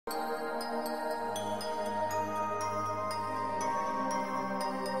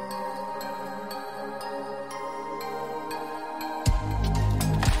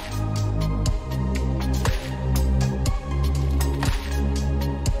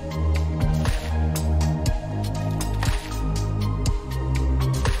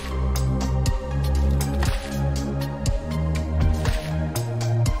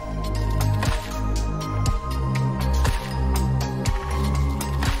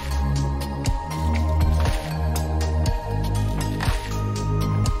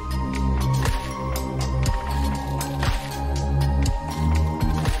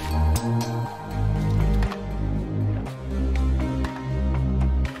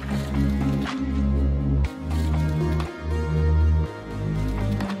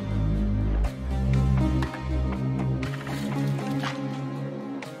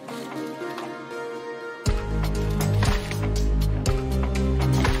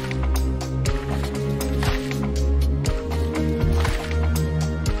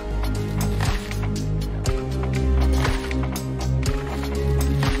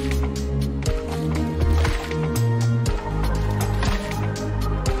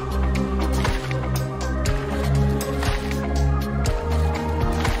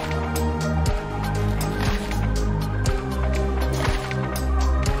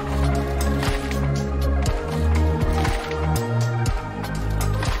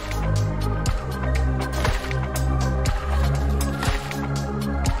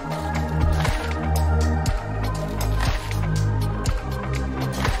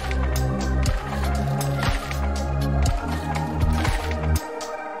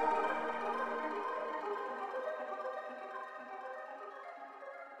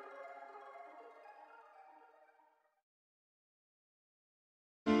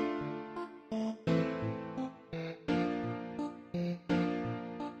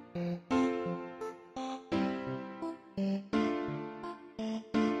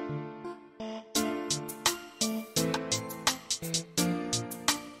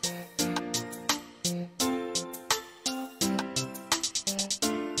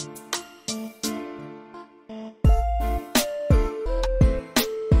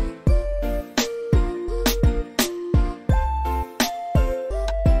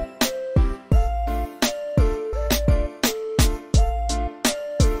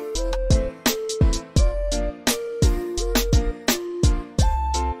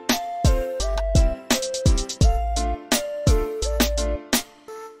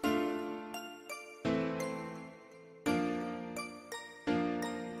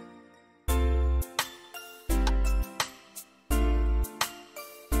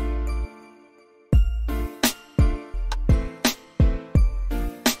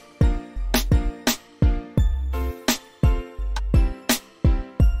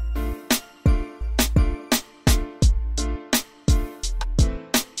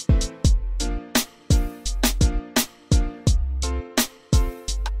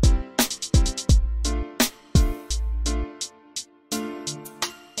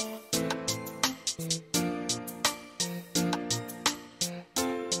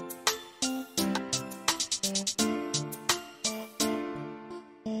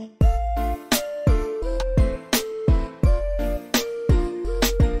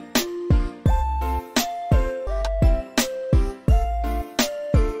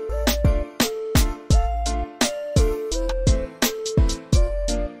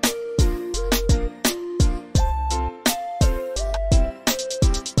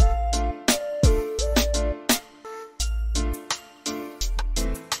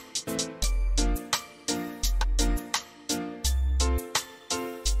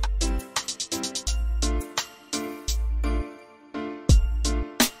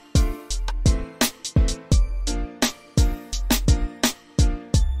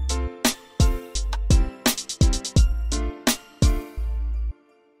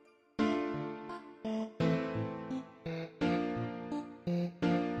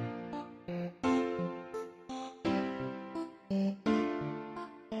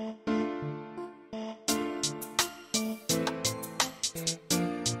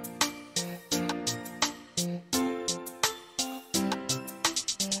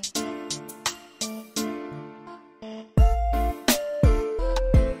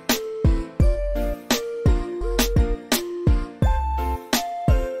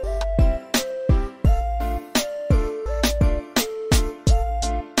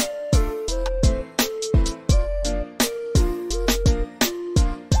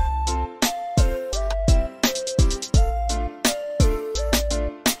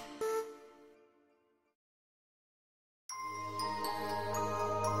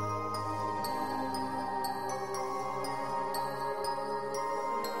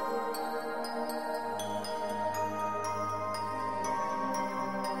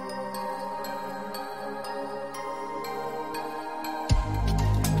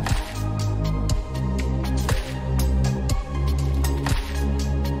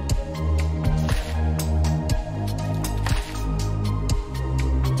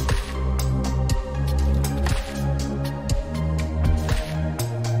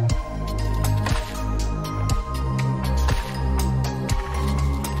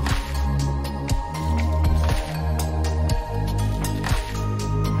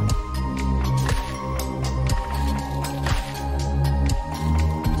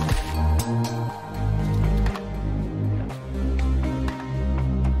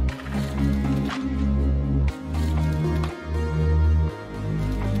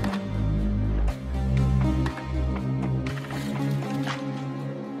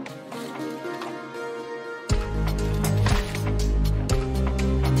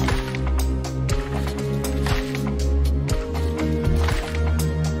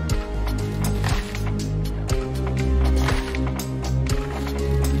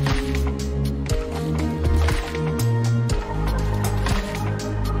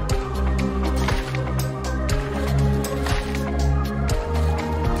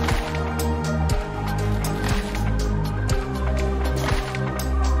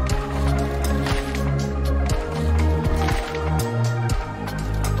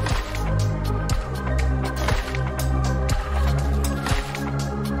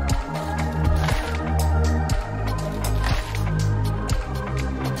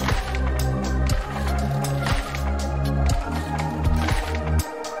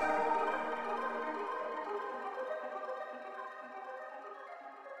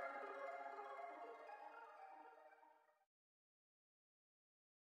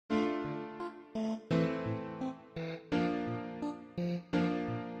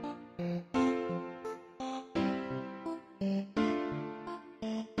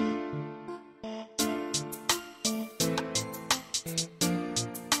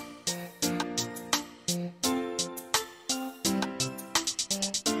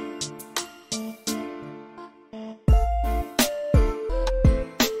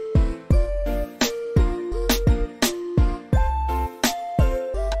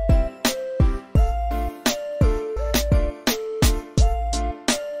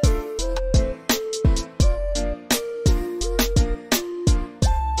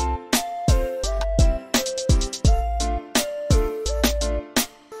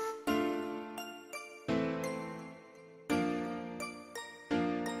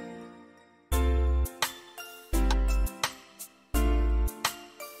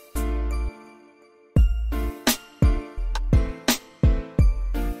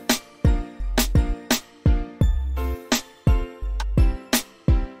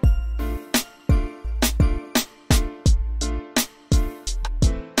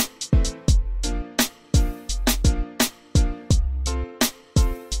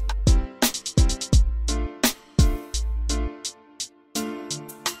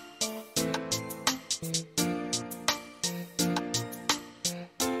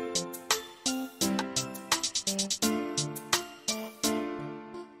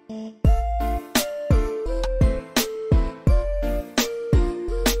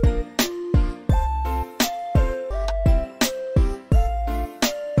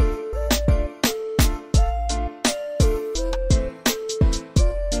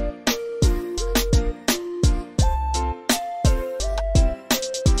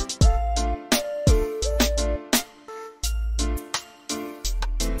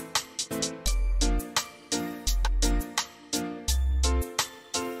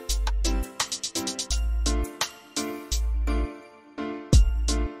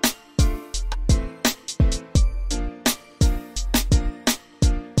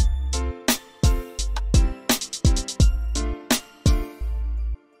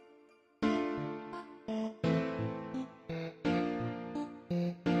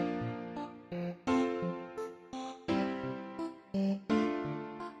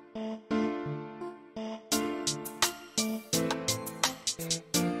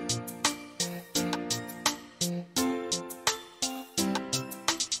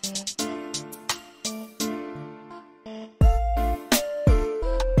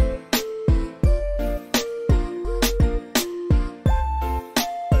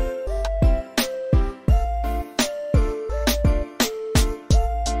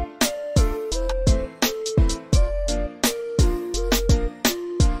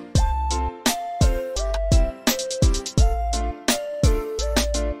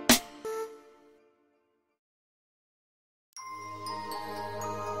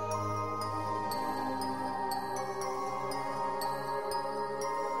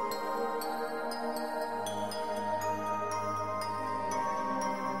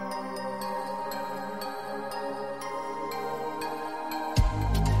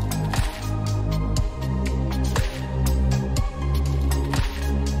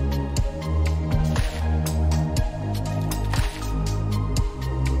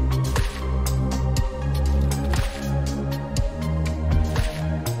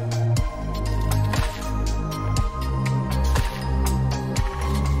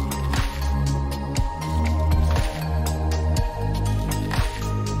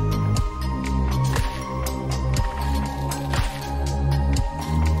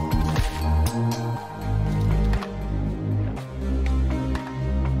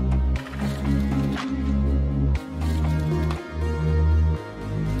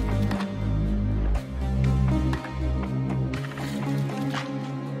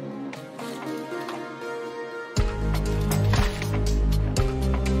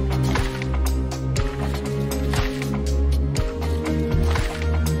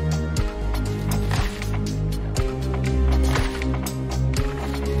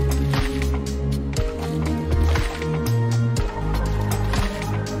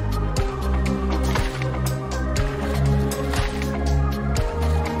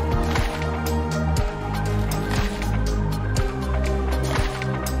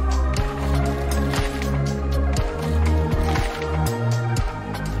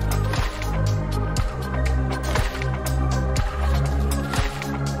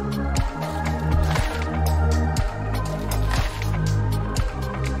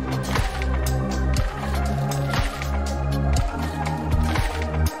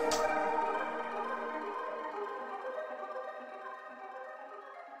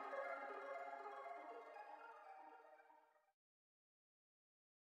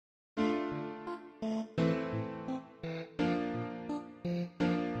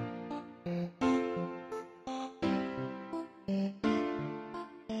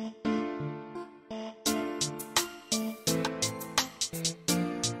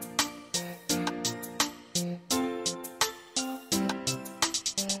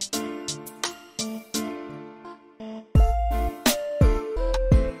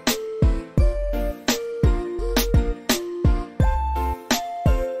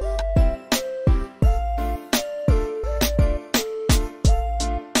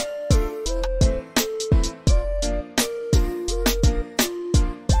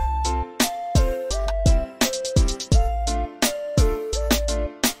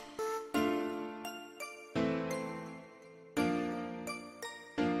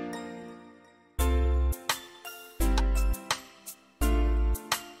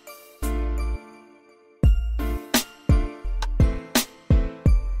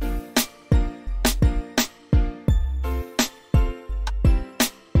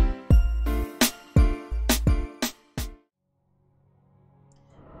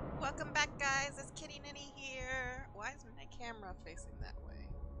Welcome back, guys. It's Kitty Neni here. Why is my camera facing that way?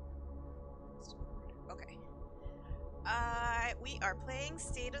 Okay. We are playing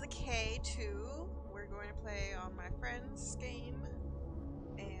State of Decay 2. We're going to play on my friend's game.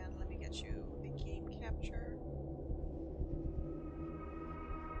 And let me get you the game capture.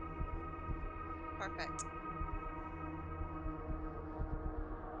 Perfect.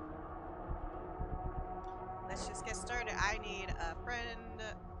 Let's just get started. I need a friend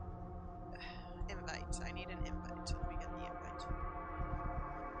invite. I need an invite. Let me get the invite.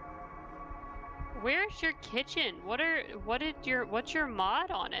 Where's your kitchen? What's your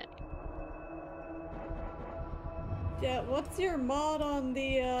mod on it? Yeah, what's your mod on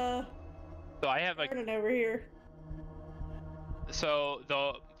the So I have garden over here? So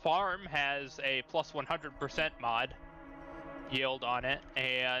the farm has a plus 100% mod yield on it,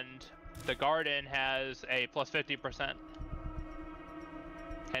 and the garden has a plus 50%.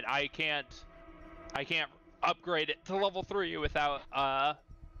 And I can't upgrade it to level 3 without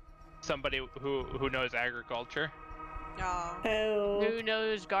somebody who knows agriculture. Oh. Who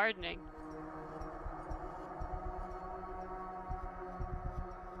knows gardening?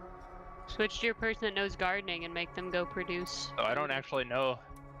 Switch to your person that knows gardening and make them go produce. So I don't actually know.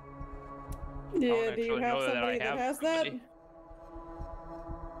 Yeah, do you have somebody that has that?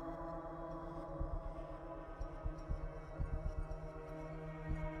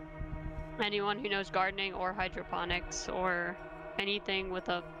 Anyone who knows gardening or hydroponics or anything with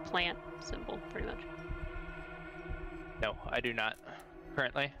a plant symbol, pretty much. No, I do not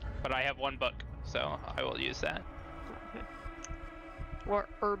currently, but I have one book, so I will use that. Okay. Or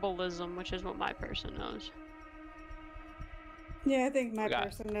herbalism, which is what my person knows. Yeah, I think my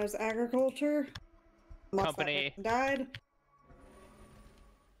person knows agriculture. Company died.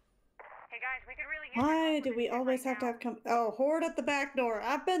 Hey guys, we could really use Why do we always have to have horde at the back door?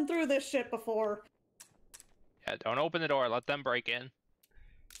 I've been through this shit before. Yeah, don't open the door. Let them break in.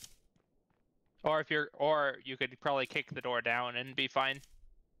 Or you could probably kick the door down and be fine.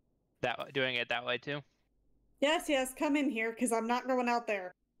 Doing it that way too. Yes, come in here, because I'm not going out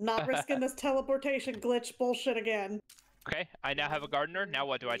there. Not risking this teleportation glitch bullshit again. Okay, I now have a gardener. Now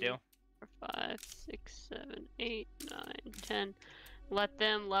what do I do? 4, 5, 6, 7, 8, 9, 10. Let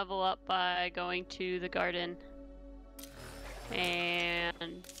them level up by going to the garden.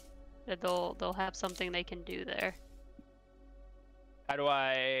 And they'll have something they can do there. How do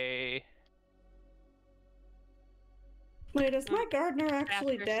I... Wait, is my gardener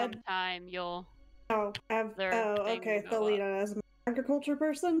actually After dead? some time, you'll... Oh, okay, they'll lead on as an agriculture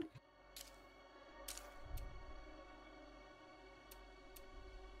person?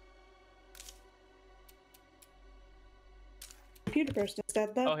 Computer person is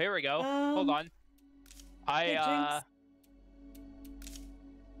dead, though. Oh, here we go. Hold on. Hey, I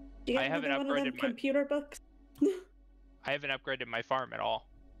haven't upgraded my computer books. I haven't upgraded my farm at all.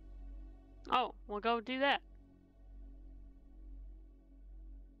 Oh, well go do that.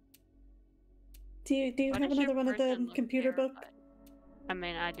 Do you have another one of the computer book? I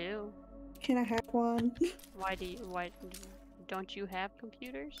mean, I do. Can I have one? Why don't you have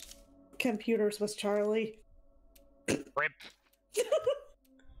computers? Computers was Charlie. Rip.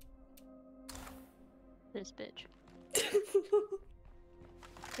 This bitch.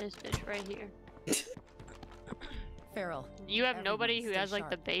 This bitch right here. Feral. You have nobody who has like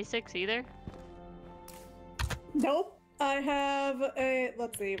the basics either? Nope. I have a,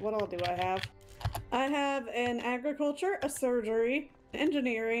 let's see, what all do I have? I have an agriculture, a surgery,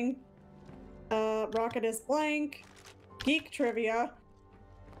 engineering, rocket is blank, geek trivia,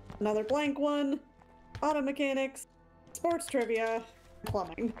 another blank one, auto mechanics, sports trivia,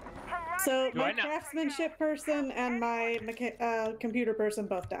 plumbing. So my craftsmanship person and my computer person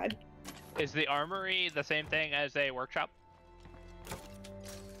both died. Is the armory the same thing as a workshop?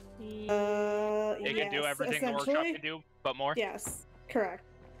 They can do everything the workshop can do, but more? Yes, correct.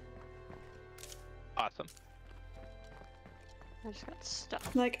 Awesome. I just got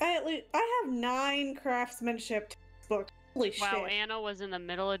stuck. Like, I have 9 craftsmanship books. Holy shit. Wow, Anna was in the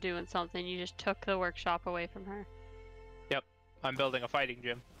middle of doing something. You just took the workshop away from her. Yep, I'm building a fighting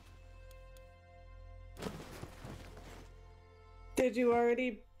gym. Did you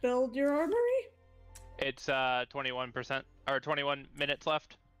already build your armory? It's 21% or 21 minutes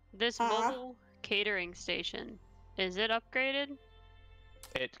left. This mobile catering station, is it upgraded?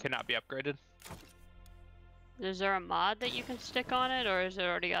 It cannot be upgraded. Is there a mod that you can stick on it, or has it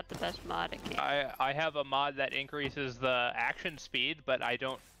already got the best mod it can? I have a mod that increases the action speed, but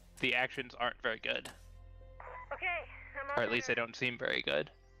the actions aren't very good. Okay, or at least they don't seem very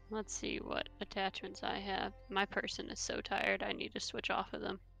good. Let's see what attachments I have. My person is so tired, I need to switch off of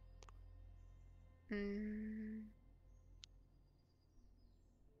them. Mm.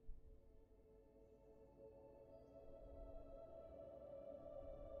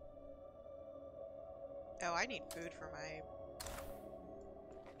 Oh, I need food for my...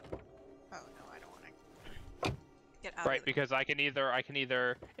 Oh, no, I don't want to get out Right, of because I can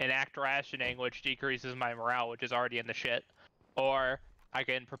either enact rationing, which decreases my morale, which is already in the shit, or I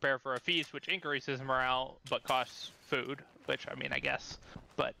can prepare for a feast, which increases morale but costs food, which I mean I guess,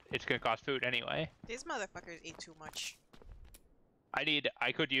 but it's gonna cost food anyway. These motherfuckers eat too much.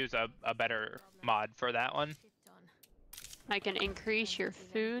 I could use a better mod for that one. I can increase your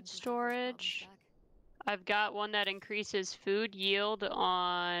food storage. I've got one that increases food yield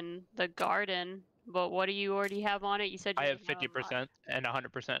on the garden, but what do you already have on it? You said you I have already a mod. 50% and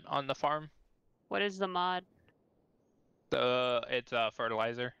 100% on the farm. What is the mod? It's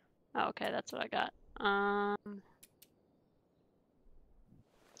fertilizer. Oh, okay, that's what I got.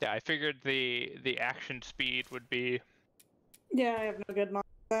 Yeah, I figured the action speed would be Yeah, I have no good mod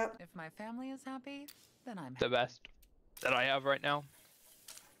for that. If my family is happy, then I'm the happy. best that I have right now.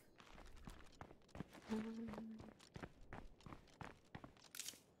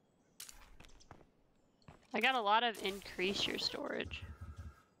 I got a lot of increase your storage.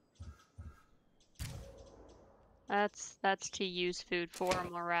 That's to use food for a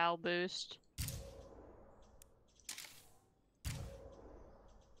morale boost.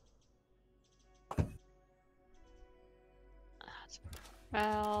 That's for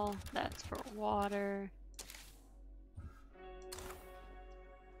morale, that's for water.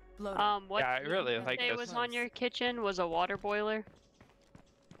 Loader. What Yeah, I really like it this. was on your kitchen was a water boiler.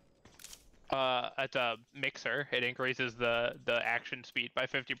 It's a mixer. It increases the action speed by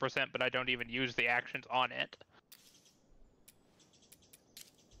 50%, but I don't even use the actions on it.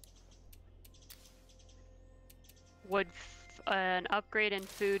 Would an upgrade in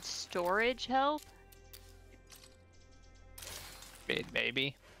food storage help?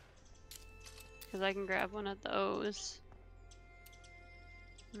 Maybe. Because I can grab one of those.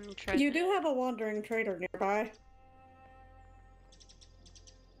 Try You do have a wandering trader nearby.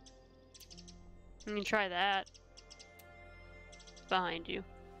 You can try that. Behind you.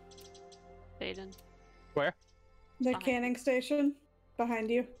 Aiden. Where? The Behind canning station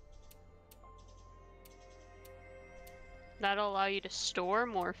behind you. That'll allow you to store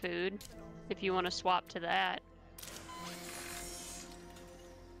more food if you want to swap to that.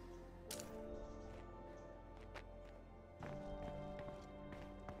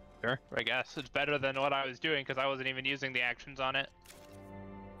 Sure, I guess. It's better than what I was doing because I wasn't even using the actions on it.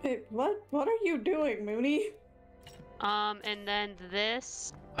 Hey, what? What are you doing, Mooney? And then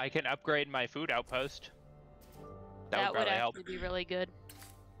this, I can upgrade my food outpost. that would would probably help. actually be really good.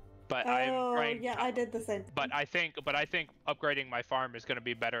 But Oh, I'm trying. yeah, I did the same. But I think upgrading my farm is going to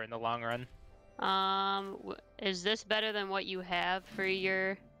be better in the long run. Is this better than what you have for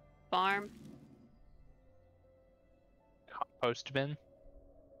your farm? Compost bin.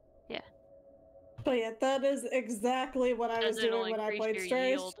 But yeah, that is exactly what I was Says it'll doing when I increase played your Stray.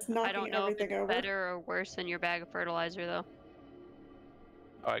 yield. Just I knocking don't know if everything it's over. better or worse than your bag of fertilizer, though.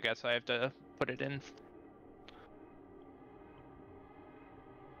 Oh, I guess I have to put it in.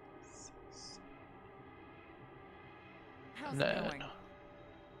 How's No. it going?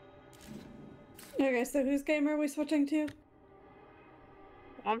 Okay, so whose game are we switching to?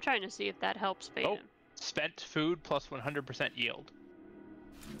 I'm trying to see if that helps Faden. Oh. Spent food plus 100% yield.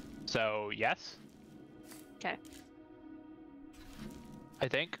 So yes. Okay. I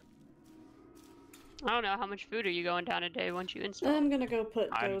think. I don't know, how much food are you going down a day once you install? I'm gonna go put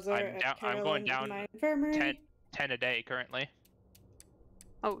I'm Dozer down- at I'm going Carolyn down in my infirmary. 10 a day currently.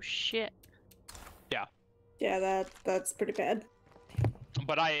 Oh shit. Yeah, that's pretty bad.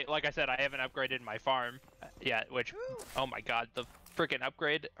 But like I said, I haven't upgraded my farm yet, which, oh my god, the freaking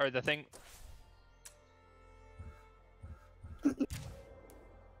upgrade, or the thing.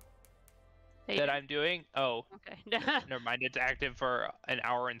 That I'm doing? Oh, Okay. never mind, it's active for an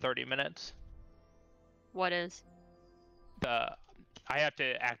hour and 30 minutes. What is? I have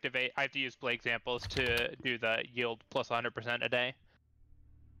to use play examples to do the yield plus 100% a day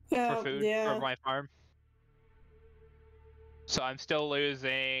for food yeah. for my farm. So I'm still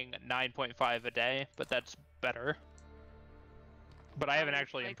losing 9.5 a day, but that's better. But I haven't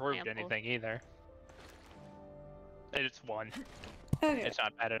actually improved anything either. It's 1. Okay. It's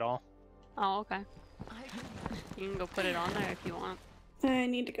not bad at all. Oh, okay. You can go put it on there if you want. I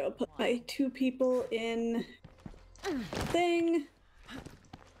need to go put my 2 people in thing.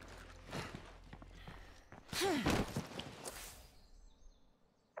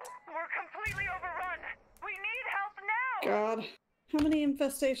 We're completely overrun. We need help now. God. How many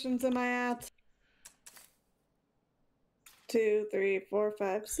infestations am I at? 2, 3, 4,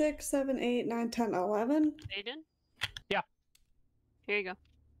 5, 6, 7, 8, 9, 10, 11. Aiden? Yeah. Here you go.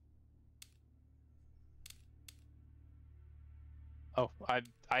 Oh,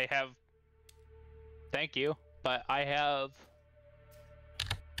 I have. Thank you, but I have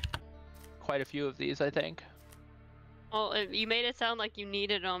quite a few of these, I think. Well, you made it sound like you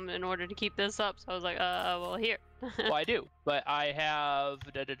needed them in order to keep this up, so I was like, well, here. Well, I do, but I have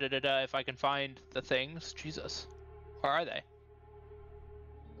if I can find the things. Jesus, where are they?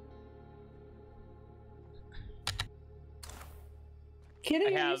 Kitty, I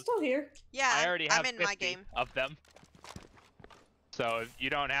are you have- still here? Yeah, I already have I'm in 50 my game. of them, so you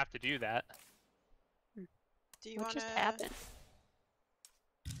don't have to do that. Do you What want just to? happened?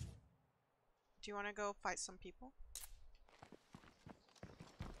 Do you want to go fight some people?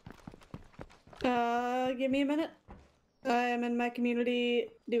 Give me a minute. I am in my community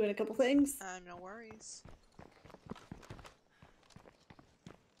doing a couple things. No worries.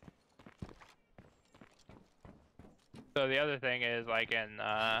 So the other thing is I can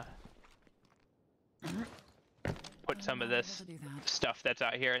put some of I'm not this able to do that. stuff that's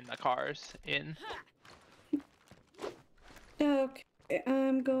out here in the cars in. Okay,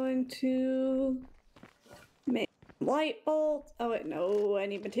 I'm going to make light bolts. Oh wait, no, I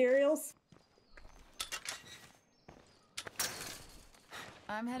need materials.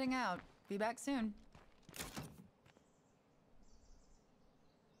 I'm heading out. Be back soon.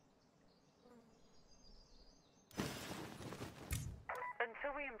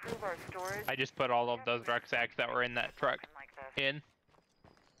 Until we improve our storage, I just put all of those rucksacks that were in that truck like this. in.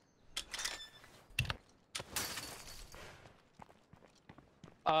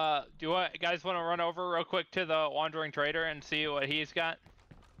 Do you guys want to run over real quick to the Wandering Trader and see what he's got?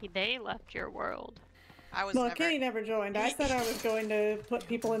 They left your world. I was Well, never. Kitty never joined. I said I was going to put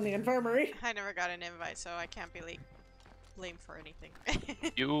people in the infirmary. I never got an invite, so I can't be blamed for anything.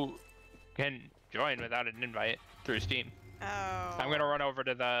 You can join without an invite through Steam. Oh. I'm gonna run over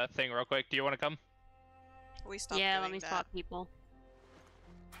to the thing real quick. Do you want to come? We stopped Yeah, doing let me that. swap people.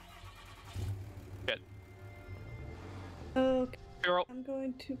 Okay, Girl. I'm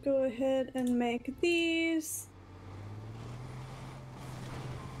going to go ahead and make these.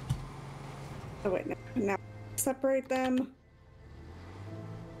 Oh wait, no, now separate them.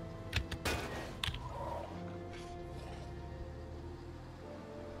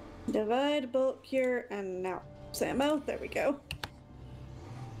 Divide, bulk, cure, and now ammo. There we go.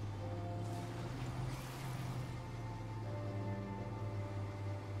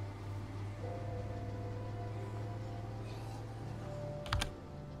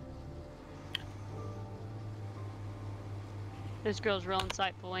 This girl's real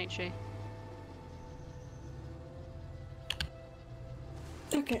insightful, ain't she?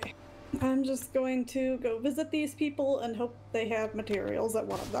 Okay, I'm just going to go visit these people and hope they have materials at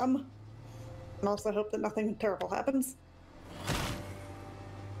one of them. And also hope that nothing terrible happens.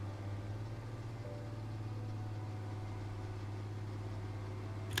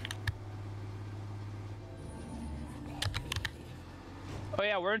 Oh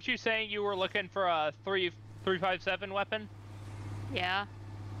yeah, weren't you saying you were looking for a 357 weapon? Yeah.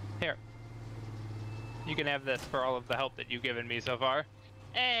 Here. You can have this for all of the help that you've given me so far.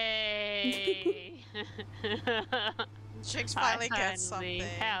 Hey! Jinx I finally gets finally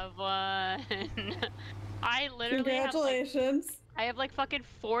something. have one. I literally have like, Congratulations. I have like fucking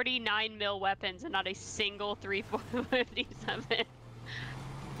 49 mil weapons and not a single 357.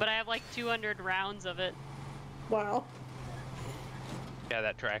 But I have like 200 rounds of it. Wow. Yeah,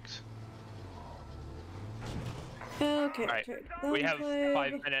 that tracks. Okay, Alright, trade we have enclave.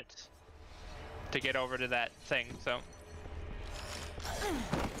 5 minutes to get over to that thing, so...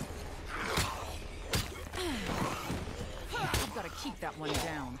 I've got to keep that one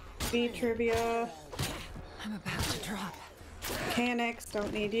down. Speed trivia. I'm about to drop. Mechanics,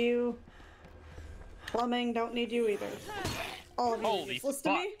 don't need you. Plumbing, don't need you either. All of you are Holy useless to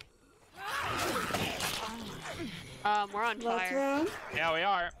fuck. me. We're on What's fire. wrong? Yeah, we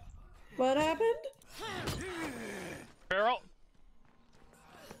are. What happened? Barrel!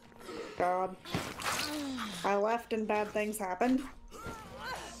 God. I left and bad things happened.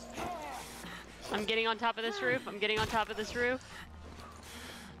 I'm getting on top of this roof. I'm getting on top of this roof.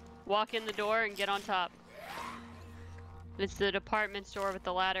 Walk in the door and get on top. It's the department store with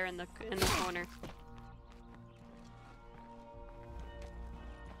the ladder in the corner.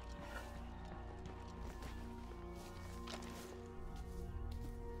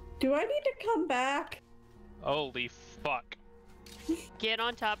 Do I need to come back? Holy fuck. Get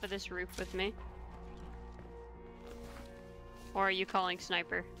on top of this roof with me. Or are you calling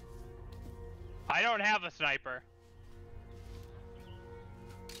sniper? I don't have a sniper.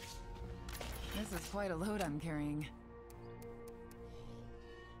 This is quite a load I'm carrying.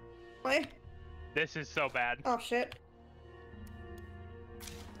 Wait. This is so bad. Oh shit.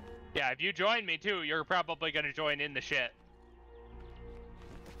 Yeah, if you join me too, you're probably gonna join in the shit.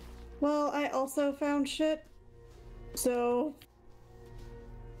 Well, I also found shit. So.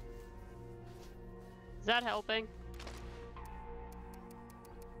 Is that helping?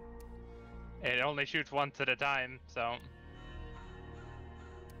 It only shoots once at a time, so.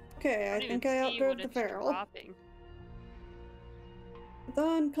 Okay, I don't think even I see outdrove what the it's feral. dropping. The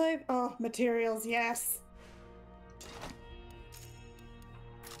enclave. Oh, materials, yes.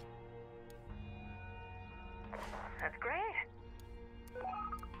 That's great.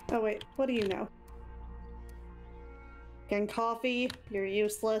 Oh wait, what do you know? Getting coffee, you're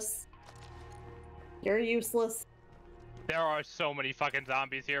useless. You're useless. There are so many fucking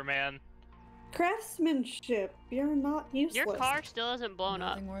zombies here, man. Craftsmanship, you're not useless. Your car still isn't blown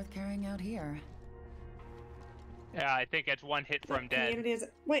up. Nothing worth carrying out here. Yeah, I think it's one hit from What dead. community is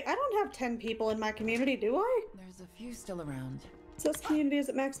it? Wait, I don't have 10 people in my community, do I? There's a few still around. It says community is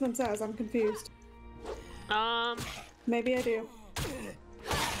at maximum size, I'm confused. Maybe I do.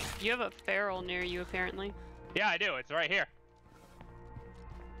 You have a feral near you apparently. Yeah, I do. It's right here.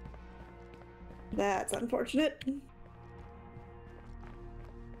 That's unfortunate.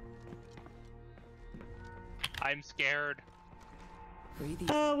 I'm scared. Breathe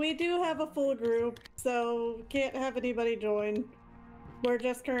easy. We do have a full group, so can't have anybody join. We're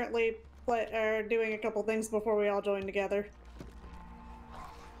just currently doing a couple things before we all join together.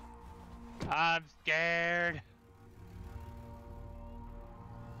 I'm scared.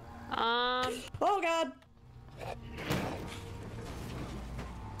 Oh god!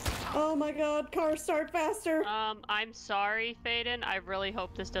 Oh my god, cars start faster! I'm sorry, Faden. I really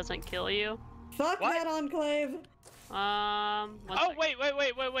hope this doesn't kill you. Fuck What? that enclave! One Oh, second.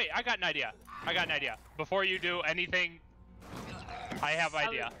 wait. I got an idea. Before you do anything, I have an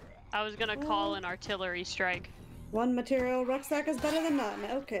idea. I was gonna call an artillery strike. One material rucksack is better than none.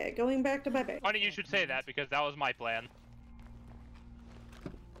 Okay, going back to my base. Funny you should say that, because that was my plan.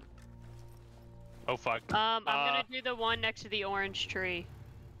 Oh, fuck. I'm gonna do the one next to the orange tree.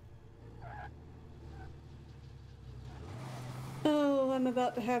 Oh, I'm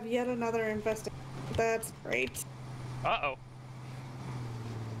about to have yet another investigation. That's great. Uh-oh.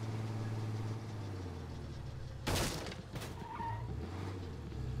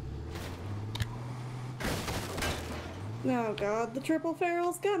 Oh god, the triple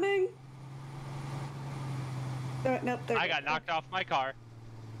feral's coming! Oh, nope, there I got knocked off my car.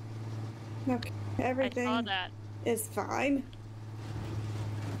 Okay, I saw everything that. is fine.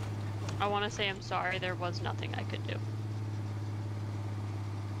 I want to say I'm sorry. There was nothing I could do.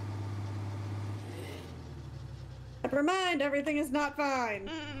 Never mind, everything is not fine.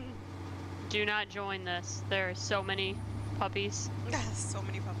 Do not join this. There are so many puppies. So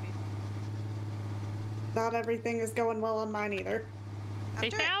many puppies. Not everything is going well on mine either. They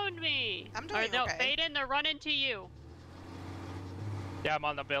found me! I'm doing or no, okay. Faden, they're running to you. Yeah, I'm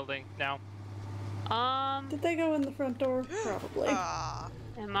on the building now. Did they go in the front door? Probably.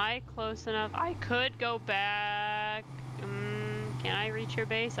 Am I close enough? I could go back. Can I reach your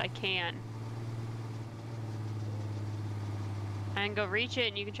base? I can. I can go reach it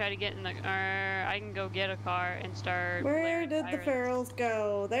and you can try to get in the, or I can go get a car and start. Where blaring did the sirens. ferals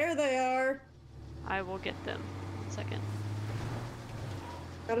go? There they are. I will get them. 1 second.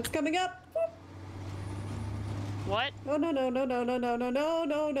 God, it's coming up. Whoop. What? Oh no no no no no no no no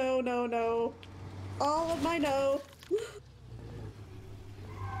no no no no. All of my no.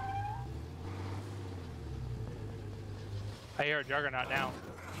 I hear a juggernaut now.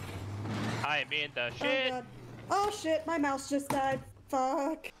 I am in the Oh shit. god. Oh shit, my mouse just died.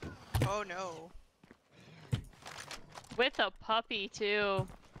 Fuck. Oh no. With a puppy too.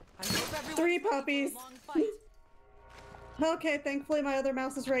 I hope everyone's 3 ready for a puppies. long fight. Okay, thankfully my other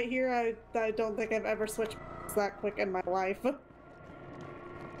mouse is right here. I don't think I've ever switched that quick in my life.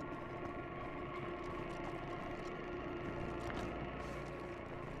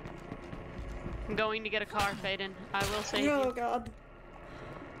 I'm going to get a car, Faden. I will save Oh you. god.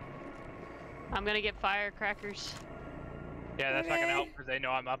 I'm gonna get firecrackers. Yeah, that's not gonna Okay. help because they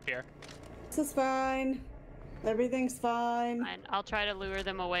know I'm up here. This is fine. Everything's fine. And I'll try to lure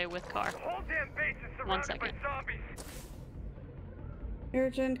them away with car. Whole damn base is One surrounded by second. zombies.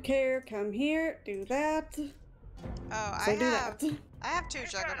 Urgent care, come here. Do that. So Oh, do that. I have 2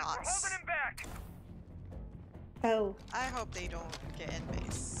 Get back, we're juggernauts. holding him back. Oh. I hope they don't get in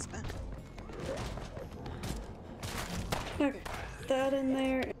base. Okay. That in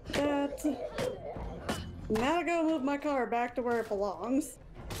there. That. Now to go move my car back to where it belongs.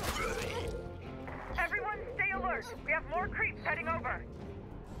 alert! We have more creeps heading over!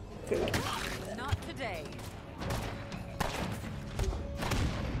 Not today.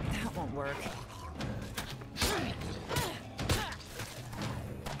 That won't work.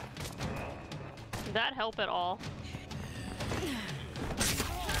 Did that help at all?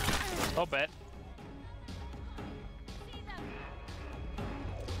 A little bit.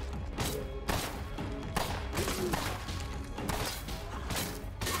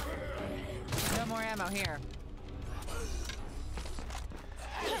 No more ammo here.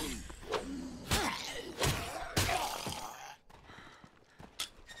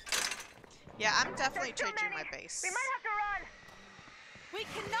 Yeah, I'm definitely There's too changing my many. base. We might have to run! We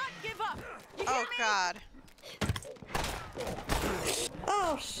cannot give up. You Oh hear me? god.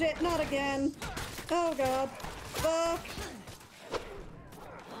 Oh shit, not again. Oh god. Fuck.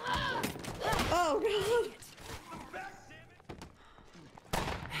 Oh god. I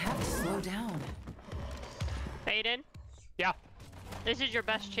have to slow down. Aiden, Yeah. this is your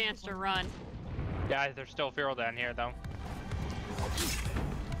best chance to run. Yeah, there's still feral down here though.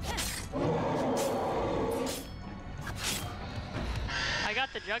 I got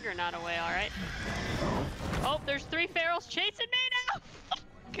the juggernaut away, alright? Oh, there's 3 ferals chasing me now!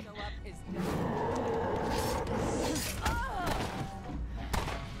 Show up is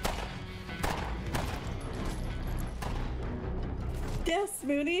Yes,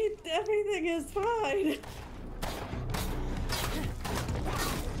 Mooney, everything is fine.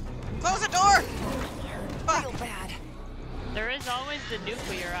 Close the door! Fuck. real bad. There is always the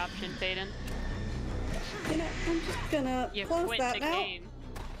nuclear option, Faden. You know, I'm just gonna You close quit that the now. game.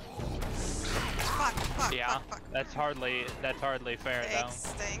 Fuck, fuck, Yeah, fuck, fuck. that's hardly fair Thanks,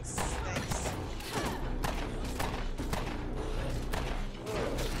 thanks, thanks.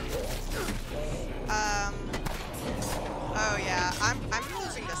 Oh yeah, I'm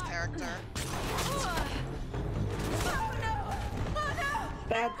losing this character.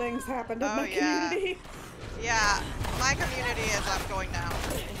 Bad things happened in Oh, my yeah. community. Yeah, my community is going down.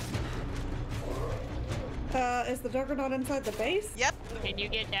 Is the Juggernaut inside the base? Yep. Can you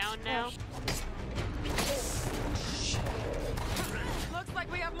get down now? Looks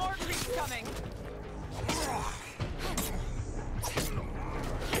like we have more creeps coming.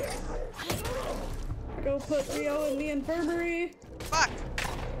 Go put Rio in the infirmary. Fuck.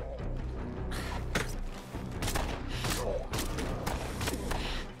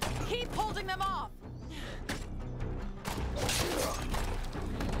 Keep holding them off.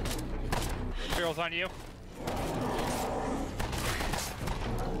 Feral's on you.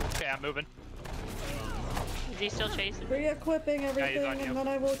 Okay, I'm moving. Is he still chasing? Re-equipping everything, on you. and then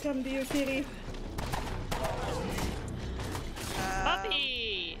I will come to you, Kitty.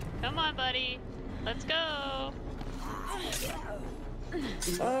 Puppy! Come on, buddy. Let's go.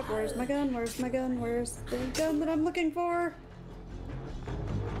 Fuck, where's my gun? Where's my gun? Where's the gun that I'm looking for?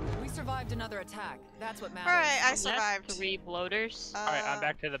 We survived another attack. That's what matters. Alright, I That's survived. 3 bloaters. Alright, I'm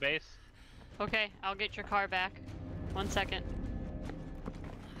back to the base. Okay, I'll get your car back. 1 second.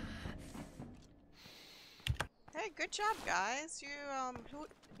 Hey, good job, guys. You,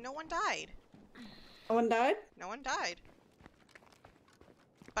 no one died. No one died? No one died.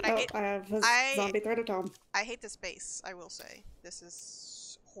 But Oh, I have a zombie threat at home. I hate this base, I will say. This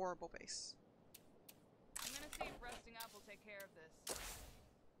is horrible base. I'm gonna see if resting up will take care of this.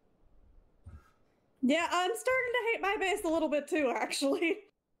 Yeah, I'm starting to hate my base a little bit too, actually.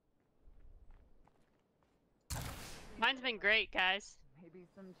 Mine's been great, guys. Maybe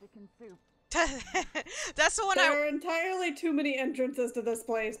some chicken soup. That's the one There are entirely too many entrances to this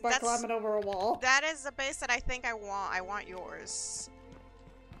place by That's- climbing over a wall. That is the base that I think I want. I want yours.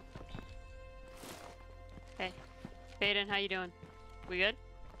 Hey, Faden, how you doing? We good?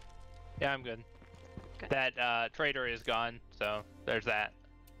 Yeah, I'm good. Okay. That trader is gone, so there's that.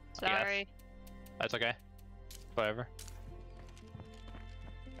 I guess. Sorry. That's okay. Whatever.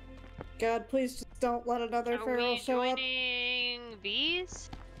 God, please just don't let another Are feral we show up. joining these?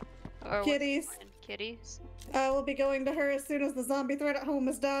 Or what's Kitties. the plan? Kitties? I will be going to her as soon as the zombie threat at home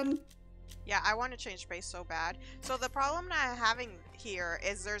is done. Yeah, I want to change base so bad. So the problem that I'm having here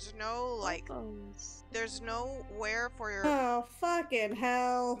is there's no, like, there's nowhere for your Oh, fucking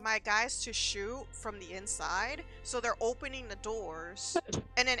hell. my guys to shoot from the inside. So they're opening the doors,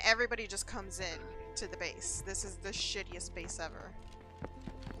 and then everybody just comes in to the base. This is the shittiest base ever.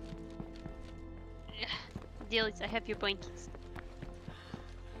 Dealies, I have your blankies.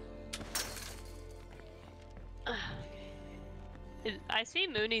 I see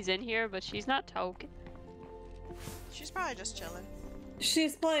Mooney's in here, but she's not token. She's probably just chilling.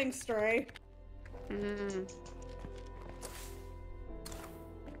 She's playing Stray.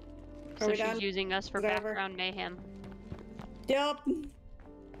 Are so we she's done? using us for Whatever. background mayhem. Yup.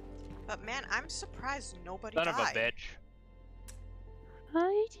 But man, I'm surprised nobody Son of a died. bitch.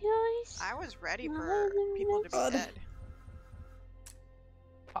 Hi, guys. I was ready for people to be God. dead.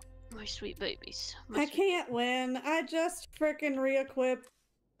 My sweet babies. I can't win. I just frickin' re-equipped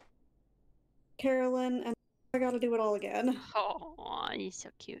Carolyn, and I gotta do it all again. Oh, he's so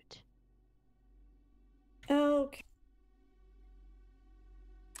cute. Okay.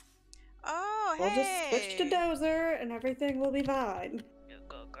 Oh, hey! We'll just switch to Dozer, and everything will be fine.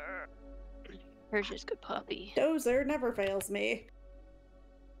 Good girl. Hershey's good puppy. Dozer never fails me.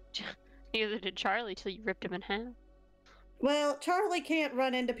 Neither did Charlie till you ripped him in half. Well, Charlie can't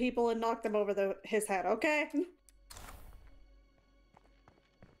run into people and knock them over his head, okay?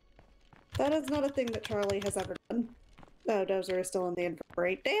 That is not a thing that Charlie has ever done. Oh, Dozer is still in the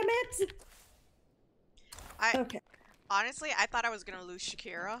infirmary. Damn it! Okay. Honestly, I thought I was gonna lose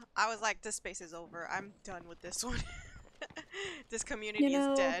Shakira. I was like, this space is over. I'm done with this one. This community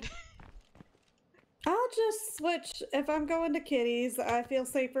is dead. I'll just switch. If I'm going to Kitty's, I feel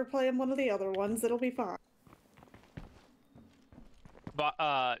safer playing one of the other ones. It'll be fine.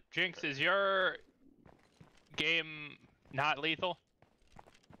 But, Jinx, is your game not lethal?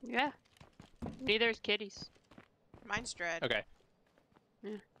 Yeah. Neither is Kitty's. Mine's Dread. Okay.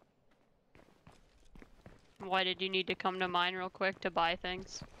 Yeah. Why did you need to come to mine real quick to buy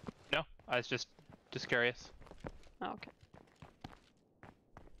things? No, I was just curious. Oh, okay.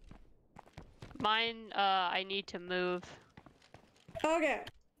 Mine, I need to move. Okay.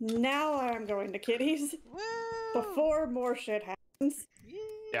 Now I'm going to Kitty's. Woo! Before more shit happens.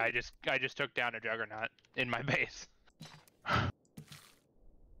 Yeah, I just took down a juggernaut in my base.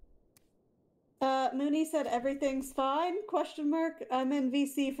 Mooney said everything's fine? Question mark. I'm in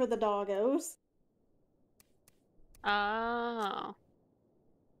VC for the doggos. Oh.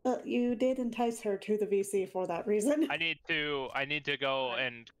 You did entice her to the VC for that reason. I need to go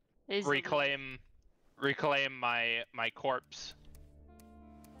and reclaim my corpse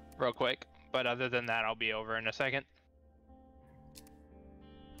real quick. But other than that, I'll be over in a second.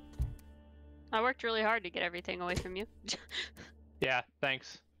 I worked really hard to get everything away from you. Yeah,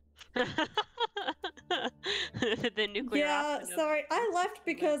 thanks. The nuclear Yeah, option of- sorry. I left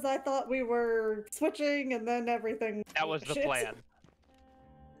because I thought we were switching and then everything. That was the shit. plan.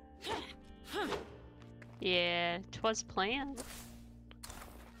 Yeah, 'twas planned.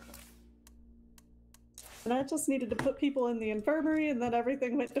 And I just needed to put people in the infirmary and then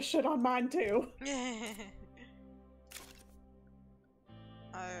everything went to shit on mine too.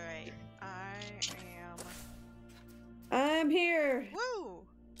 Alright, I'm here. Woo!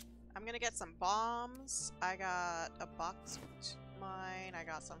 I'm gonna get some bombs. I got a box mine. I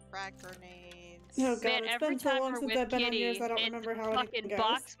got some frag grenades. Oh god, Man, it's every been so time long we're since with I've been on Kitty, yours, I don't it's remember how fucking anything goes.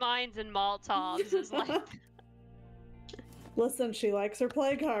 box mines and Molotovs is like... Listen, she likes her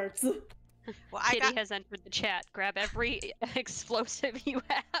play cards. Well, Kitty has entered the chat. Grab every explosive you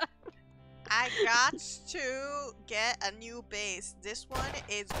have. I got to get a new base. This one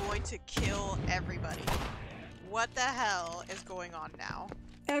is going to kill everybody. What the hell is going on now?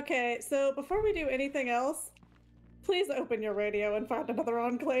 Okay, so before we do anything else, please open your radio and find another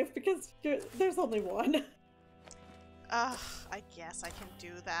enclave because there's only one. Ugh, I guess I can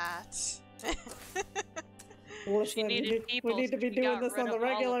do that. Listen, needed people, we need to so be she doing got this rid on the of all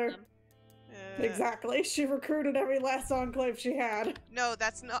of regular. them. Exactly. She recruited every last enclave she had. No,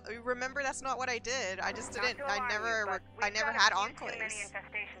 that's not. Remember, that's not what I did. I just Not didn't. to I alarm never. you, but I we've never got a had few too many enclaves.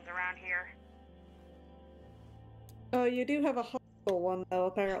 infestations around here. Oh, you do have a hostile one though,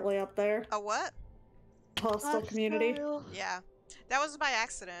 apparently up there. A what? Hostile community. Yeah, that was by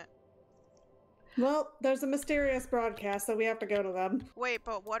accident. Well, there's a mysterious broadcast, so we have to go to them. Wait,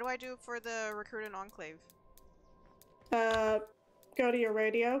 but what do I do for the recruit and enclave? Go to your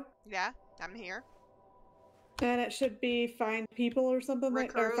radio, Yeah, I'm here. and it should be find people or something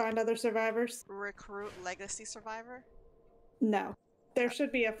like, or Recruit. find other survivors. Recruit legacy survivor. No, there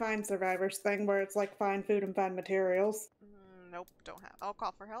should be a find survivors thing where it's like find food and find materials. Nope, don't have. I'll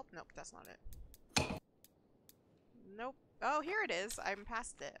call for help. Nope, that's not it. Nope. Oh, here it is. I'm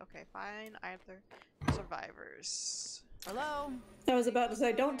past it. Okay, find either survivors. Hello? I was about to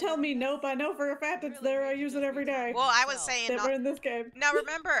say, don't tell me nope. I know for a fact it's there. I use it every day. Well, I was saying That not. we're in this game. Now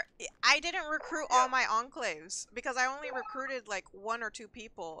remember, I didn't recruit all my enclaves because I only recruited like 1 or 2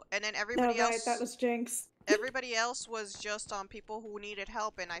 people, and then No, everybody right, else. that was Jinx. Everybody else was just on people who needed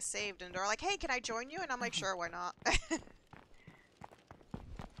help, and I saved, and they're like, "Hey, can I join you?" And I'm like, "Sure, why not?"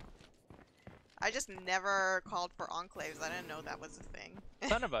 I just never called for enclaves. I didn't know that was a thing.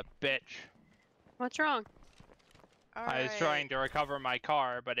 Son of a bitch. What's wrong? I was trying to recover my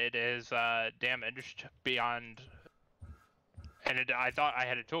car, but it is damaged beyond. And I thought I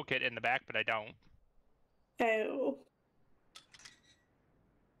had a toolkit in the back, but I don't. Oh.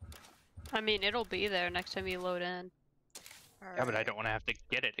 I mean, it'll be there next time you load in. Yeah, but I don't want to have to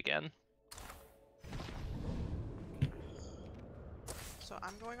get it again. So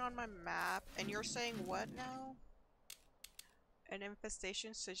I'm going on my map, and you're saying what now? An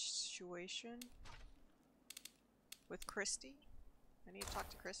infestation situation? With Christy? I need to talk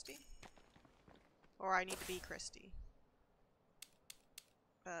to Christy? Or I need to be Christy?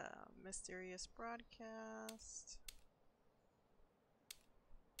 Mysterious broadcast.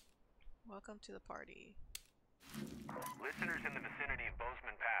 Welcome to the party. Listeners in the vicinity of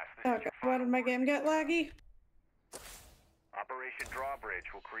Bozeman Pass. Okay, why did my game get laggy? Operation Drawbridge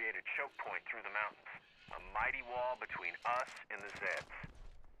will create a choke point through the mountains. A mighty wall between us and the Zeds.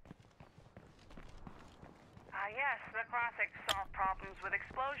 Yes, the classic solve problems with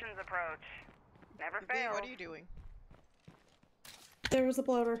explosions approach. Never B, fails. what are you doing? There was a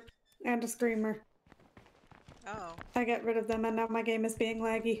bloater and a screamer. Oh, I got rid of them and now my game is being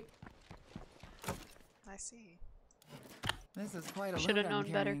laggy. I see. This is quite a Should load have I'm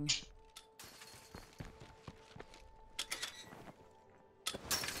known better. carrying.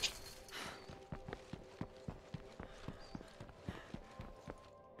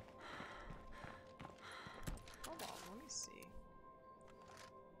 Hold on, let me see.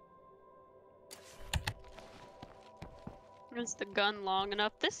 Is the gun long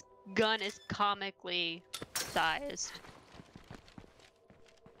enough? This gun is comically sized.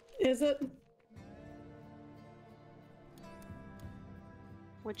 Is it?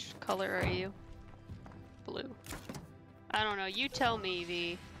 Which color are you? Blue. I don't know. You tell me,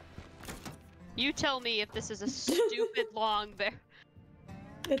 V. You tell me if this is a stupid long bear.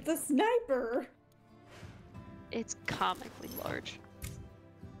 It's a sniper! It's comically large.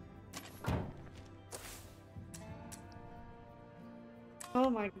 Oh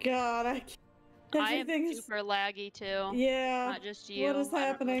my god, I am everything is... super laggy too. Yeah, Not just you. what is I don't know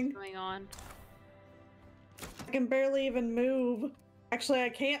happening? what's going on? I can barely even move. Actually, I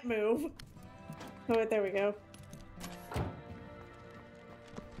can't move. Oh wait, there we go.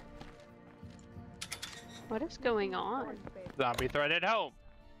 What is going on? Zombie threat at home.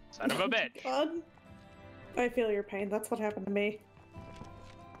 Son of a bitch. God. I feel your pain, that's what happened to me.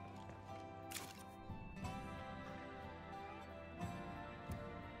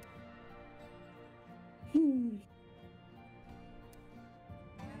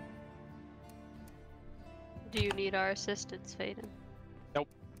 Do you need our assistance, Faden? Nope.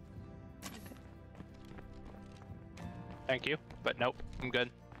 Thank you, but nope. I'm good.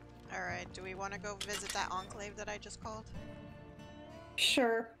 Alright, do we want to go visit that enclave that I just called?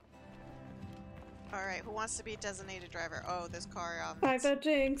 Sure. Alright, who wants to be designated driver? Oh, this car, I vote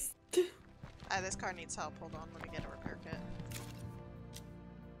Jinx. this car needs help. Hold on, let me get a repair kit.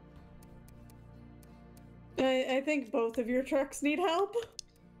 I think both of your trucks need help.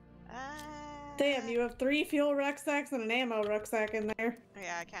 Damn, you have 3 fuel rucksacks and an ammo rucksack in there.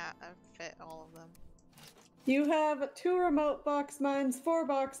 Yeah, I can't fit all of them. You have 2 remote box mines, 4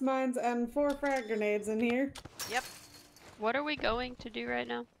 box mines, and 4 frag grenades in here. Yep, What are we going to do right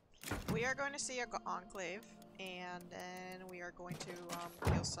now? we are going to see a enclave, and then we are going to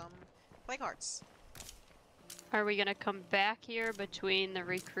kill some plague hearts. Are we gonna come back here between the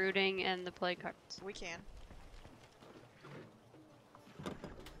recruiting and the plague hearts? We can.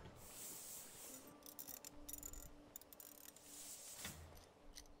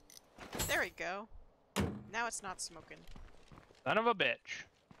 There we go. Now it's not smoking. Son of a bitch.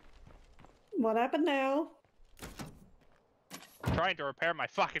 What happened now? I'm trying to repair my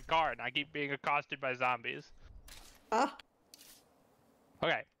fucking car and I keep being accosted by zombies. Ah,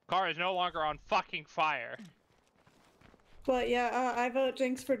 Okay, car is no longer on fucking fire. but yeah, I vote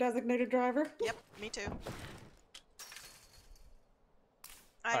Jinx for designated driver. Yep, me too.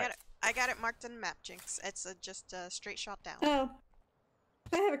 Alright. I got it marked on the map, Jinx. It's just a straight shot down. Oh.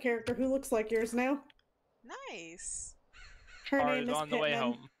 I have a character who looks like yours now. Nice. Her Car name is is on the way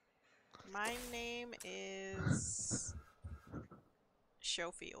Pittman. home. My name is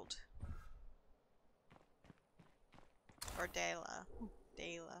Schofield. Or Dela.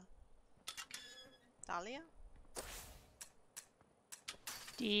 Dahlia?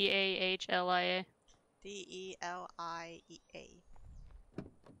 D-A-H-L-I-A. Deliea.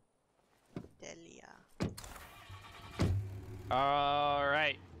 Delia.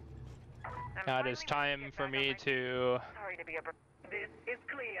 Alright. Now it is time for me to Sorry to be a This is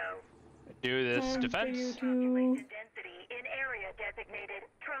Cleo. do this Time for defense. you to- Population density in area designated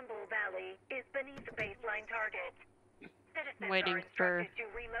Trumbull Valley is beneath baseline target. Waiting for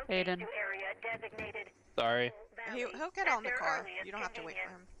Aiden. Sorry. He'll get on the car. You don't have to wait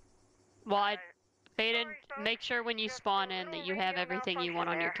for him. Well, Aiden, make sure when you spawn in that you have everything you want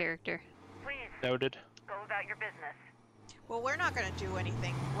on your character. Please, Noted. go about your business. Well, we're not gonna do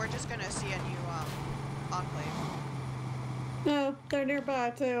anything. We're just gonna see a new enclave. Oh, they're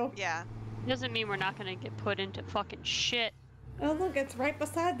nearby too. Yeah. Doesn't mean we're not gonna get put into fucking shit. Oh look, it's right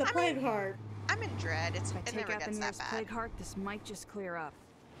beside the plague heart. I'm in dread. If I It take never out the gets that nearest bad. plague heart, this might just clear up.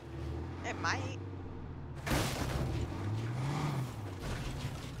 It might.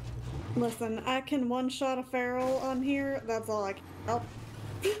 Listen, I can one-shot a feral on here. That's all I can. Oh.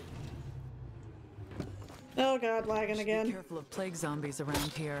 Oh god, lagging Be again. careful of plague zombies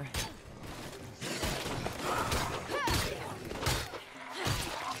around here.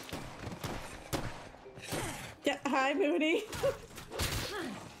 Yeah, hi Moody.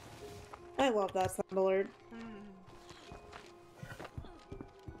 I love that sound alert.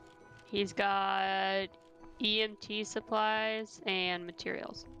 He's got EMT supplies and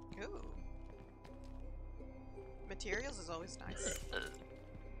materials. Ooh. Materials is always nice.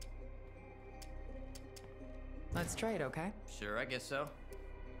 Let's trade, okay? Sure, I guess so.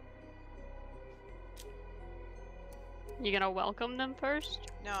 You gonna welcome them first?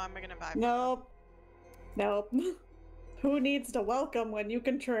 No, I'm gonna buy. Nope. Nope. Who needs to welcome when you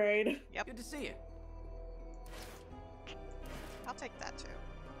can trade? Yep. Good to see you. I'll take that too.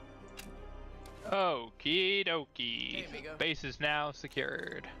 Okie dokie. Hey, amigo. Base is now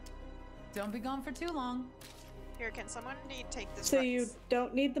secured. Don't be gone for too long. Here, can someone take this? So you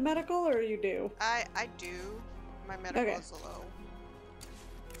don't need the medical, or you do? I do. My medical Okay. is low.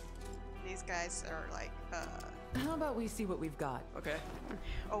 These guys are like How about we see what we've got? Okay.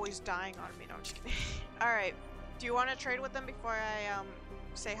 always dying on me. No, I'm just kidding. All right. Do you want to trade with them before I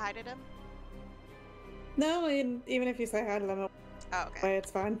say hi to them? No, I mean, even if you say hi to them, Oh, okay.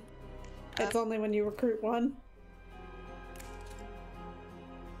 it's fine. It's only when you recruit one.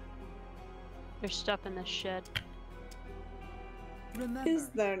 There's stuff in the shed. Remember, Is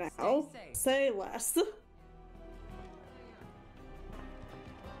there now? stay safe. Say less.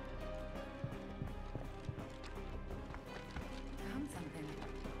 Found something.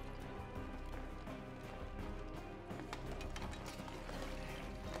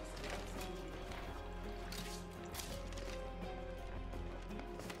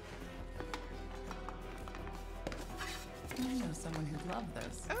 I know someone who'd love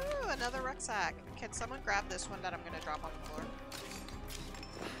this. Oh, another rucksack. Can someone grab this one that I'm gonna drop on the floor?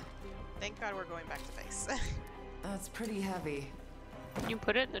 Thank God we're going back to base. That's pretty heavy. You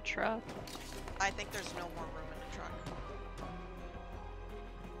put it in the truck. I think there's no more room in the truck.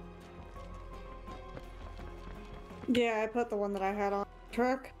 Yeah, I put the one that I had on the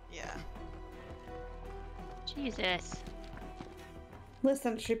truck. Yeah. Jesus.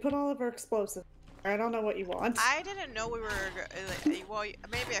 Listen, she put all of her explosives. I don't know what you want. I didn't know we were. Well,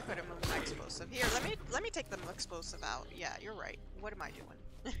 maybe I could have moved my explosive. Here, let me take the explosive out. Yeah, you're right. What am I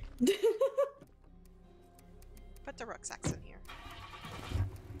doing? Put the rucksacks in here.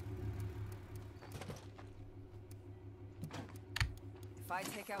 If I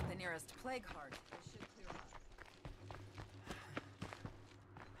take out the nearest plague heart, it should clear up.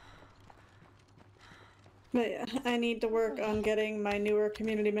 But yeah, I need to work on getting my newer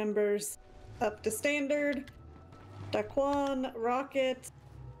community members up to standard. Daquan, Rocket,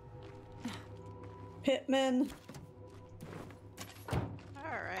 Pittman,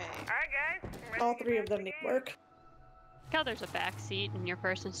 Alright. Alright, guys. Ready all to get three back of to them the need game? work. Look how there's a back seat and your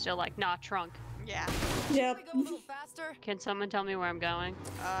person's still like, nah, trunk. Yeah. Yep. Can we go a little faster? Can someone tell me where I'm going?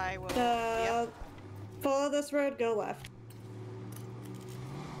 I will. Uh, Yep. Follow this road, go left.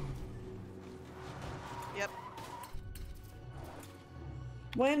 Yep.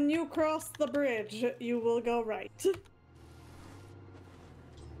 When you cross the bridge, you will go right.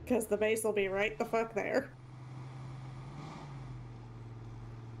 Because the base will be right the fuck there.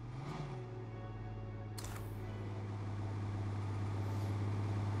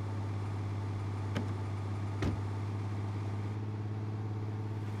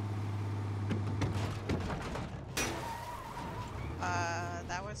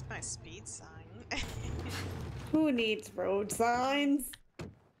 That was my speed sign. Who needs road signs?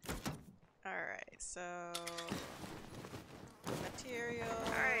 Alright, so material.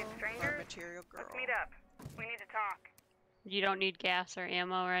 Alright, or strangers, material girl. Let's meet up. We need to talk. You don't need gas or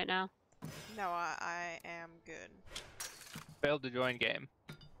ammo right now? No, I am good. Failed to join game.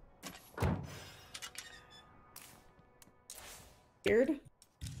 Weird.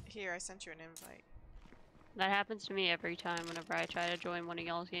 Here, I sent you an invite. That happens to me every time whenever I try to join one of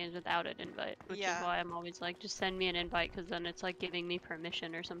y'all's games without an invite, which Yeah. is why I'm always like, just send me an invite, because then it's like giving me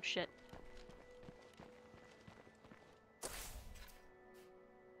permission or some shit.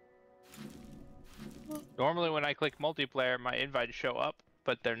 Normally when I click multiplayer, my invites show up,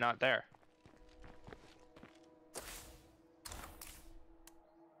 but they're not there.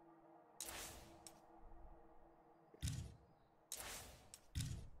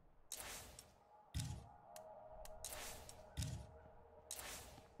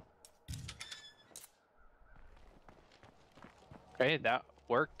 Okay, that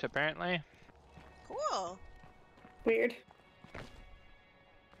worked apparently. Cool. Weird.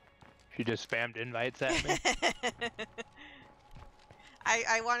 She just spammed invites at me.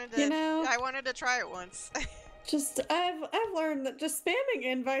 I wanted to. You know- I wanted to try it once. I've learned that just spamming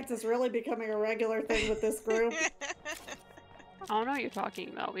invites is really becoming a regular thing with this group. I don't know what you're talking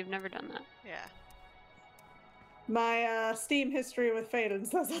about. We've never done that. Yeah. My Steam history with Faden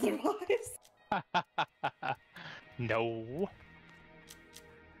says otherwise. No.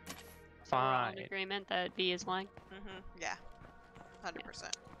 So we're all in Fine. agreement that B is lying. Yeah.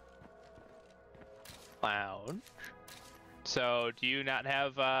 100%. Lounge. So, do you not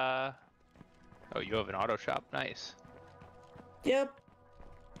have, Oh, you have an auto shop. Nice. Yep.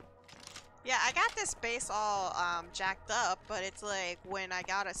 Yeah, I got this base all jacked up, but it's like when I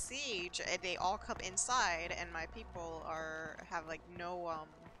got a siege, they all come inside, and my people have like no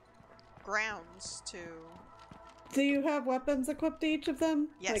grounds to. Do you have weapons equipped to each of them?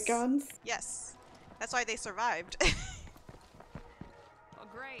 Yes. Like guns? Yes, that's why they survived. Oh,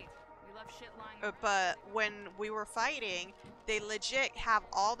 great. We left shit lying. But when we were fighting, they legit have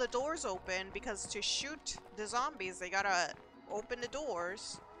all the doors open because to shoot the zombies, they gotta open the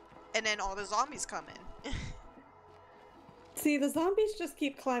doors, and then all the zombies come in. See, the zombies just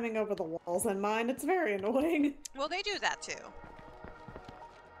keep climbing over the walls in mine. It's very annoying. Well, they do that too.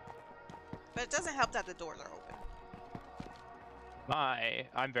 But it doesn't help that the doors are open.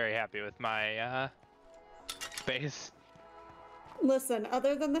 I'm very happy with my, base. Listen,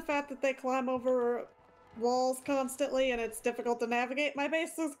 other than the fact that they climb over walls constantly and it's difficult to navigate, my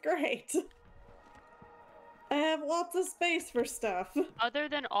base is great. I have lots of space for stuff. Other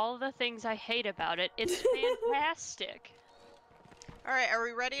than all the things I hate about it, it's fantastic. Alright, are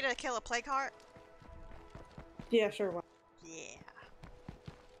we ready to kill a plague heart? Yeah, sure. Why. Yeah.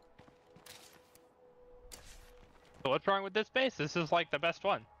 So what's wrong with this base? This is like the best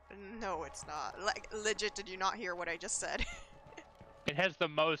one. No, it's not. Like, legit, did you not hear what I just said? It has the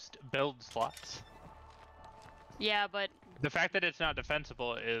most build slots. Yeah, but The fact that it's not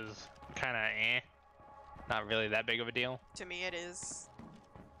defensible is kind of not really that big of a deal. To me, it is.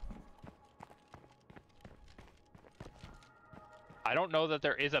 I don't know that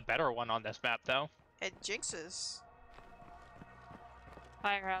there is a better one on this map, though. It jinxes.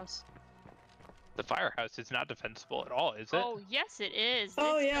 Firehouse. The firehouse is not defensible at all, is it? Oh, yes, it is.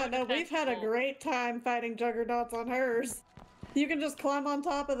 Oh It's yeah, so no, we've had a defensible. great time fighting juggernauts on hers. You can just climb on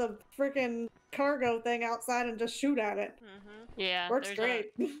top of the freaking cargo thing outside and just shoot at it. Yeah, Works there's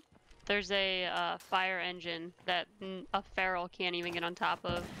great. There's a fire engine that a feral can't even get on top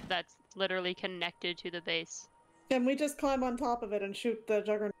of. That's literally connected to the base. And we just climb on top of it and shoot the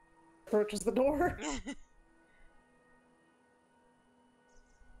juggernaut that approaches the door.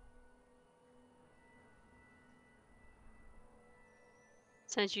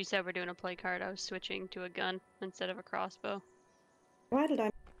 Since you said we're doing a play card, I was switching to a gun instead of a crossbow. Why did I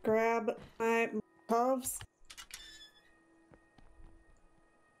grab my Molotovs?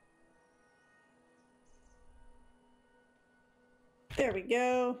 There we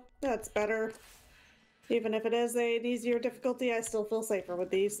go. That's better. Even if it is an easier difficulty, I still feel safer with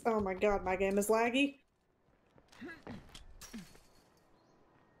these. Oh my god, my game is laggy.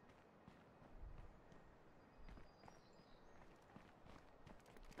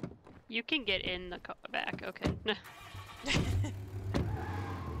 You can get in the back, okay.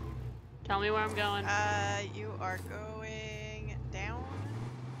 Tell me where I'm going. You are going down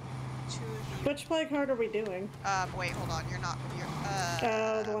to the. Which plague card are we doing? Wait, hold on. You're not. You're.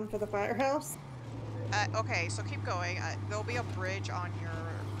 Oh, the one for the firehouse? Okay, so keep going. There'll be a bridge on your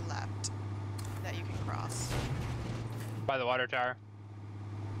left that you can cross. By the water tower.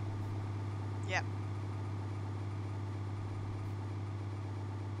 Yep.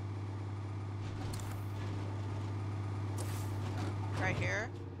 Right here.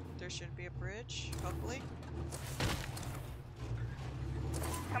 There should be a bridge, hopefully.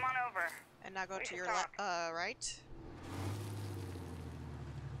 Come on over. And now go We to should your talk. right.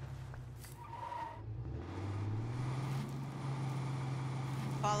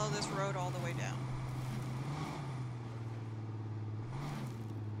 Follow this road all the way down.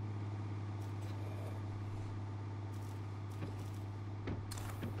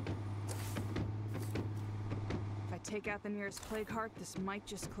 take out the nearest plague heart, this might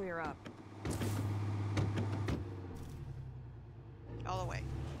just clear up. All the way.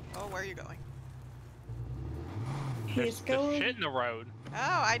 Oh, where are you going? He's There's going. shit in the road.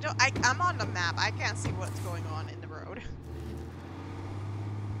 Oh, I'm on the map. I can't see what's going on in the road.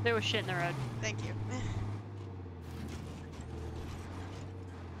 There was shit in the road. Thank you.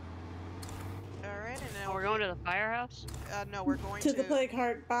 Alright, and now We're going to the firehouse? no, we're going To the plague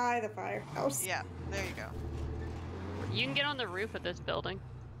heart by the firehouse. Yeah, there you go. You can get on the roof of this building,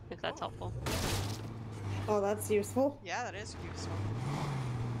 if that's helpful. Oh, that's useful. Yeah, that is useful.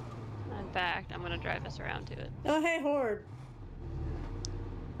 In fact, I'm gonna drive us around to it. Oh, hey, Horde.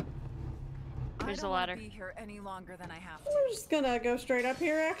 There's I a don't ladder. wanna be here any longer than I have to. I'm just gonna go straight up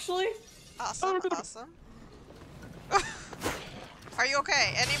here, actually. Awesome, awesome. Are you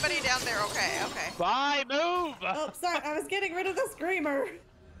okay? Anybody down there okay? Okay. Bye, move! Oh, sorry, I was getting rid of the screamer.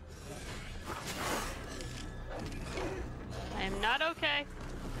 I am not okay.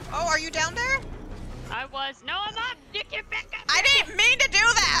 Oh, are you down there? I was. No, I'm not! You get back up! I didn't mean to do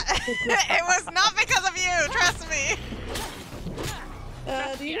that! It was not because of you, trust me.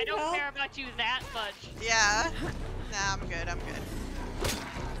 Do you I need don't help? care about you that much. Yeah. Nah, I'm good, I'm good.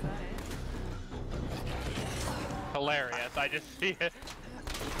 Hilarious, I just see it.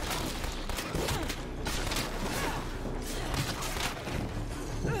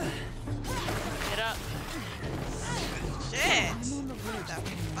 Get up. Shit! I'm on the verge That of was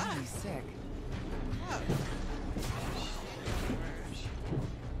getting fun. really sick.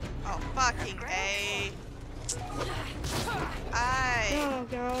 Oh, fucking A. Oh,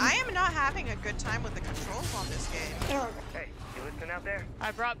 God. I am not having a good time with the controls on this game. Oh, Hey, you listening out there?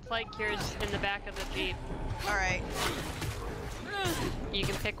 I brought plague cures in the back of the Jeep. Alright. You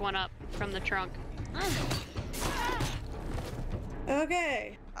can pick one up from the trunk.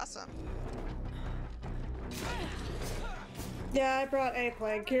 okay. Awesome. Yeah, I brought a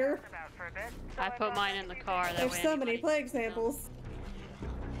plague cure. About for a bit. I put mine in the car. That There's way so many anybody- plague samples.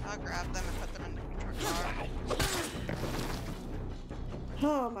 I'll grab them and put them in the truck car.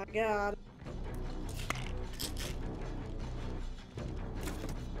 Oh my god.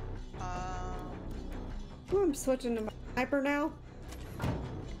 I'm switching to my sniper now.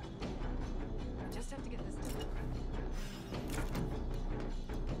 Just have to get this done.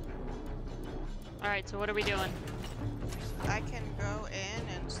 Alright, so what are we doing? I can go in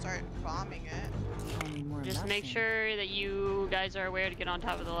and start bombing it. I'll need more of Just that make soon. sure that you guys are aware to get on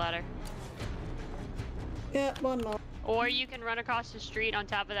top of the ladder. Yeah, one more. Or you can run across the street on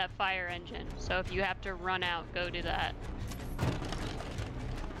top of that fire engine. So if you have to run out, go do that.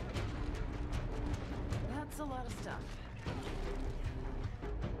 That's a lot of stuff.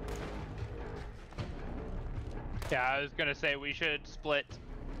 Yeah, I was gonna say we should split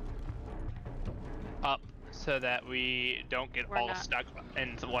up so that we don't get We're all not. stuck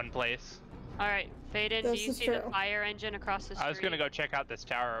in one place. Alright, Faden, do This you is see the true. fire engine across the street? I was gonna go check out this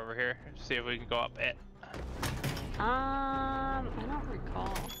tower over here, see if we can go up it. I don't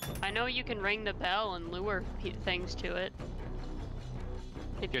recall. I know you can ring the bell and lure things to it.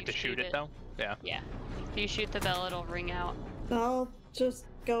 If You have to shoot it though? Yeah. Yeah. If you shoot the bell, it'll ring out. I'll just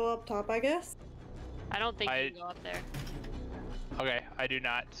go up top, I guess. I don't think you can go up there. Okay, I do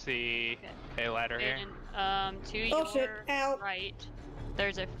not see a ladder here. And, to Oh, your shit. Ow. right,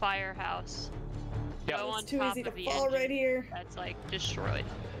 there's a firehouse. Yep. Go on It's too top easy of to the fall engine. right here. That's like destroyed.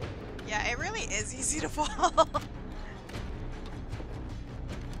 Yeah, it really is easy to fall.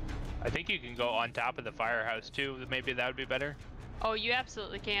 I think you can go on top of the firehouse too. Maybe that would be better. Oh, you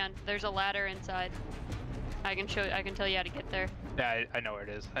absolutely can. There's a ladder inside. I can tell you how to get there. Yeah, I know where it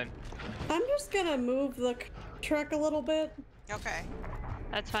is. And I'm just gonna move the truck a little bit. Okay.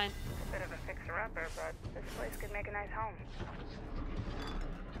 That's fine. Bit of a fixer-upper, but this place could make a nice home.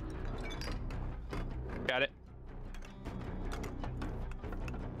 got it.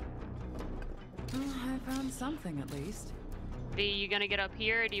 Well, I found something at least. V, you gonna get up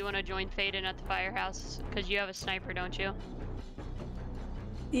here, or do you want to join Faden at the firehouse? Because you have a sniper, don't you?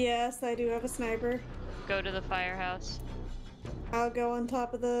 Yes, I do have a sniper. Go to the firehouse. I'll go on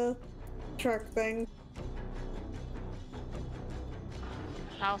top of the truck thing.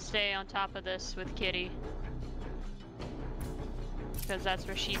 I'll stay on top of this with Kitty. Because that's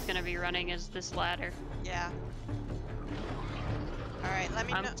where she's gonna be running, is this ladder. Yeah. Alright, let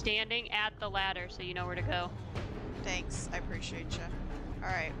me know. I'm standing at the ladder, so you know where to go. Thanks, I appreciate you.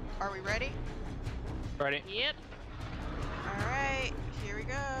 Alright, are we ready? Ready? Yep. Alright, here we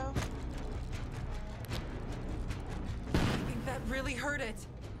go. I think that really hurt it.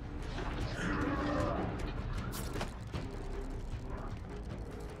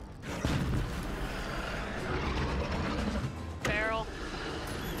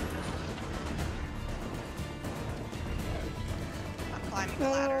 the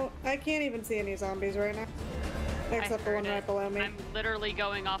ladder. Oh, I can't even see any zombies right now. Except the one right below me. I'm literally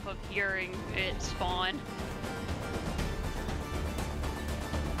going off of hearing it spawn.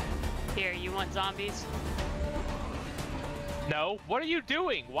 Here, you want zombies? No. What are you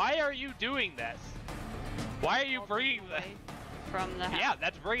doing? Why are you doing this? Why are you bringing them? From the house. Yeah,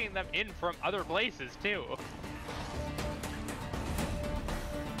 that's bringing them in from other places too.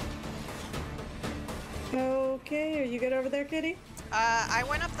 Okay, are you good over there, Kitty? I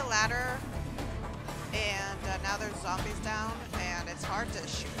went up the ladder, and now there's zombies down, and it's hard to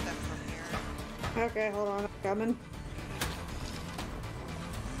shoot them from here. Okay, hold on, I'm coming.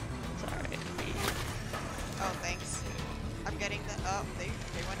 Sorry. Oh, thanks. I'm getting the. Oh, they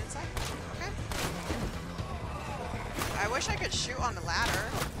went inside. Okay. I wish I could shoot on the ladder.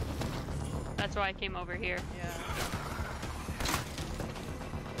 That's why I came over here. Yeah.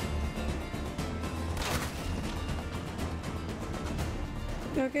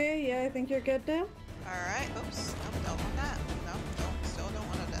 Okay, yeah, I think you're good now. Alright, oops. Nope, don't want that. Nope, still don't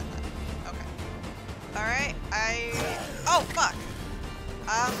want to do that. Okay. Alright, oh, fuck!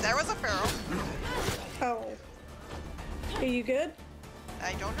 There was a feral. Oh. Are you good?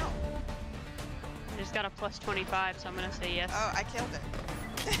 I don't know. I just got a plus 25, so I'm gonna say yes. Oh, I killed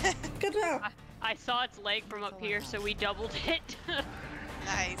it. Good job. I saw its leg from up here, so we doubled it.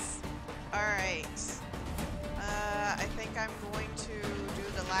 Nice. Alright. I think I'm going to do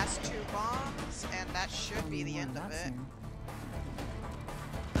the last 2 bombs, and that should be the end of it.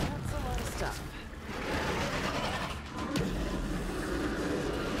 That's a lot of stuff.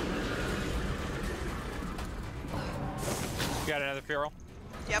 You got another feral?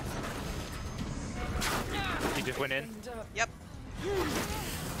 Yep. You just went in? Yep.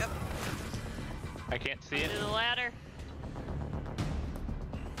 Yep. I can't see it. To the ladder.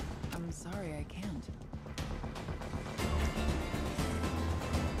 I'm sorry, I can't.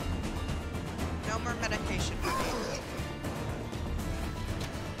 No more medication for me.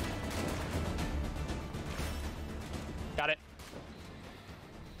 Got it.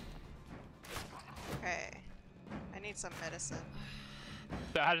 Okay. I need some medicine.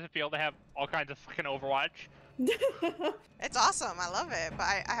 So how does it feel to have all kinds of fucking Overwatch? It's awesome. I love it, but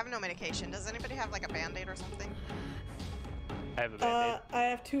I have no medication. Does anybody have like a band-aid or something? I have a band-aid. I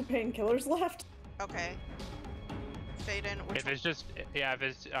have 2 painkillers left. Okay. Faden, which If it's just, yeah, if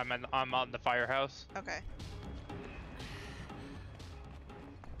it's, I'm out in the firehouse. Okay.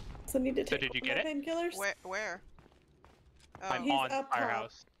 So I need to take did you all get my it? painkillers. Where? Oh. I'm He's on up top.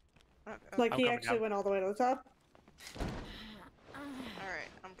 firehouse. Okay. Like I'm he coming actually down. went all the way to the top.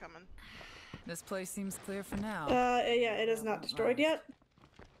 Alright, I'm coming. This place seems clear for now. Yeah, it is not destroyed yet.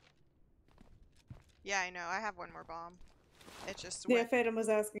 Yeah, I know. I have 1 more bomb. It's just Yeah, Faden was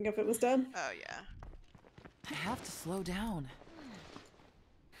asking if it was done. Oh, yeah. I have to slow down.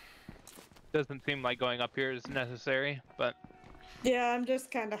 Doesn't seem like going up here is necessary, but Yeah, I'm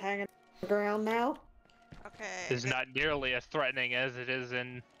just kind of hanging on the ground now. Okay. it's not nearly as threatening as it is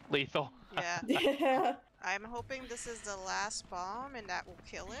in Lethal. Yeah. Yeah. I'm hoping this is the last bomb and that will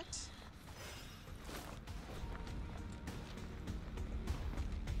kill it.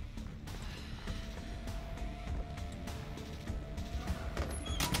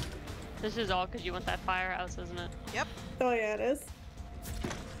 This is all because you want that firehouse, isn't it? Yep. Oh yeah, it is.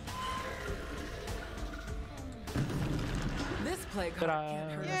 This plague heart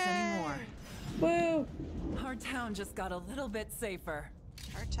can't hurt us Yay! anymore. Woo! Our town just got a little bit safer.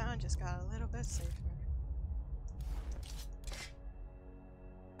 Our town just got a little bit safer.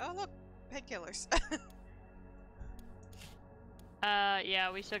 Oh look, painkillers.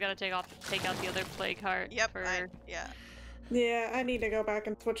 Yeah, we still gotta take out the other plague heart. Yep. For... Yeah. Yeah, I need to go back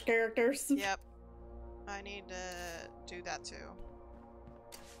and switch characters. Yep. I need to do that too.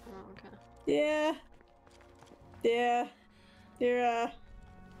 Oh, okay. Yeah. Yeah. You're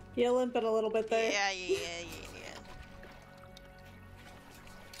you're limping a little bit there. Yeah.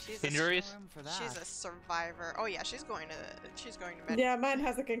 She's Injuries? She's a survivor. Oh yeah, she's going to med. Yeah, mine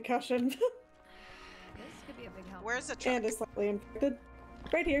has a concussion. This could be a big help. Where's the truck? And is slightly infected.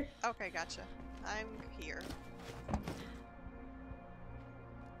 Right here. Okay, gotcha. I'm here.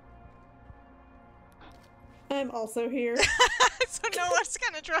 I'm also here. So no one's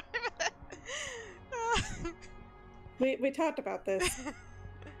gonna drive it. We talked about this.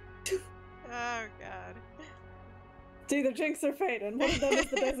 Oh god. It's either Jinx or Faden. One of them is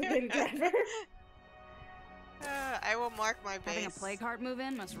the designated driver. I will mark my base. Having a plague heart move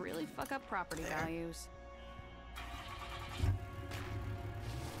in must really fuck up property There. values.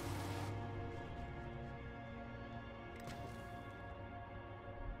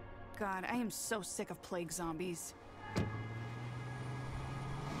 God, I am so sick of plague zombies.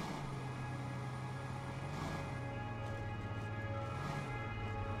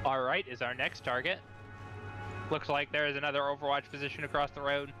 Alright, is our next target. Looks like there is another Overwatch position across the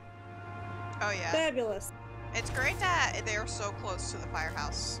road. Oh yeah. Fabulous. It's great that they're so close to the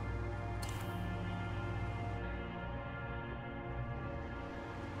firehouse.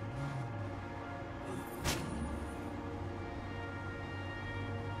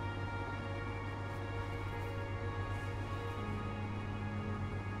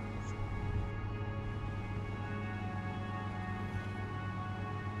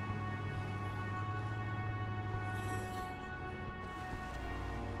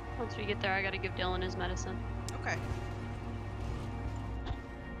 Once we get there, I gotta give Dylan his medicine. Okay.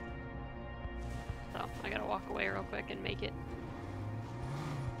 So I gotta walk away real quick and make it.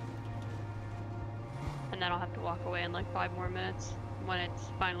 And then I'll have to walk away in like 5 more minutes when it's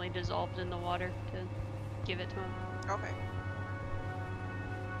finally dissolved in the water to give it to him. Okay.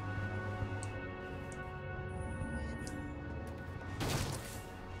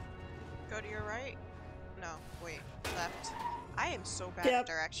 Go to your right? No, wait, left. I am so bad at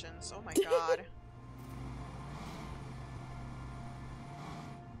directions. Oh my god.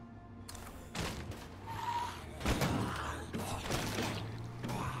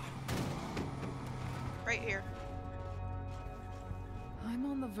 Right here. I'm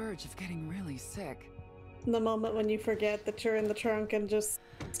on the verge of getting really sick. The moment when you forget that you're in the trunk and just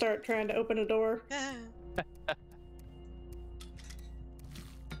start trying to open a door.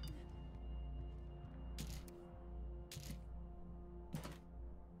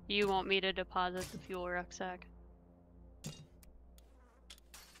 You want me to deposit the fuel rucksack?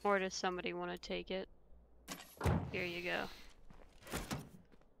 Or does somebody want to take it? Here you go.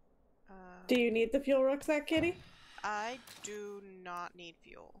 Do you need the fuel rucksack, Kitty? I do not need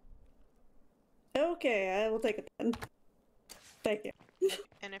fuel. Okay, I will take it then. Thank you.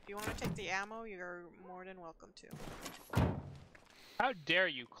 And if you want to take the ammo, you're more than welcome to. How dare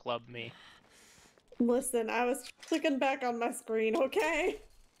you club me? Listen, I was clicking back on my screen, okay?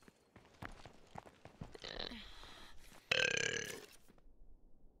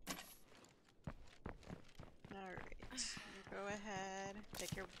 Alright, you go ahead,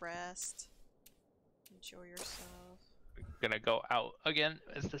 take your rest, enjoy yourself. Gonna go out again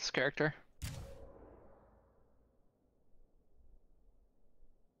as this character.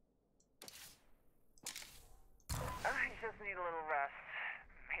 I just need a little rest.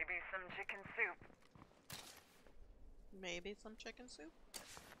 Maybe some chicken soup. Maybe some chicken soup?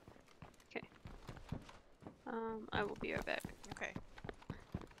 Okay. I will be right back. Okay.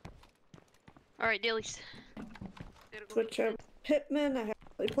 Alright, Dillies. Switch over to Hitman. I haven't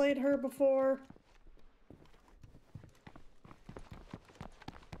really played her before.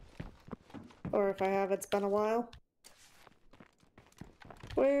 Or if I have, it's been a while.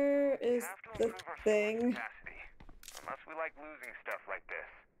 Where is the thing? Capacity, unless we like losing stuff like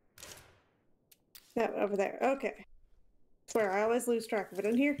this. Yeah, over there. Okay. Swear, I always lose track of it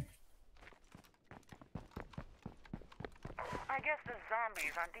in here. I guess the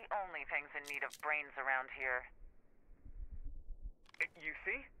zombies aren't the only things in need of brains around here. You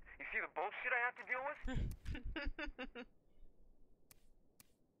see? You see the bullshit I have to deal with?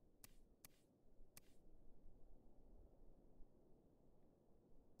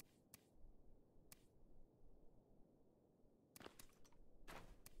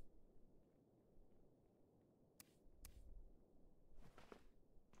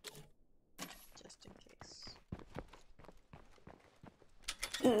 Just in case.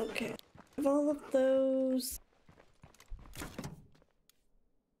 Okay. Of all of those.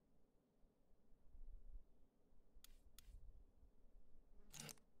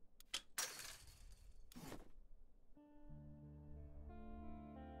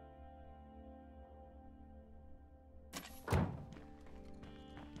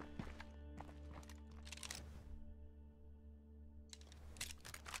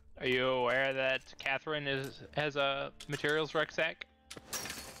 Are you aware that Catherine has a materials rucksack?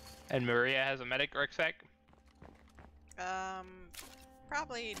 And Maria has a medic rucksack?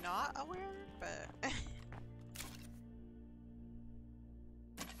 Probably not aware, but...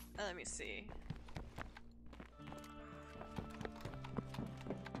 Let me see.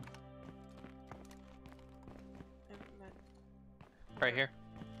 Right here.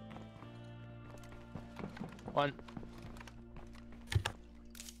 One.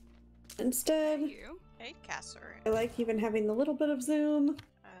 Instead, Hey, Casser. I like even having the little bit of zoom.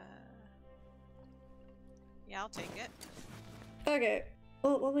 Yeah, I'll take it. Okay.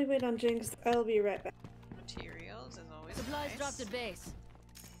 Well, while we wait on Jinx, I'll be right back. Materials is always Supplies nice. dropped at base.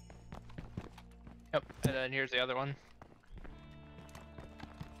 Yep, and then here's the other one.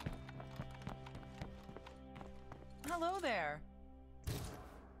 Hello there.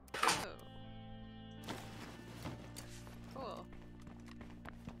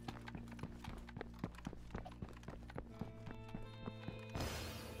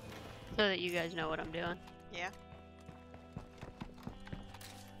 So that you guys know what I'm doing. Yeah.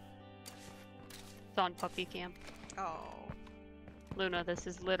 It's on puppy cam. Oh. Luna, this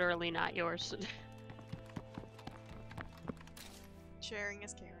is literally not yours. Sharing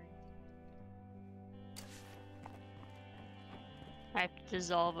is caring. I have to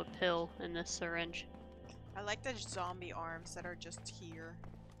dissolve a pill in this syringe. I like the zombie arms that are just here.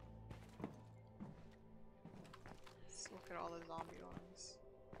 Let's look at all the zombie arms.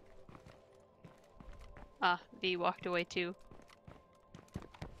 Ah, V walked away too.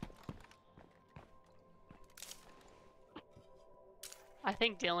 I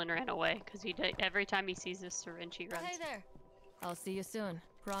think Dylan ran away because every time he sees this syringe he runs. Hey there. I'll see you soon.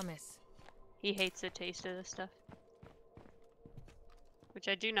 Promise. He hates the taste of this stuff. Which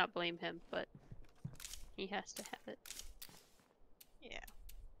I do not blame him, but he has to have it. Yeah.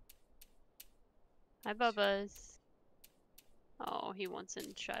 Hi, Bubba's. Oh, he wants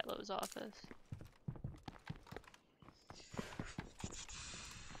in Shiloh's office.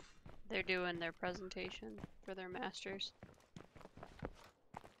 They're doing their presentation for their masters.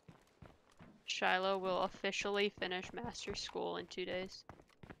 Shiloh will officially finish master's school in 2 days.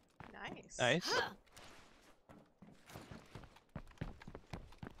 Nice. Nice.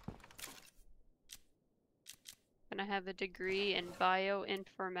 Gonna have a degree in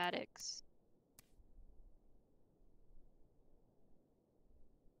bioinformatics.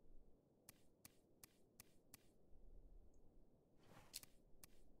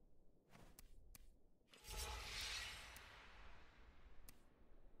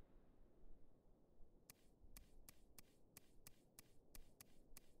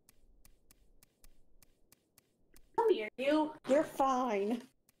 Come here, you. You're fine.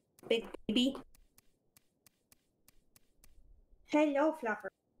 Big baby. Hello, Fluffer.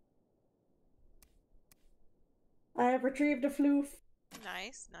 I have retrieved a floof.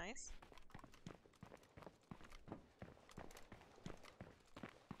 Nice, nice.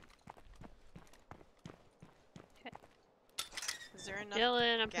 Okay. Is there enough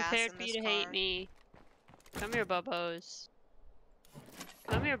Dylan, I'm gas prepared in for you this to hate car? me. Come here, Bubbos.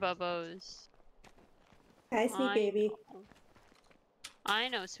 Come here, Bubbos. Hi, sweet baby. I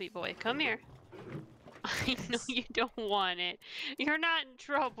know, sweet boy. Come here. I know you don't want it. You're not in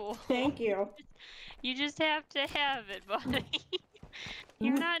trouble. Thank you. You just have to have it, buddy.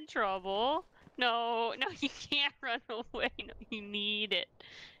 You're not in trouble. No, no, you can't run away. No, you need it.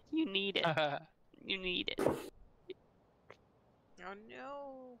 You need it. You need it. Oh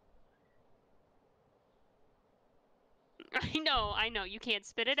no. I know. You can't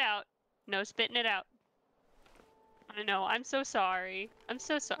spit it out. No spitting it out. I know. I'm so sorry. I'm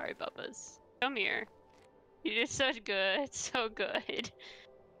so sorry, Bubbas. Come here. You did so good. So good.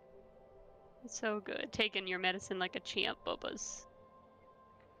 So good. Taking your medicine like a champ, Bubbas.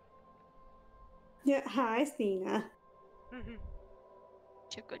 Yeah, hi, Stina.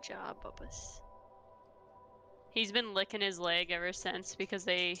 Such a good job, Bubbas. He's been licking his leg ever since because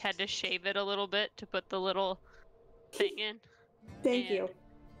they had to shave it a little bit to put the little thing in. Thank you.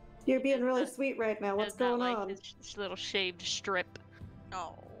 You're being really sweet right now. What's Does not going like on? this little shaved strip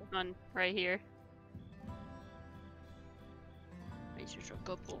Oh. on right here. You're such a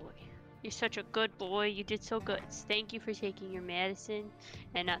good boy. You're such a good boy. You did so good. Thank you for taking your medicine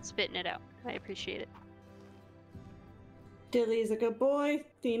and not spitting it out. I appreciate it. Dilly's a good boy.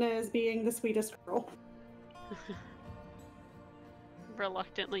 Dina is being the sweetest girl.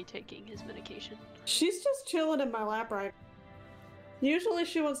 Reluctantly taking his medication. She's just chilling in my lap right now. Usually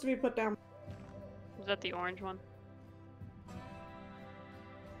she wants to be put down. Is that the orange one?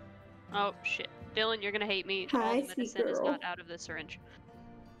 Oh shit. Dylan, you're gonna hate me. All Hi, the sweet medicine is girl. not out of the syringe.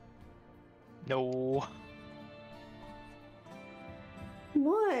 No.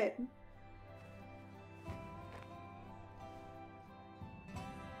 What?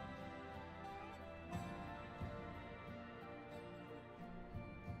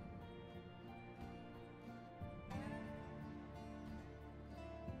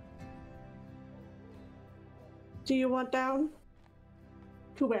 Do you want down?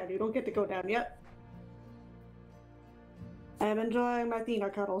 Too bad, you don't get to go down yet. I'm enjoying my Thena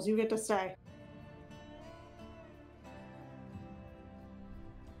cuddles. You get to stay.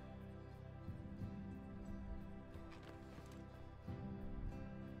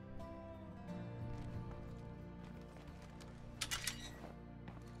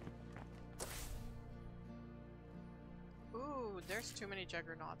 Ooh, there's too many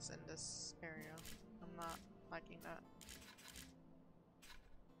juggernauts in this area. I'm not liking that.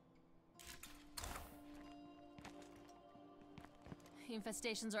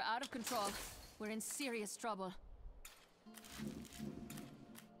 Infestations are out of control. We're in serious trouble.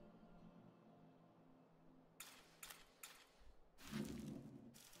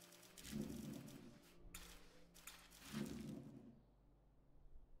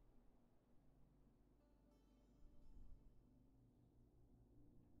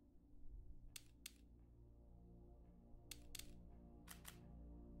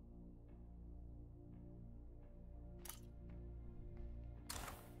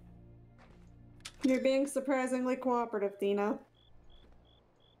 You're being surprisingly cooperative, Dina.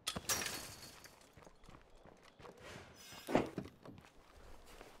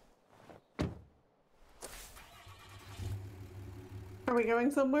 Are we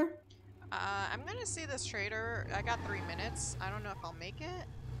going somewhere? I'm gonna see this trader. I got 3 minutes. I don't know if I'll make it.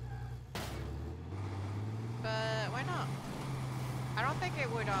 But why not? I don't think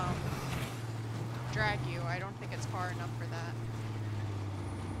it would, drag you. I don't think it's far enough for that.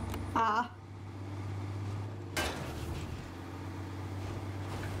 Ah.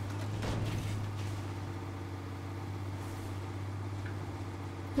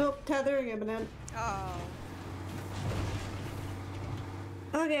 Nope, tethering imminent. Oh.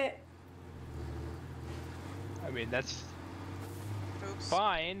 Okay. I mean, that's Oops.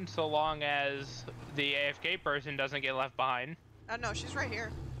 fine so long as the AFK person doesn't get left behind. Oh no, she's right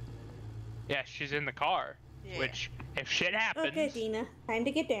here. Yeah, she's in the car. Yeah. Which, if shit happens... Okay, Dina. Time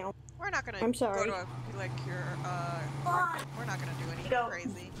to get down. We're not gonna I'm sorry. go to like your we're not gonna do anything Go.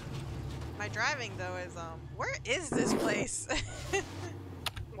 crazy. My driving though is where is this place?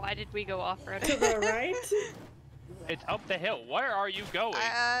 Why did we go off-road? To the right? It's up the hill. Where are you going?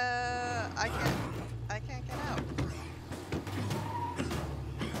 I can't get out.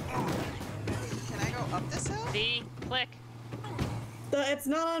 Can I go up this hill? D, click. It's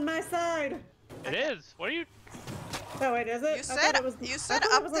not on my side. It is. What are you... Oh wait, is it? You said it was, you said I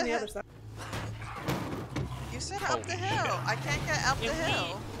thought up it was the on the hill. other side. You said up the Holy hill. shit. I can't get up the You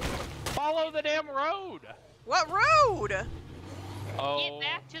hill. Follow the damn road! What road? Oh. Get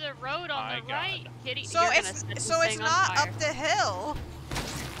back to the road on my the right, Kitty. So You're it's gonna set this so it's thing on not fire. up the hill.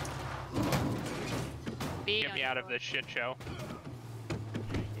 Be Get on me your out of way. this shit show.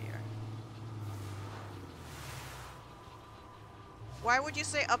 Why would you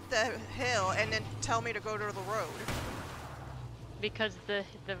say up the hill and then tell me to go to the road? Because the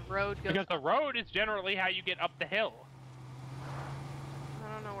road goes. Because the road is generally how you get up the hill.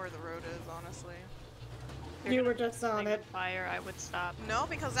 I don't know where the road is, honestly. You're You gonna were just on set it. Fire, I would stop. No,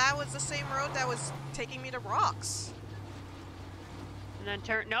 because that was the same road that was taking me to rocks. And then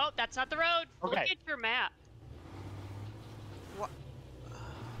turn. Nope, that's not the road. Look Okay. at your map. What?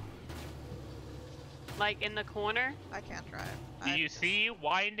 Like in the corner. I can't drive. Do you see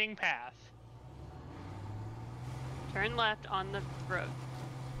winding path? Turn left on the road,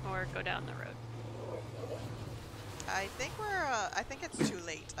 or go down the road. I think I think it's too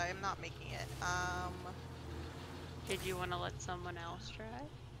late. I am not making it. Did you want to let someone else try?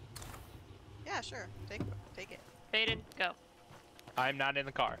 Yeah, sure. Take it. Baden, go. I'm not in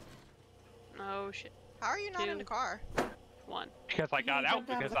the car. Oh shit. How are you not in the car? 1. Because I got You out jumped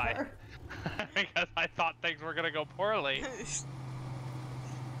out of because the I... car. because I thought things were gonna go poorly.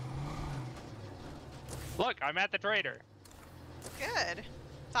 Look, I'm at the trader. Good.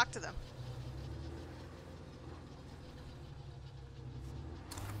 Talk to them.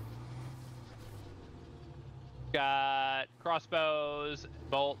 Got crossbows,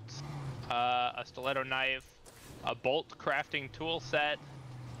 bolts, a stiletto knife, a bolt crafting tool set,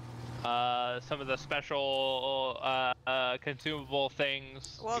 some of the special consumable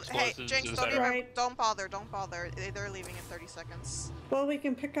things. Well, hey, explosives, Jinx, etc. Right. don't bother. They're leaving in 30 seconds. Well, we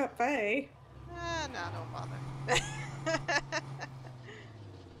can pick up Faye. No, don't bother.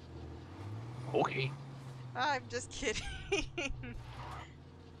 Okay. I'm just kidding.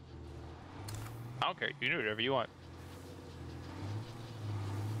 I don't care. You can do whatever you want.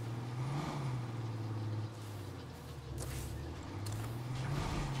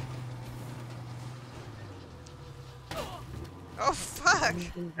 Oh fuck!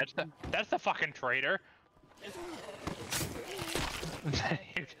 That's the fucking traitor.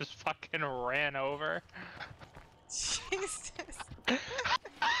 You just fucking ran over. Jesus.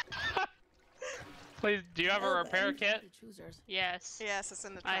 Please, do you have a repair kit? Yes. Yes, it's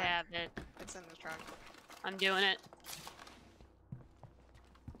in the trunk. I have it. It's in the trunk. I'm doing it.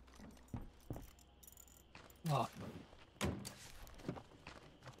 Oh.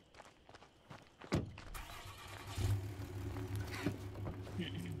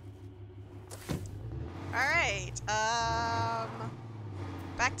 Alright,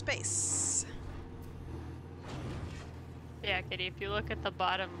 back to base. Yeah, Kitty, if you look at the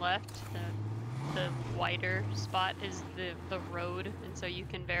bottom left, the whiter spot is the road, and so you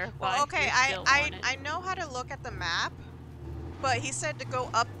can verify. Well, okay, you're still on it. I know how to look at the map, but he said to go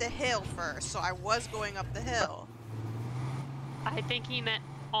up the hill first, so I was going up the hill. I think he meant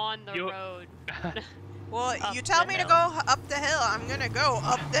on the You- road. Well, Up you tell the me to hill. go up the hill, I'm gonna go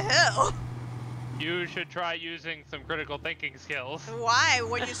up the hill. You should try using some critical thinking skills. Why?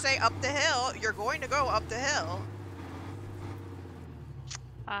 When you say up the hill, you're going to go up the hill.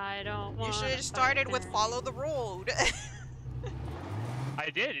 I don't want. You should have started with follow the road. I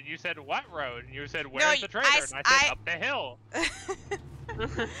did, and you said what road? And you said No, where's the trader? And I said up the hill.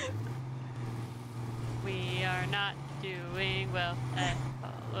 We are not doing well at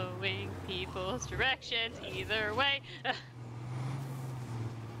following people's directions either way.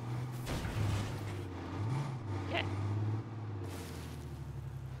 Okay.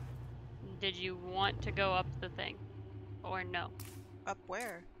 Did you want to go up the thing? Or no? Up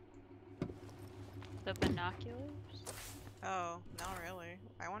where? The binoculars? Oh, not really.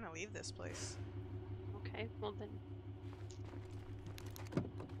 I want to leave this place. Okay, well then.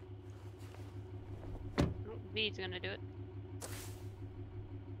 Oh, V's gonna do it.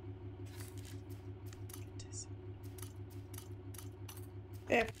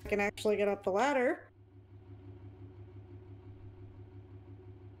 If I can actually get up the ladder.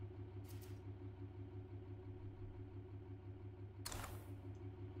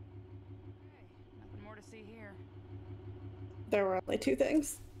 Nothing more to see here. There were only 2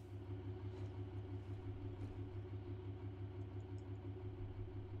 things.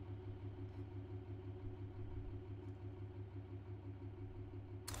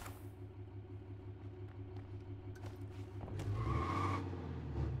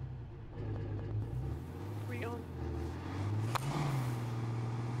 Where you going?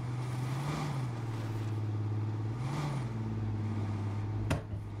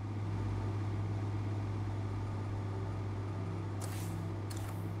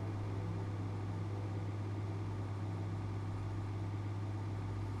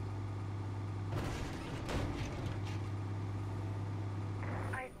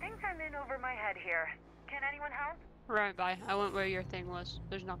 I think I'm in over my head here. Can anyone help? Right by. I went where your thing was.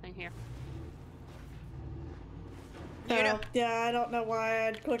 There's nothing here. You know, Yeah, I don't know why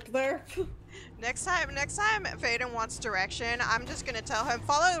I'd clicked there. next time Vaden wants direction, I'm just gonna tell him,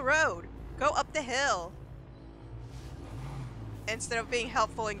 follow the road. Go up the hill. Instead of being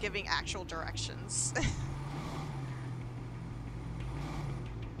helpful and giving actual directions.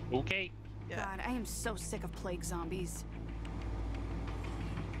 Okay. Yeah. God, I am so sick of plague zombies.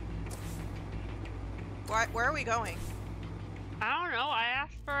 Where are we going? I don't know. I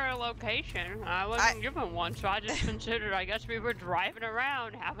asked for a location. I wasn't given one, so I just considered. I guess we were driving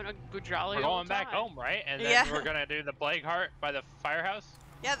around, having a jolly We're old going back time. home, right? And then Yeah. we're gonna do the plague heart by the firehouse.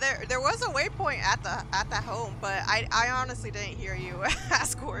 Yeah, there was a waypoint at the home, but I honestly didn't hear you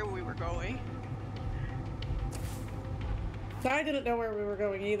ask where we were going. I didn't know where we were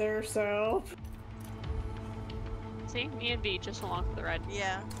going either, so... See, me and V just along for the ride.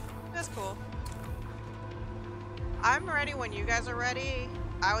 Yeah, that's cool. I'm ready when you guys are ready.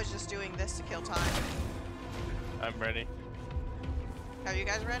 I was just doing this to kill time. I'm ready. Are you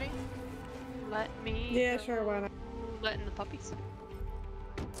guys ready? Let me. Yeah, sure, why not? Letting the puppies.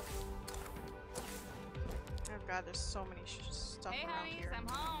 Oh god, there's so many stuff Hey, around honeys, here. I'm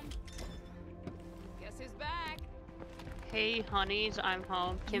home. Guess who's back? Hey, honeys, I'm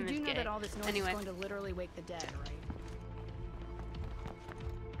home. Kim you is do know gay. that all this noise Anyway. is going to literally wake the dead, right?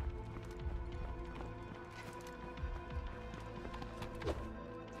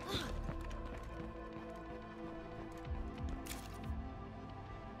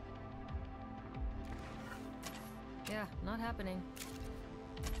 Yeah, not happening.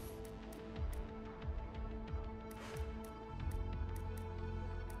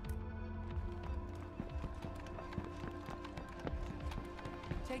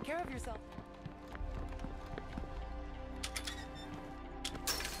 Take care of yourself.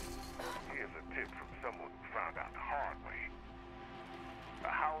 Here's a tip from someone who found out the hard way. A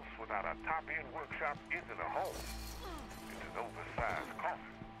house without a top-end workshop isn't a home. It's an oversized coffin.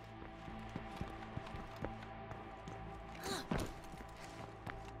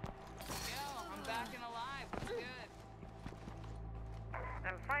 I'm back and alive. What's good?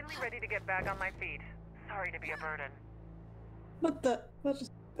 I'm finally ready to get back on my feet. Sorry to be a burden. What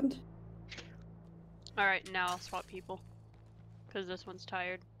just happened? Alright, now I'll swap people. Because this one's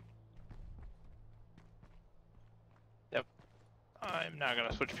tired. Yep. I'm not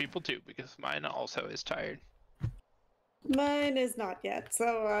gonna switch people too because mine also is tired. Mine is not yet,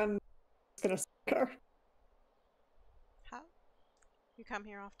 so I'm just gonna stick her. How? You come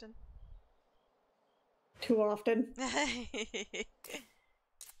here often? Too often.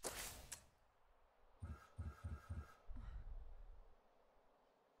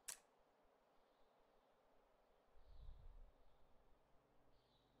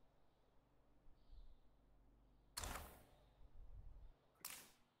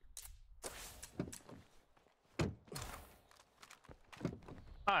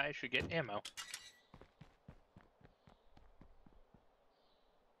 I should get ammo.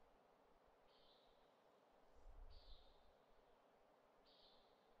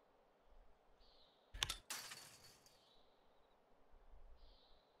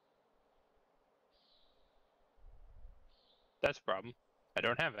 That's a problem. I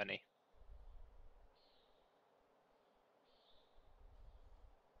don't have any.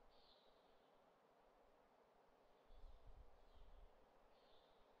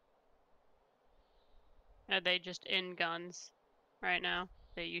 Are they just in guns right now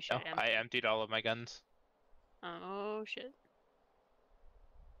that you should No, empty? I emptied all of my guns. Oh shit.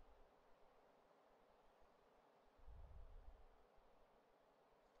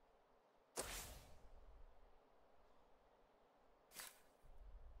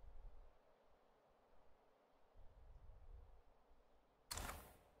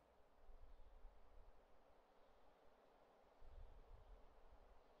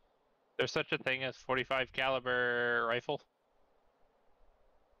 There's such a thing as 45 caliber rifle.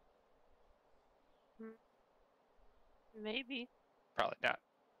 Maybe. Probably not.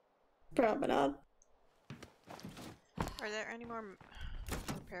 Probably not. Are there any more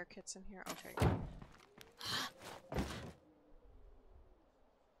repair kits in here? Okay.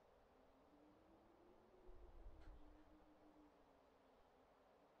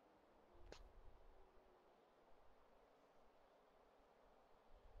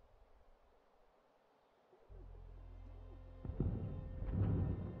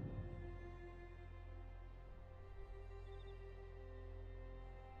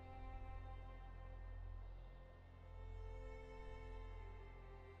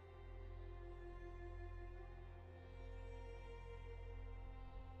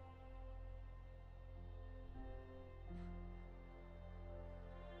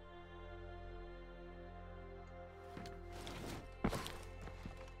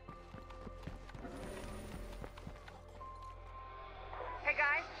 Hey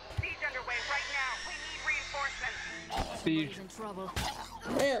guys, siege underway right now. We need reinforcements. Siege. In trouble.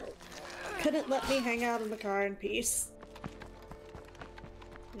 Well, couldn't let me hang out in the car in peace.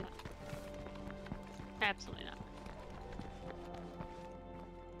 No. Absolutely not.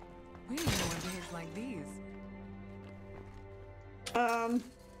 We didn't know days like these.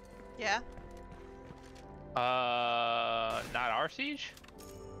 Yeah? Not our siege?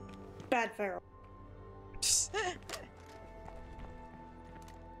 Bad feral.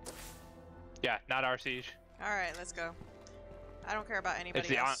 Yeah, not our siege. Alright, let's go. I don't care about anybody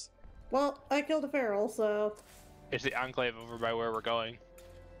the else. Well, I killed a feral, so It's the enclave over by where we're going.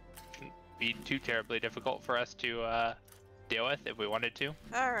 Shouldn't be too terribly difficult for us to deal with if we wanted to.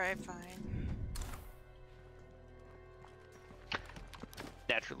 Alright, fine.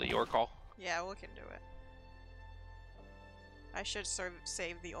 Naturally, your call. Yeah, we can do it. I should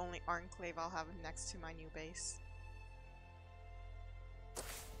save the only enclave I'll have next to my new base.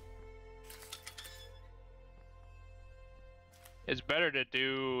 It's better to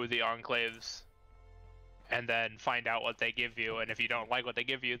do the enclaves and then find out what they give you, and if you don't like what they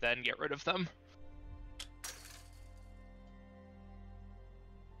give you, then get rid of them.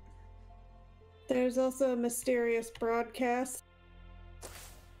 there's also a mysterious broadcast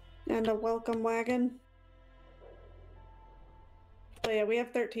and a welcome wagon. Oh yeah, we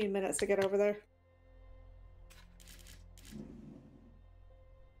have 13 minutes to get over there.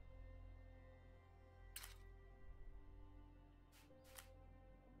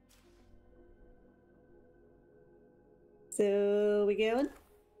 So, we going?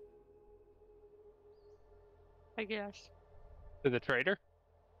 I guess. To the trader?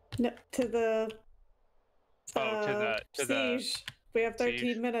 No, to the To the siege. We have 13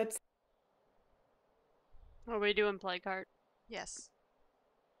 siege. minutes. Are we doing play cart? Yes.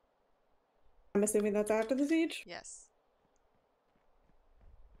 I'm assuming that's after the siege? Yes.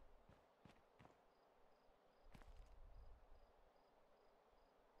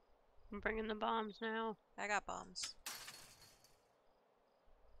 I'm bringing the bombs now. I got bombs.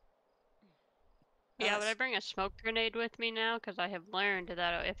 Yeah, would I bring a smoke grenade with me now? Because I have learned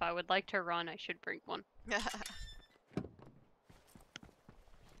that if I would like to run, I should bring one.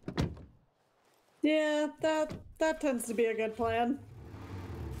 Yeah, that tends to be a good plan.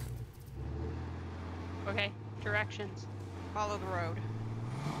 Okay, directions. Follow the road.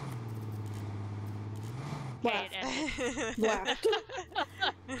 Okay, Left. it Left.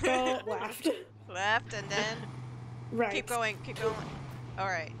 Go left. Left and then Right. keep going, keep going.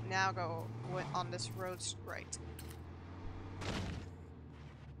 Alright, now go on this road right.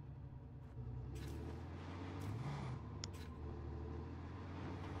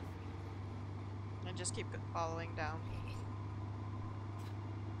 And just keep following down.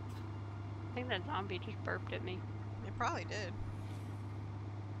 I think that zombie just burped at me. It probably did.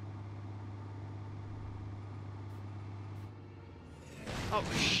 Oh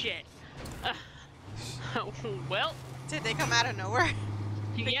shit. Well, Did they come out of nowhere?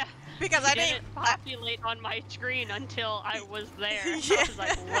 yeah. Because It I didn't populate on my screen until I was there. Yeah. I was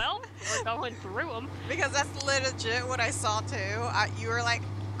like, well, we're going through them. Because that's legit what I saw too. You were like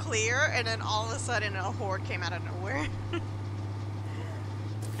clear, and then all of a sudden a horde came out of nowhere.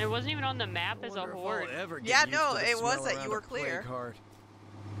 It wasn't even on the map as a horde. Yeah, no, it was that you were clear.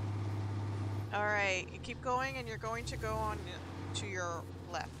 All right, you keep going, and you're going to go on to your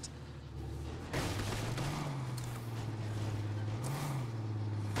left.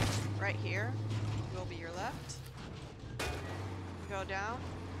 Right here will be your left. Go down,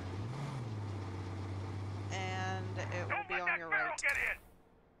 and it will be on your right.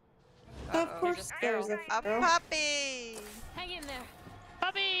 Of course, there's a A pharaoh. puppy! Hang in there.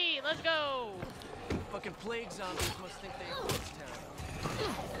 Puppy, let's go. Fucking plague zombies must think they own this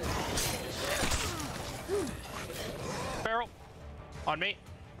town. Barrel. On me.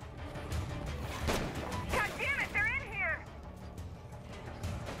 God damn it, they're in here!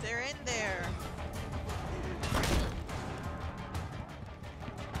 They're in there.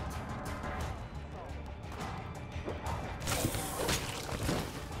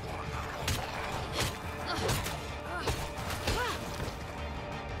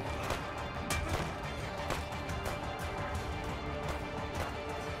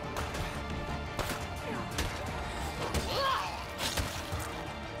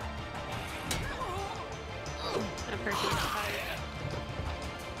 That person's tired.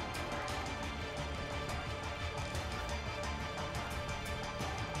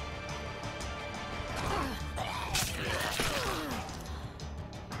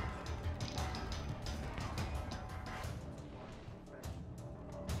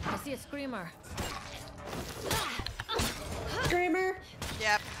 I see a screamer. Screamer.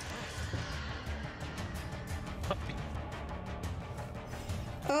 Yep.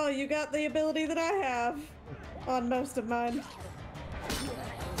 Oh, you got the ability that I have on most of mine.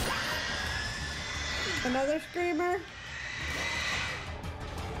 Another screamer.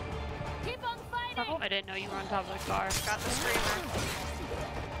 Keep on fighting. Oh, I didn't know you were on top of the car. Got the screamer.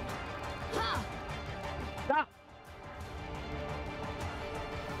 Stop.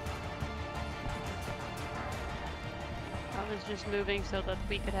 I was just moving so that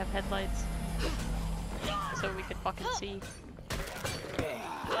we could have headlights. So we could fucking see.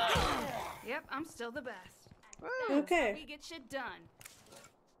 Yep, I'm still the best. Okay. We get shit done.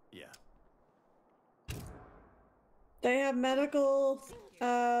 Yeah. They have medical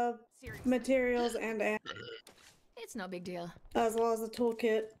Seriously. materials and It's no big deal. as well as a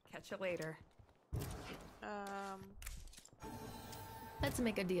toolkit. Catch you later. Let's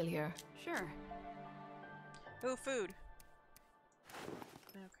make a deal here. Sure. Ooh, food.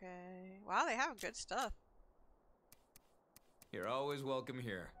 Okay. Wow, they have good stuff. You're always welcome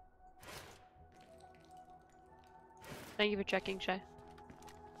here. Thank you for checking, Shay.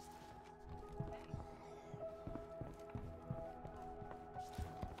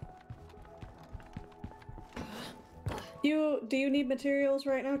 Do you need materials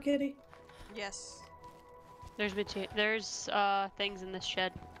right now, Kitty? Yes. There's things in this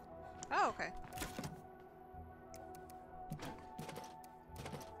shed. Oh, okay.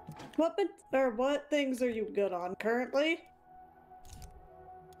 What things are you good on currently?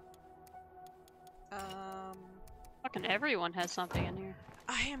 Fucking everyone has something in here.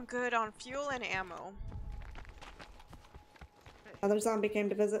 I am good on fuel and ammo. Another zombie came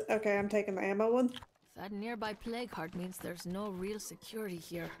to visit. Okay, I'm taking the ammo one. That nearby plague heart means there's no real security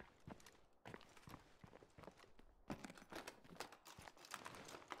here.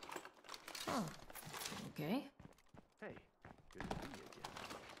 Oh, okay. Hey, good to see you again.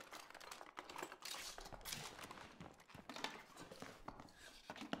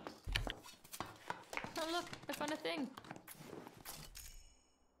 Oh look, I found a thing.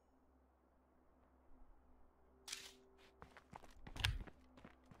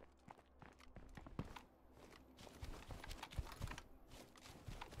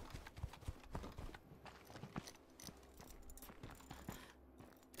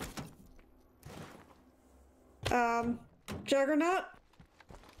 Juggernaut?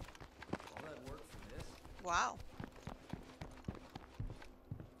 All that work for this? Wow.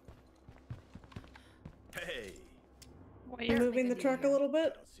 Hey, Wait, Moving the truck a little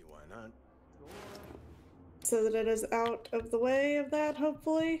bit don't see why not. so that it is out of the way of that,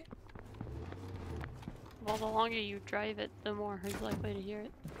 hopefully. well, the longer you drive it, the more he's likely to hear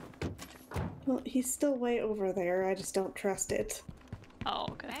it. Well, he's still way over there. I just don't trust it. Oh,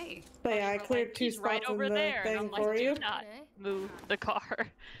 okay. Hey. But yeah, I Like, cleared two he's spots right over in the there, and thing I'm like, for do you. not Okay. move the car.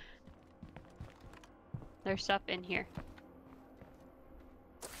 There's stuff in here.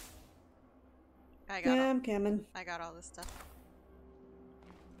 I got Yeah, all, I'm coming. I got all this stuff.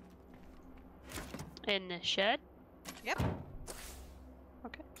 In the shed? Yep.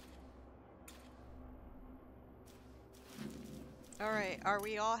 Okay. Alright, are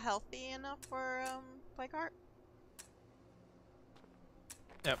we all healthy enough for, Plague Heart?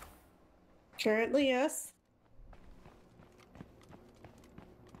 Yep. Currently, yes.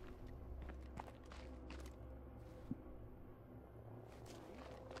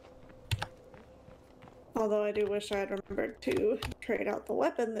 Although I do wish I had remembered to trade out the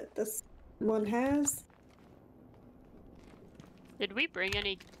weapon that this one has. Did we bring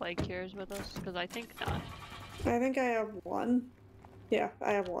any plague cures with us? Because I think not. I think I have one. Yeah,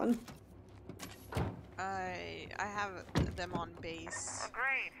 I have one. I have them on base. Oh,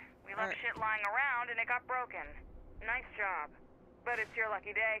 great. We left shit lying around and it got broken. Nice job. But it's your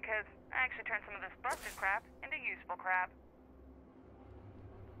lucky day, because I actually turned some of this busted crap into useful crap.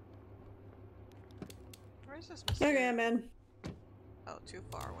 Where is this? Okay, I'm in. Oh, too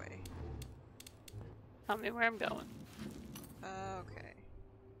far away. Tell me where I'm going. Okay.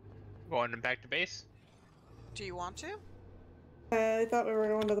 Going back to base? Do you want to? I thought we were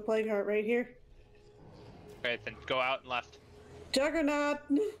going to the Plague Heart right here. Okay, then go out and left. Juggernaut!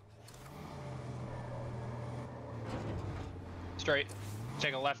 Straight.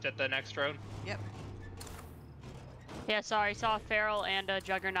 Take a left at the next road. Yep. Yeah, sorry, saw a feral and a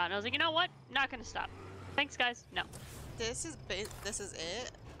juggernaut, and I was like, you know what? Not gonna stop. Thanks, guys. No. This is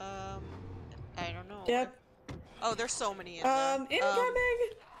it. I don't know. Yep. Oh, there's so many in there. Incoming!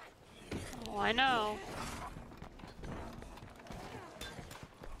 Oh, I know.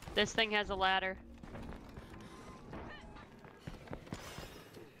 This thing has a ladder.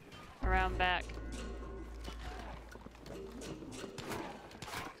 Around back.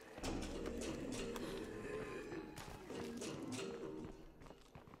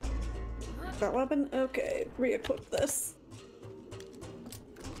 That weapon? Okay, re-equip this.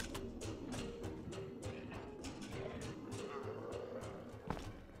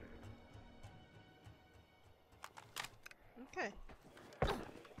 Okay.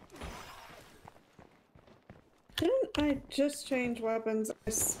 Didn't I just change weapons?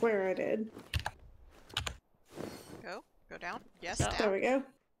 I swear I did. Go down. Yes, So- down. There we go.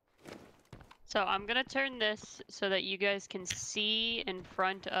 So I'm gonna turn this so that you guys can see in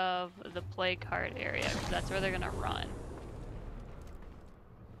front of the plague heart area, because that's where they're gonna run.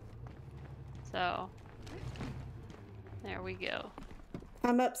 So, there we go.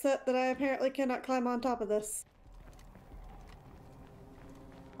 I'm upset that I apparently cannot climb on top of this.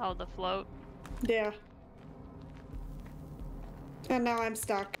 Oh, the float. Yeah. And now I'm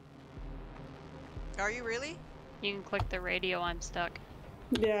stuck. Are you really? You can click the radio, I'm stuck.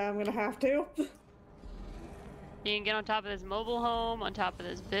 Yeah, I'm gonna have to. You can get on top of this mobile home, on top of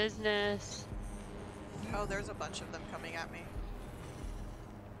this business. Oh, there's a bunch of them coming at me.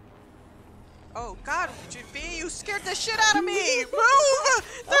 Oh God, B, you scared the shit out of me!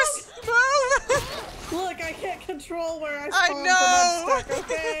 Move! There's move! Look, I can't control where I I spawn know! from. I'm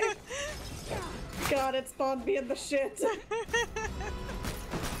stuck, okay? God, it spawned me in the shit.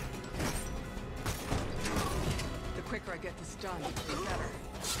 The quicker I get this done, the better.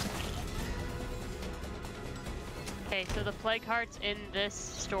 Okay, so the plague heart's in this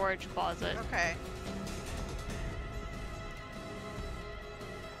storage closet. Okay.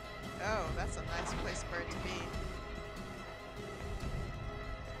 Oh, that's a nice place for it to be.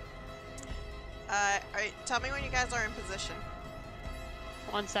 Alright, tell me when you guys are in position.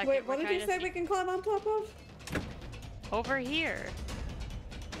 1 second. Wait, we're what did trying you to say see- we can climb on top of? Over here.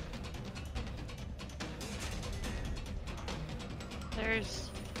 There's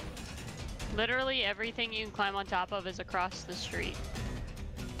literally everything you can climb on top of is across the street.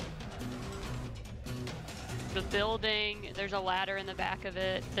 The building, there's a ladder in the back of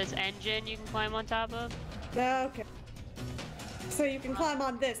it. This engine you can climb on top of. Okay. So you can climb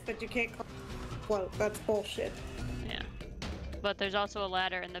on this, but you can't float. That's bullshit. Yeah. But there's also a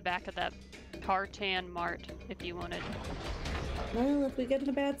ladder in the back of that Tartan Mart if you wanted. Well, if we get in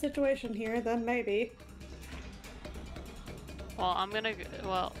a bad situation here, then maybe. Well, I'm gonna.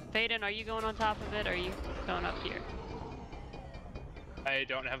 Well, Faden, are you going on top of it or are you going up here? I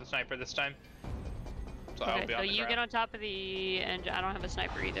don't have a sniper this time. So I'll Okay, be so on the you ground. get on top of the engine. I don't have a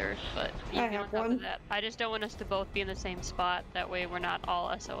sniper either, but you I get on have top one. of that. I just don't want us to both be in the same spot. That way we're not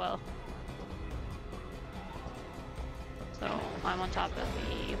all SOL. So I'm on top of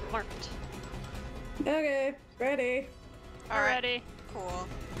the marked. Okay, ready. Already. Cool.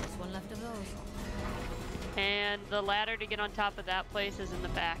 There's one left of those. And the ladder to get on top of that place is in the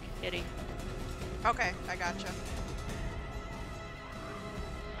back, Kitty. Okay, I gotcha.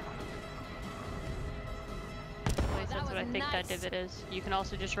 At least that's what I think that divot is. You can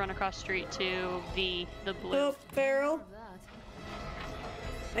also just run across street to the blue. Oh, Feral. That.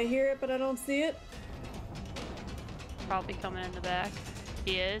 I hear it, but I don't see it. Probably coming in the back.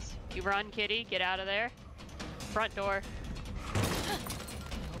 He is. You run, Kitty. Get out of there. Front door.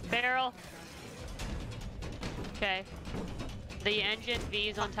 Barrel. Okay. The engine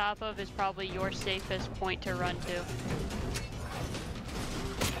V's on top of is probably your safest point to run to.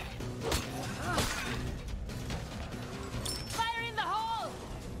 Fire in the hole!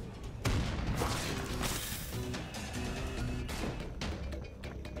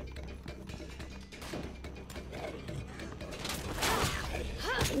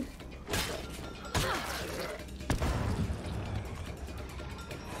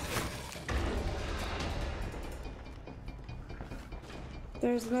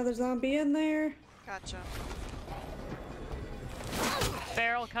 There's another zombie in there. Gotcha.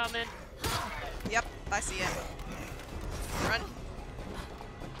 Barrel coming. Yep, I see it. Run.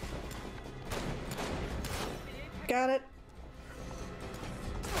 Got it.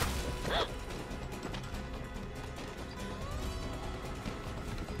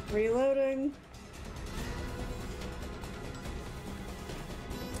 Reloading.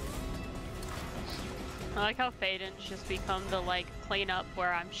 I like how Faden's just become the like clean up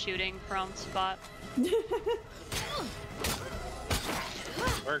where I'm shooting from spot.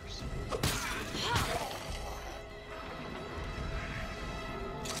 Works. I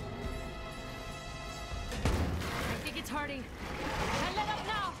think it's Hardy. Can't let up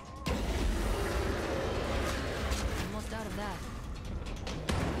now! Almost out of that.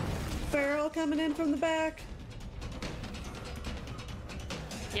 Feral coming in from the back.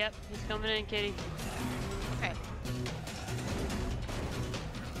 Yep, he's coming in, Kitty. Okay.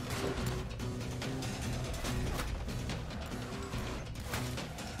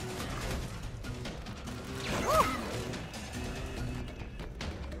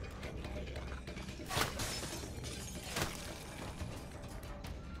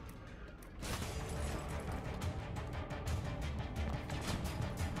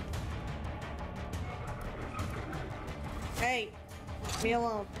 Hey, leave me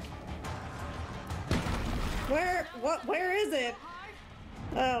alone. Where is it?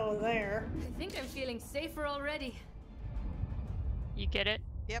 Oh, there. I think I'm feeling safer already. You get it?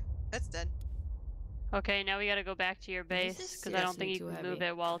 Yep, it's dead. Okay, now we gotta go back to your This base, is because I don't think seriously you can too move heavy.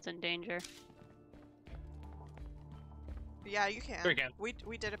 it while it's in danger. Yeah, you can. Sure you can.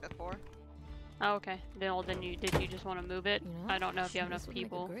 We did it before. Oh, okay. Then you did you just want to move it? You know, I don't know if you have this enough would make a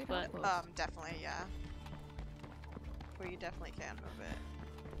people, great but outpost. Definitely, yeah. Well, you definitely can move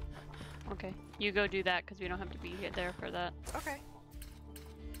it. okay. You go do that, because we don't have to be there for that. Okay.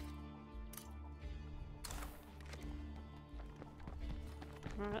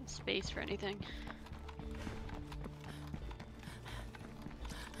 I don't have space for anything.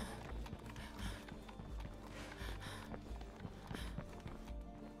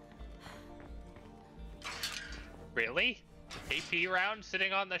 Really? AP round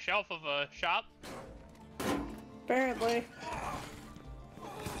sitting on the shelf of a shop? Apparently.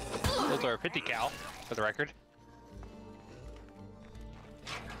 Those are 50 cal, for the record.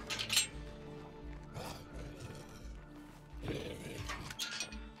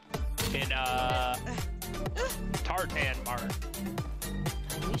 In, Tartan Mart.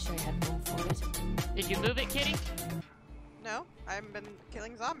 I wish I had room for it. Did you move it, Kitty? No, I haven't been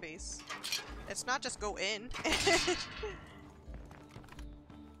killing zombies. It's not just go in.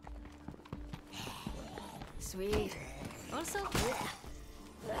 Sweet. Also,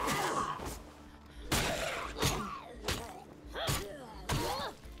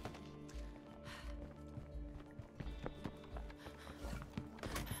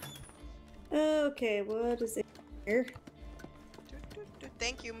 Okay, what is it here?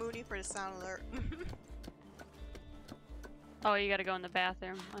 Thank you, Mooney, for the sound alert. Oh, you gotta go in the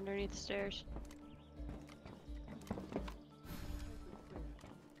bathroom underneath the stairs.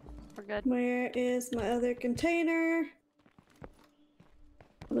 We're good. Where is my other container?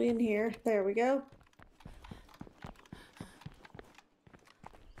 Probably in here. There we go.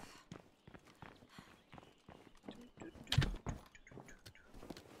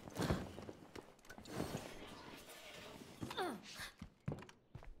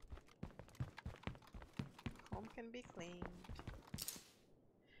 Home can be cleaned.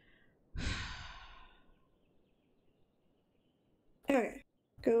 Okay,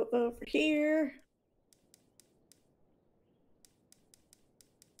 go over here.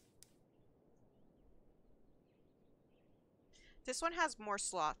 This one has more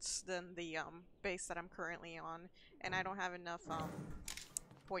slots than the base that I'm currently on, and I don't have enough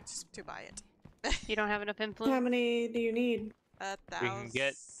points to buy it. You don't have enough How influence? many do you need? 1,000. We can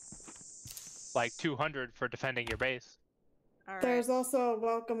get like 200 for defending your base. Alright. There's also a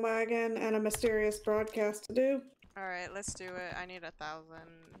welcome wagon and a mysterious broadcast to do. Alright, let's do it. I need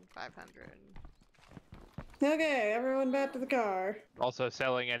 1,500. Okay, everyone back to the car. Also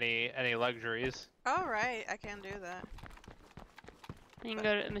selling any luxuries. Alright, I can do that. You can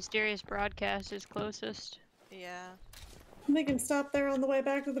go to Mysterious Broadcast is closest. Yeah. We can stop there on the way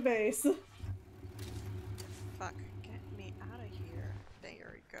back to the base. Fuck. Get me out of here.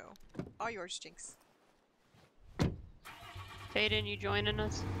 There we go. All yours, Jinx. Faden, you joining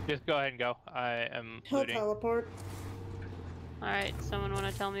us? Just go ahead and go. I am He'll looting. teleport. Alright, someone want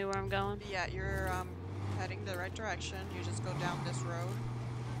to tell me where I'm going? Yeah, you're heading the right direction. You just go down this road.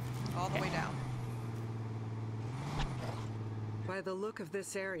 All the way down. By the look of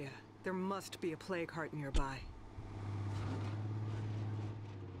this area, there must be a plague heart nearby.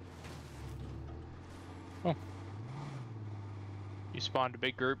 Oh. You spawned a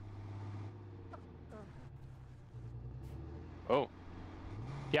big group. Oh.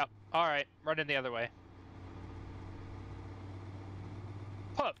 Yep. Alright. Running the other way.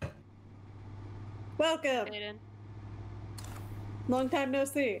 Pup. Welcome. Faden. Long time no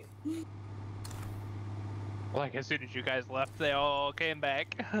see. Like as soon as you guys left, they all came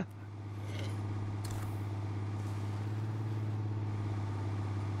back.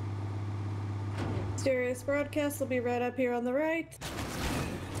 Mysterious broadcast will be right up here on the right.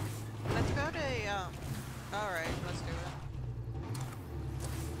 Let's go to, alright, let's do it.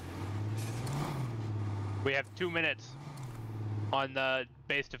 We have 2 minutes on the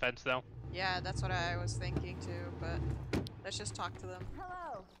base defense, though. Yeah, that's what I was thinking too, but let's just talk to them.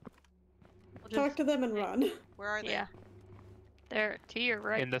 Hello. Talk to them and run. Where are they? Yeah. They're to your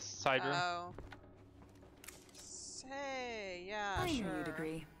right. In the side room. Oh. Say, yeah, I knew sure. you'd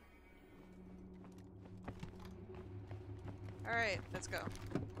agree. Alright, let's go.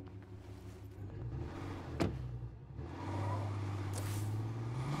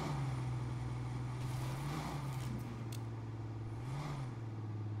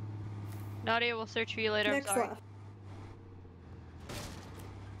 Nadia will search for you later. Next I'm sorry. left.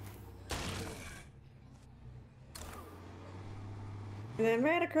 And then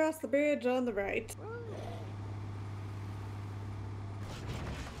right across the bridge on the right.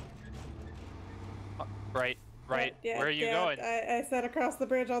 Right. Yeah, Where are you yeah, going? I said across the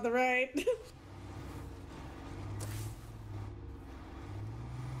bridge on the right.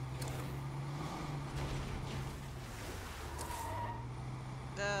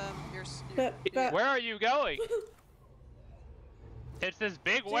 But- Where are you going? It's this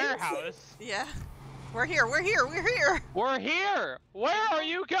big warehouse. Yeah. We're here, we're here, we're here! We're here! Where are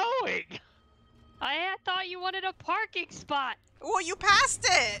you going? I thought you wanted a parking spot. Well, you passed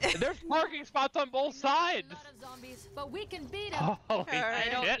it! There's parking spots on both sides! A lot of zombies, but we can beat them. Holy I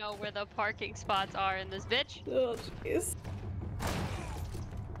don't shit. know where the parking spots are in this bitch. Oh, jeez.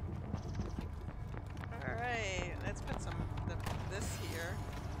 Alright, let's put some this here.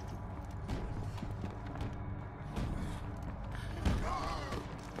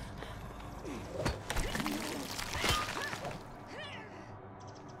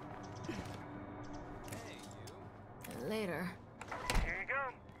 And later. Here you go.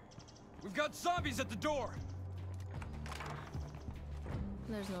 We've got zombies at the door.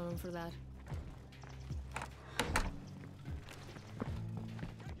 There's no room for that.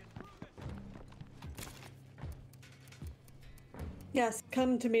 Yes,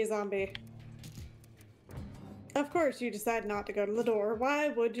 come to me, zombie. Of course, you decide not to go to the door. Why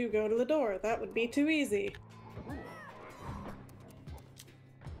would you go to the door? That would be too easy. Boys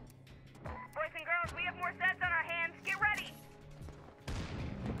and girls, we have more sets on our hands. Get ready.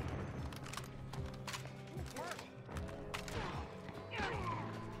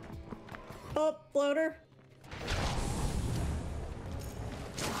 Oh, floater.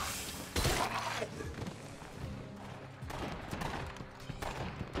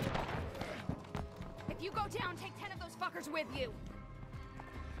 If you go down, take 10 of those fuckers with you.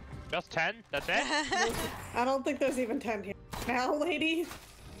 Just 10? That's it? I don't think there's even 10 here. Now, lady.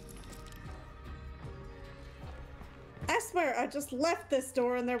 I swear, I just left this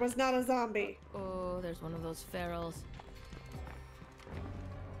door and there was not a zombie. Oh, there's one of those ferals.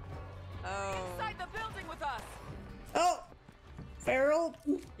 Oh. Inside the building with us. Oh! Feral.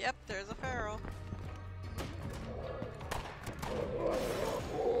 Yep, there's a feral.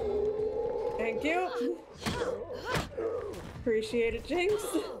 Thank you. Appreciate it, Jinx.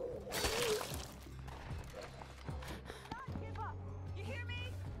 You hear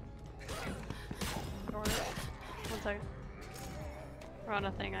me? One second. We're on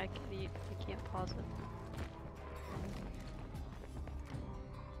a thing I can't pause it.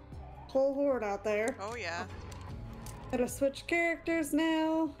 Whole horde out there. Oh yeah. Gotta switch characters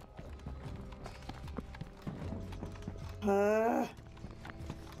now. Everyone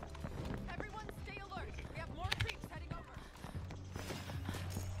stay alert. We have more creeps heading over.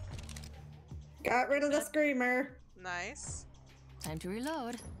 Got rid of the screamer. Nice. Time to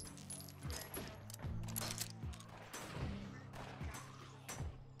reload.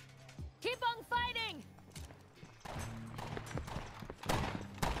 Keep on fighting!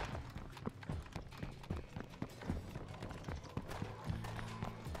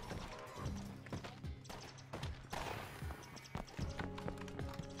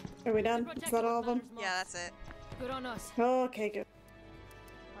 Are we done? Is that all of them? Yeah, that's it. Good on us. Okay, good.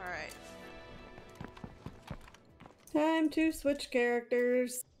 Alright. Time to switch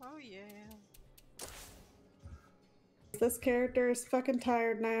characters. Oh yeah. This character is fucking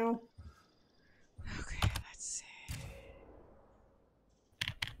tired now. Okay, let's see.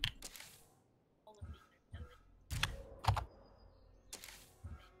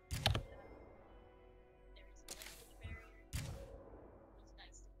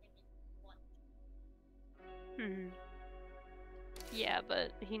 Yeah,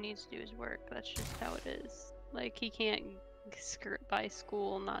 but he needs to do his work. That's just how it is. Like, he can't skirt by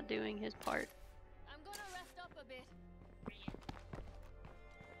school not doing his part. I'm gonna rest up a bit.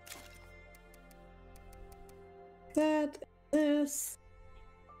 This.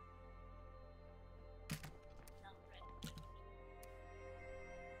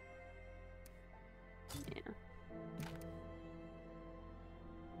 Yeah.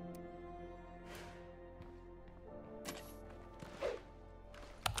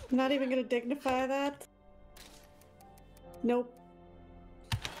 I'm not even gonna dignify that. Nope.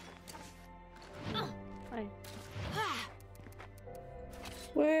 Fine.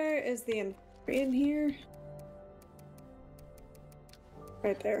 Where is the infantry in here?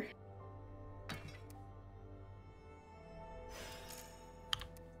 Right there.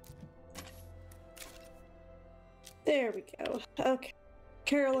 There we go. Okay.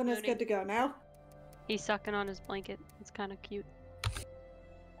 Carolyn is good to go now. He's sucking on his blanket. It's kind of cute.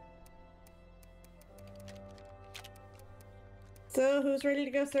 So, who's ready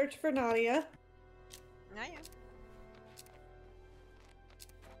to go search for Nadia? I am.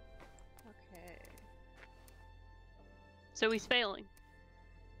 Okay. So he's failing.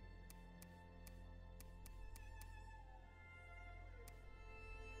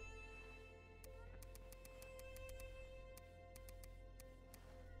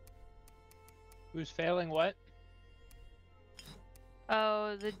 Who's failing what?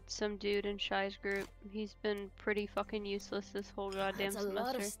 Oh, some dude in Shy's group. He's been pretty fucking useless this whole goddamn That's a semester.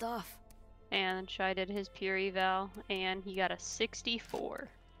 lot of stuff. And Shy did his peer eval, and he got a 64.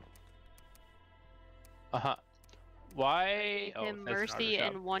 Uh-huh. Why? Oh, Him that's mercy another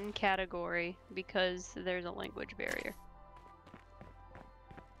job. in one category because there's a language barrier.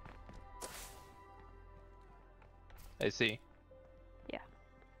 I see. Yeah.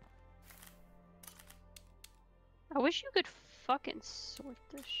 I wish you could fucking sort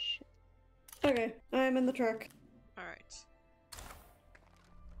this shit. Okay, I'm in the truck. Alright.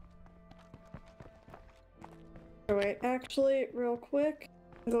 Oh, wait, actually, real quick,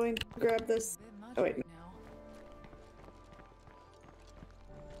 I'm going to grab this. Oh, wait.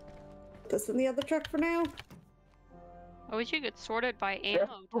 Put this in the other truck for now. I wish you could sort it by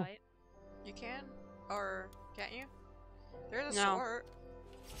ammo type. You can? Or can't you? There's a No. sort.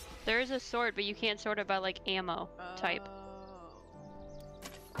 There is a sort, but you can't sort it by like ammo type. Oh.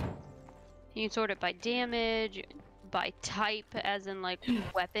 You can sort it by damage, by type, as in like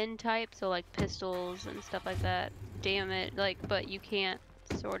weapon type, so like pistols and stuff like that. Damage, like, but you can't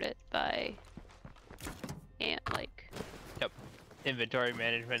sort it by, like. Yep. Inventory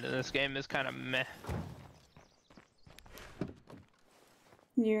management in this game is kind of meh.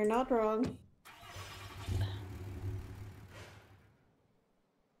 You're not wrong.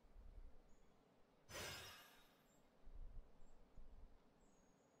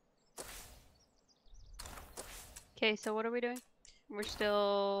 Okay, so what are we doing? We're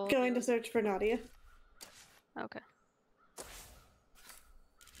still Going to search for Nadia. Okay.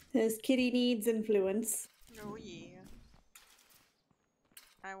 His kitty needs influence. Oh yeah.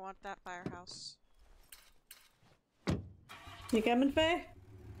 I want that firehouse. You coming, Faye?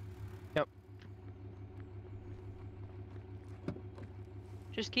 Yep.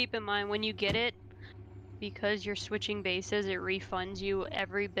 Just keep in mind when you get it, because you're switching bases, it refunds you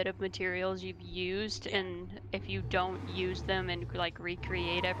every bit of materials you've used, and if you don't use them and like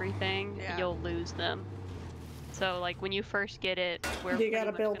recreate everything, Yeah. you'll lose them. So like when you first get it, we're You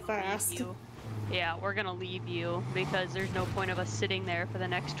gotta pretty much build gonna leave fast. you. Yeah, we're gonna leave you because there's no point of us sitting there for the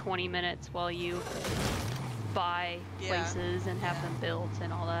next 20 minutes while you buy places and have them built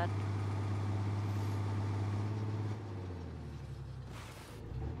and all that.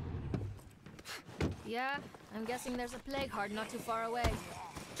 Yeah, I'm guessing there's a plague heart not too far away.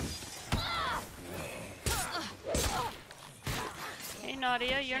 Hey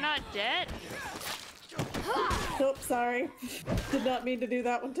Nadia, you're not dead? Oops, sorry. Did not mean to do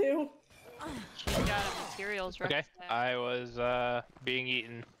that one too. She's got a materials Okay, rest. I was being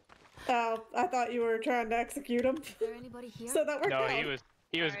eaten. Oh, I thought you were trying to execute him. Is there anybody here? So that worked No, out. he was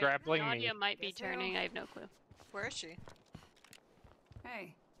Alright, grappling me. Nadia might be turning, I have no clue. Where is she?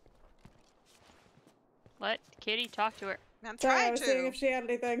 Hey. Let Kitty talk to her. I'm Sorry, I trying was seeing to. if she had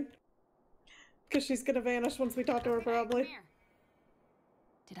anything. Because she's gonna vanish once we talk to her, probably. Come here.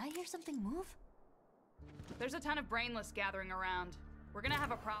 Did I hear something move? There's a ton of brainless gathering around. We're gonna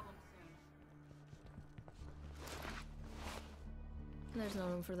have a problem soon. There's no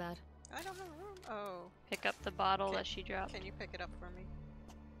room for that. I don't have room. Oh. Pick up the bottle Okay. that she dropped. Can you pick it up for me?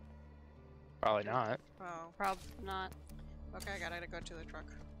 Probably not. Oh. Probably not. Okay, I gotta go to the truck.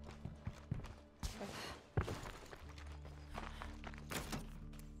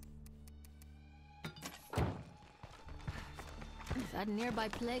 That nearby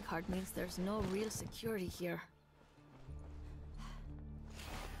plague heart means there's no real security here.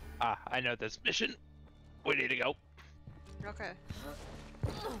 Ah, I know this mission. We need to go. Okay.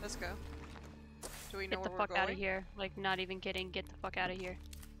 Let's go. Do we know Get the where fuck we're going? out of here. Like, not even kidding. Get the fuck out of here.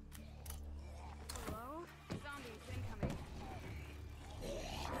 Hello? Zombies incoming.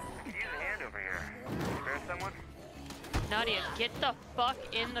 Use a hand over here. Spare someone? Nadia, get the fuck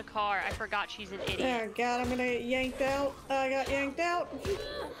in the car. I forgot she's an idiot. Oh god, I'm gonna get yanked out. I got yanked out.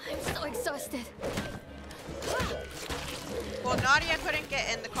 I'm so exhausted. Well, Nadia couldn't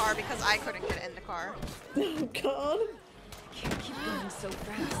get in the car because I couldn't get in the car. Oh god. Can't keep going so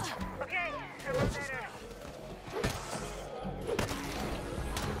fast. Okay, elevator.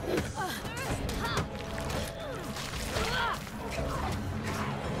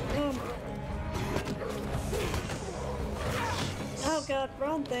 Oh god,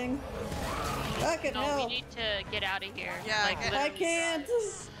 wrong thing. Fucking No, hell. we need to get out of here. Yeah, like, get- I literally. can't.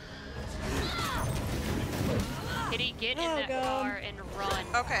 Kitty, get in Oh, that God. car and run.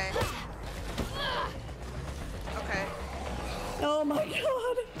 Okay. Okay. Oh my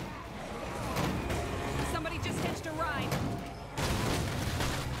god. Somebody just hitched a ride.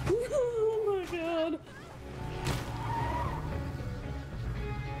 Oh my god.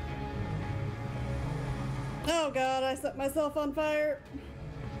 Oh god, I set myself on fire.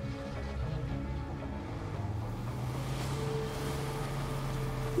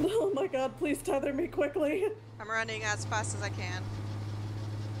 Oh my god, please tether me quickly. I'm running as fast as I can.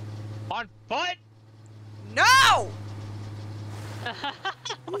 On foot? No!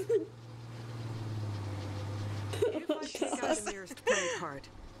 If I take out the nearest plague heart,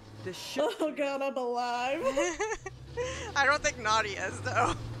 the ship. Oh god, I'm alive. I don't think Nadia is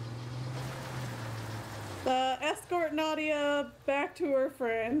though. Escort Nadia back to her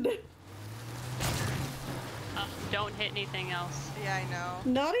friend. Don't hit anything else. Yeah, I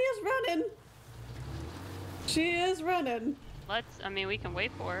know. Nadia's running. She is running. I mean, we can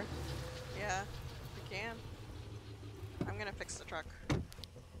wait for her. Yeah, we can. I'm gonna fix the truck.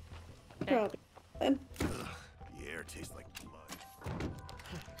 Probably. And The air tastes like blood.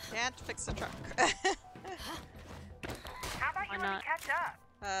 Can't fix the truck. How about Why you let not? me catch up?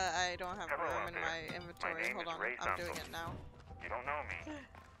 I don't have Hello room out in there. my My inventory. name Hold is on, Ray I'm doing Santos. it now. You don't know me,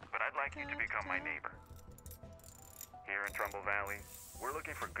 but I'd like you to become my neighbor. Here in Trumbull Valley, we're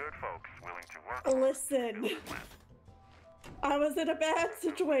looking for good folks willing to work. hard to listen, build a plant. I was in a bad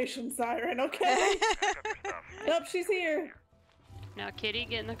situation, Siren, okay? Pack up your stuff. Nope, she's here. Now, Kitty,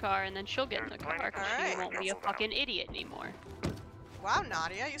 get in the car, and then she'll get in the car, because Alright. she won't be a fucking idiot anymore. Wow,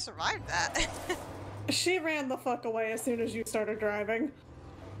 Nadia, you survived that. She ran the fuck away as soon as you started driving.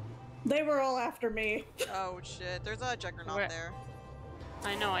 They were all after me. Oh shit, there's a juggernaut Where- there.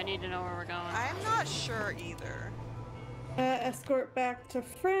 I know, I need to know where we're going. I'm not sure either. Escort back to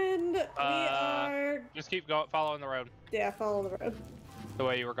friend. We are... Just keep going, following the road Yeah, follow the road. the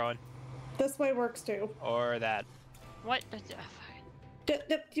way you were going, This way works too. or that. What?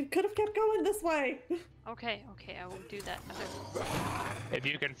 You could have kept going this way. Okay, okay, I won't do that. If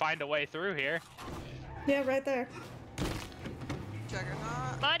you can find a way through here. Yeah, right there.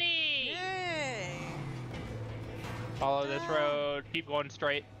 Juggernaut. Buddy! Yay! Follow this road. Keep going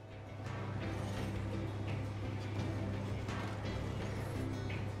straight.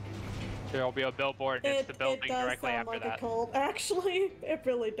 There'll be a billboard next to the building it does directly sound after like that. a cult. Actually, it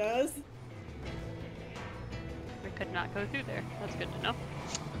really does. We could not go through there. That's good to know.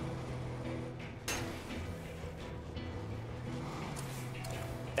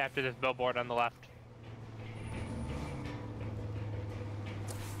 After this billboard on the left.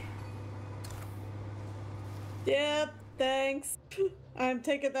 Yep, thanks. I'm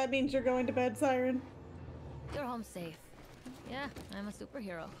taking that means you're going to bed, Siren. You're home safe. Yeah, I'm a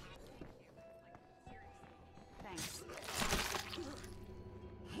superhero. Thanks.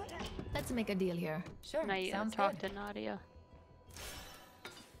 Let's make a deal here. Sure, Now you sounds talk good. to Nadia.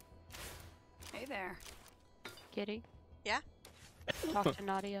 Hey there. Kitty? Yeah? Talk to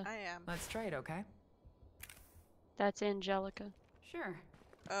Nadia. I am. Let's trade, okay? That's Angelica. Sure.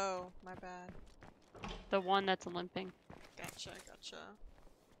 Oh, my bad. The one that's limping. Gotcha, gotcha.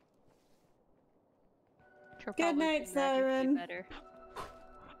 She'll Good probably night, be magically Siren. better.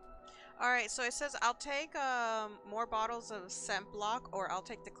 Alright, so it says I'll take more bottles of scent block or I'll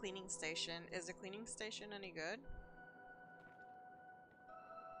take the cleaning station. Is the cleaning station any good?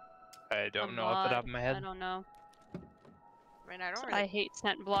 I don't A know off the top mod, of my head. I don't know. I mean, I don't I really... hate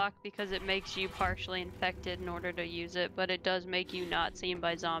scent block because it makes you partially infected in order to use it, but it does make you not seen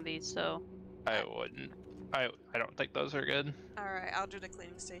by zombies, so... I wouldn't. I don't think those are good. Alright, I'll do the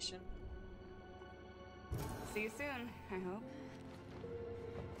cleaning station. See you soon, I hope.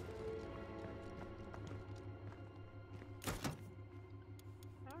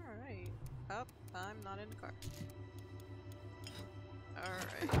 Alright. Oh, I'm not in the car.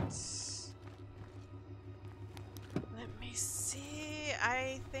 Alright. Let me see.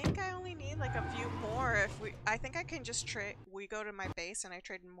 I think I only need like a few more. I think I can just trade. We go to my base and I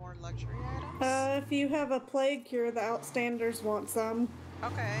trade more luxury items. If you have a plague cure, the Outstanders want some.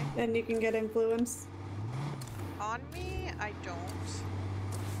 Okay. Then you can get influence. On me, I don't.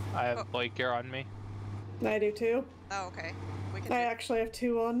 I have Blake here on me. I do too. Oh, okay. We can. I actually have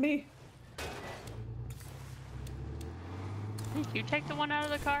 2 on me. Did you take the one out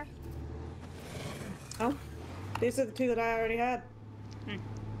of the car? Oh, these are the 2 that I already had.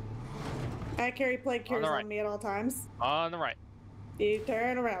 I carry plague cures on me at all times. On the right. You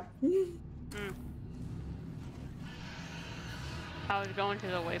turn around. I was going to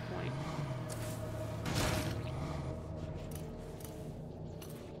the waypoint.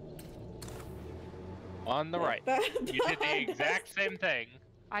 On the right. You did the exact same thing.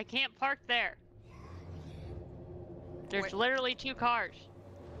 I can't park there. There's literally 2 cars.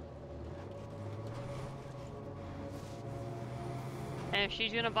 And if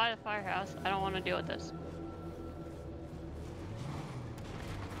she's gonna buy the firehouse, I don't want to deal with this.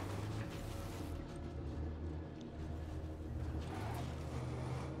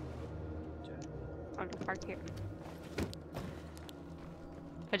 I'm gonna park here.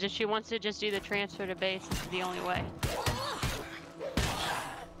 Because if she wants to just do the transfer to base, it's the only way.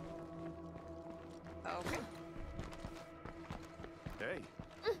 Okay. Hey,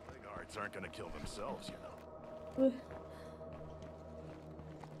 plague hearts aren't gonna kill themselves, you know.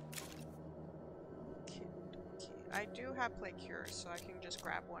 I do have plague cure, so I can just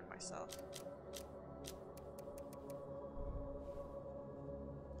grab one myself.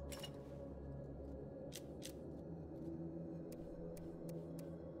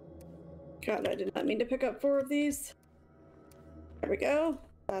 God, I did not mean to pick up 4 of these. There we go.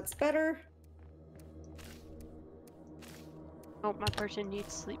 That's better. Oh, my person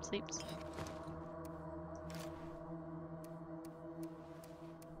needs sleeps.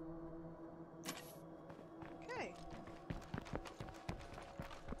 Okay.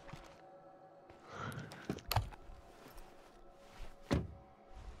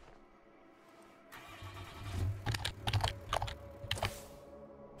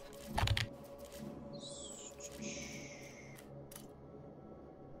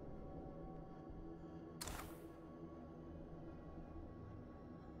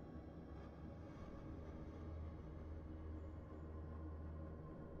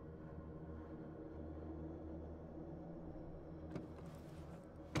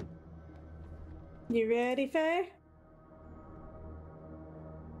 You ready, Faye?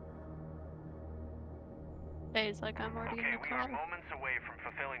 Days like I'm already in the We car. are moments away from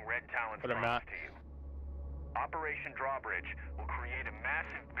fulfilling Red Talon's But I'm promise not. to you. Operation Drawbridge will create a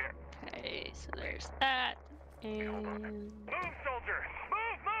massive Okay, so there's that. And Move, soldier!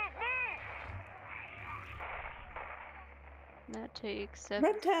 Move! that takes 7.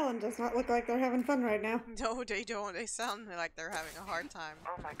 Red Talon does not look like they're having fun right now. No, they don't. They sound like they're having a hard time.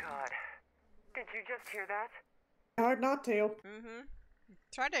 Oh my god. Did you just hear that? Hard not to. Mm-hmm.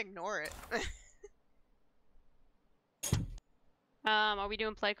 Try to ignore it. Are we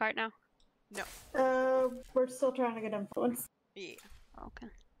doing play cart now? No. We're still trying to get influence. Yeah. Okay.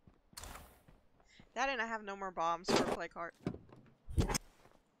 That and I have no more bombs for plague heart.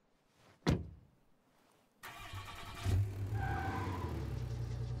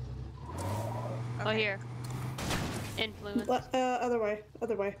 Oh, here. Influence. Other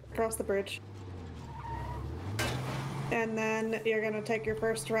way, across the bridge. And then you're gonna take your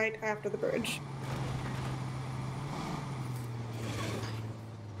first right after the bridge.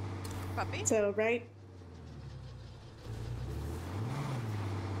 Puppy? So, right?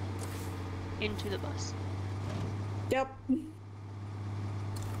 Into the bus. Yep.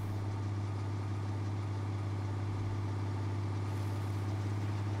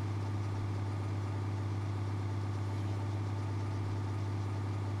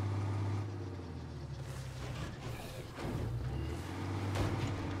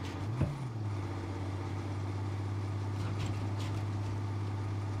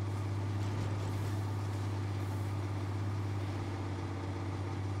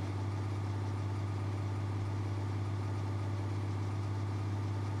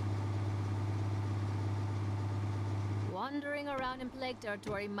 Wandering around in plague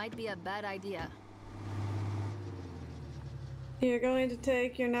territory might be a bad idea. You're going to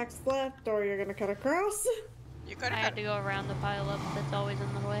take your next left, or you're gonna cut across. You could I have had to go around the pile up that's always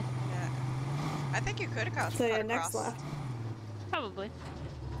in the way. Yeah. I think you could have cut, So cut yeah, next across. left. Probably.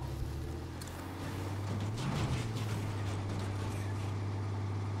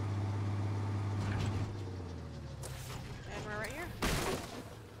 And we're right here.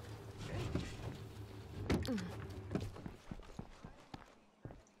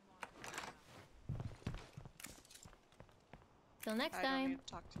 Till next I don't time. need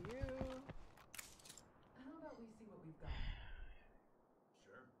to talk to you. How about we see what we've got?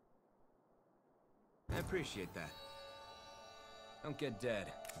 Sure. I appreciate that. Don't get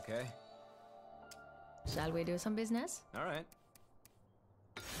dead, okay? Shall we do some business? All right.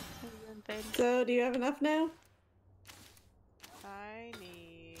 So, do you have enough now? I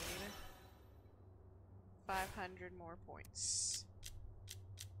need 500 more points.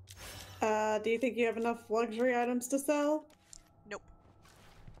 Do you think you have enough luxury items to sell? Nope.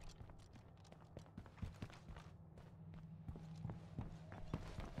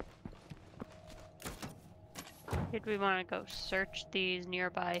 Did we want to go search these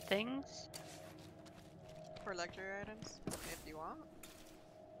nearby things? For luxury items, if you want.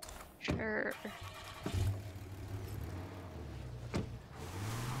 Sure.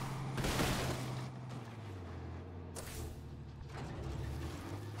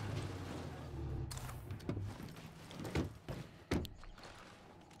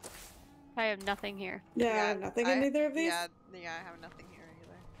 I have nothing here. Yeah, I have nothing in either of these. Yeah, I have nothing here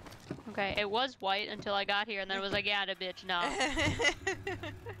either. Okay, it was white until I got here, and then it was like, yeah, the bitch, no.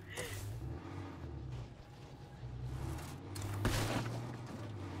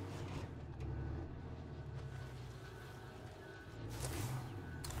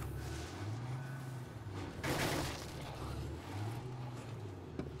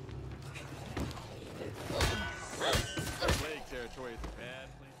 Plague territory is a bad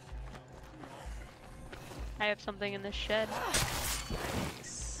place. I have something in this shed.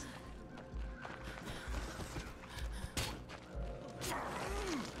 Nice.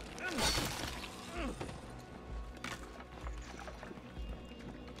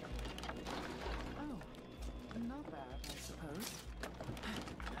 Oh, not bad, I suppose.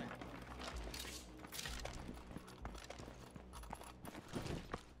 I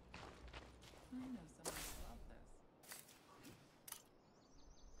know someone who loves this.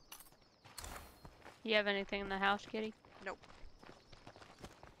 You have anything in the house, Kitty? Nope.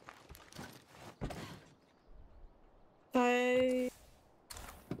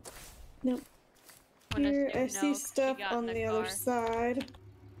 Nope. When does Here, Sue I know? see 'Cause she stuff got in on the the other car. side.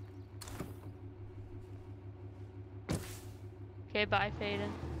 Okay, bye,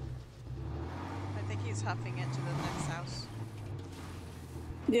 Faden. I think he's huffing into the next house.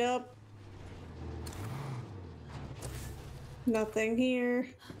 Yep. Nothing here.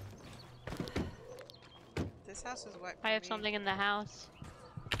 This house is wet. I for have me. something in the house.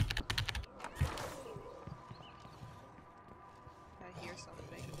 I hear something.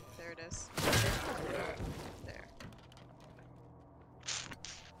 There it is. There.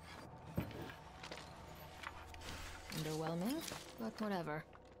 Underwhelming, but whatever.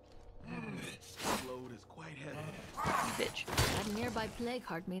 This load is quite heavy. Bitch. That nearby plague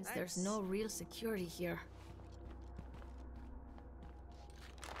heart means there's Nice. no real security here.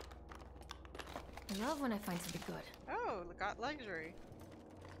 I love when I find something good. Oh, got luxury.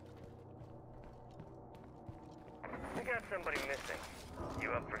 We got somebody missing. You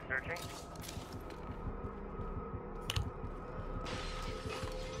up for searching?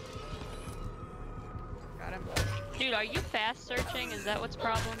 Got him. Dude, are you fast searching? Is that what's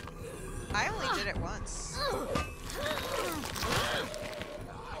problem? I only did it once.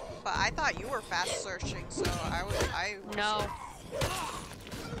 But I thought you were fast searching, so I was No.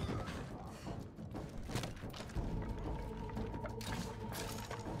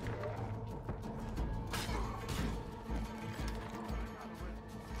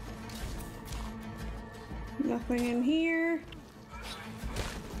 Nothing in here.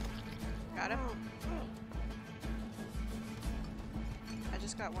 Got him. I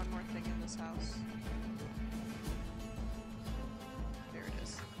just got one more thing in this house. There it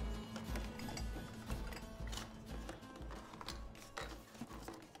is.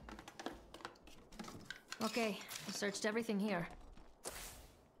 Okay, I searched everything here.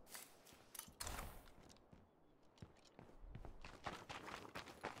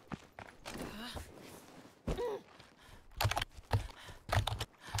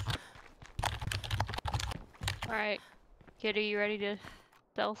 Alright. Kitty, you ready to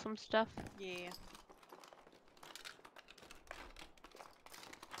sell some stuff? Yeah.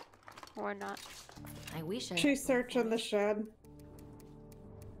 Or not? I wish I. She's searching the shed.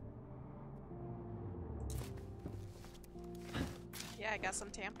 Yeah, I got some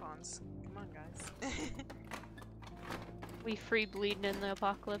tampons. Come on, guys. We free bleeding in the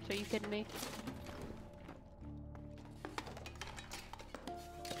apocalypse, are you kidding me?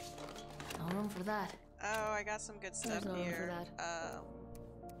 No room for that. Oh, I got some good stuff There's no room for here. that.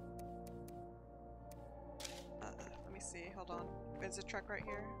 Let me see. Hold on. Is the truck right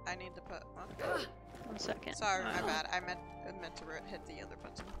here? I need to put. Oh. 1 second. Sorry, my bad. I meant to hit the other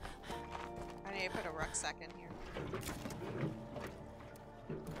button. I need to put a rucksack in here.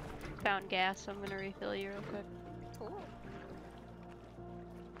 Found gas, so I'm gonna refill you real quick. Cool.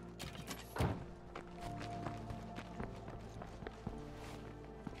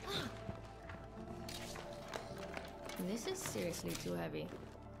 This is seriously too heavy.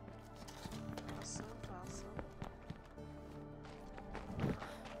 Awesome, awesome.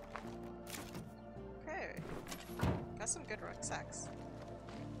 Okay. Got some good rucksacks.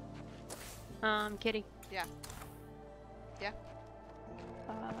 Kitty. Yeah. Yeah.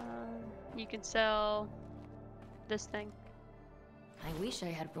 You can sell this thing. I wish I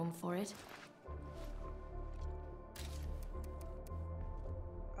had room for it.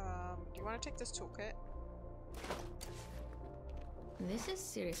 Do you want to take this toolkit? This is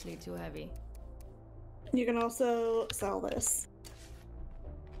seriously too heavy. You can also sell this.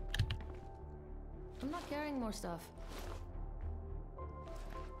 I'm not carrying more stuff.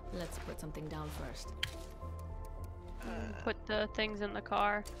 Let's put something down first. Put the things in the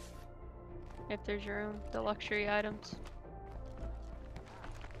car. If there's room. The luxury items.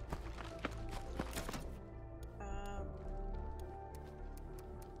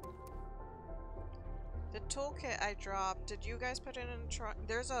 The toolkit I dropped, did you guys put it in the trunk?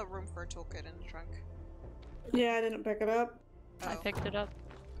 There's a room for a toolkit in the trunk. Yeah, I didn't pick it up. I picked it up.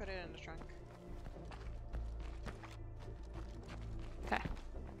 Put it in the trunk. Okay.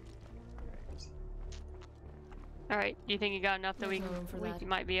 Alright, do you think you got enough that There's no room for we that.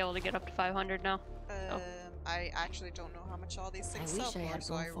 might be able to get up to 500 now? I actually don't know how much all these things I sell wish I for, had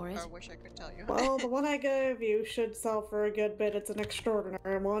so room for it. I wish I could tell you. Well, the one I gave you should sell for a good bit. It's an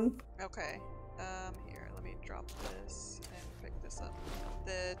extraordinary one. Okay. Here, let me drop this and pick this up.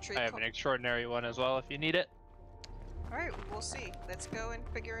 The tree. I have an extraordinary one as well if you need it. Alright, we'll see. Let's go and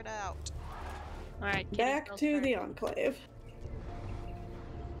figure it out. Alright, Back to the Enclave.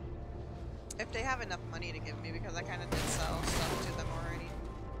 If they have enough money to give me, because I kind of did sell stuff to them already.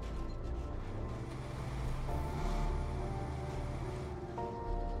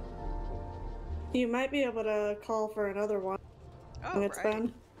 You might be able to call for another one Oh, when it's right.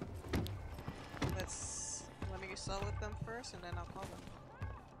 done. Let me sell with them first, and then I'll call them.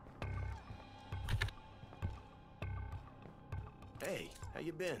 Hey, how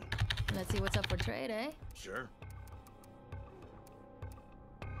you been? Let's see what's up for trade, eh? Sure.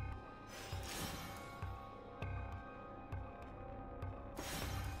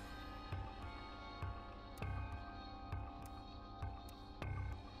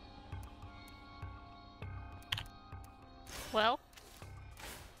 Well?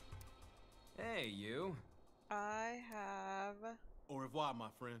 Hey, you. I have Au revoir, my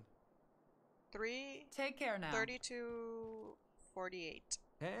friend. 3. Take care now. 32.48.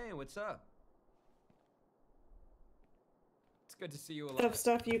 Hey, what's up? It's good to see you Of alive.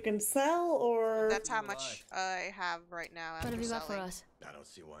 stuff you can sell, or That's how much I have right now after What have you got for selling. us? I don't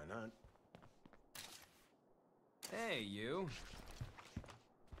see why not. Hey, you.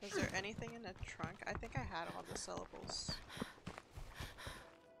 Was there anything in the trunk? I think I had all the syllables.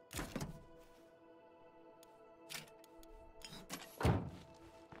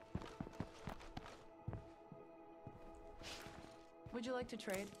 Would you like to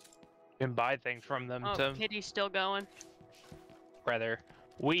trade? You can buy things from them Oh, to Kitty's still going. rather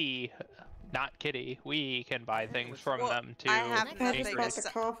we, not Kitty, we can buy things from Well, them to I have I nothing just to bought the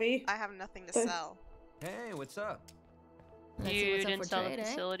sell. coffee. I have nothing to But- sell. Hey, what's up? Let's see You what's up didn't for sell trade, the eh?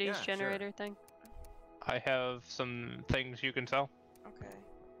 facilities Yeah, sure. generator thing? I have some things you can sell. Okay.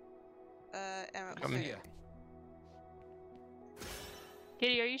 Good to see ya.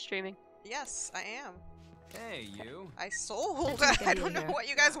 Kitty, are you streaming? Yes, I am. Hey, you. I sold. Let's make a I deal don't know here. what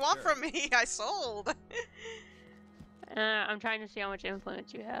you guys Yeah, want sure. from me. I sold. I'm trying to see how much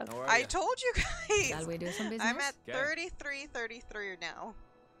implements you have. How are I ya? told you Shall guys. we do some business? I'm at Okay. 33 now.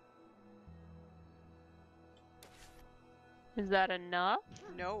 Is that enough?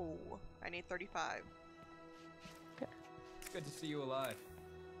 No, I need 35. It's good to see you alive.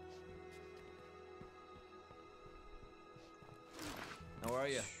 How are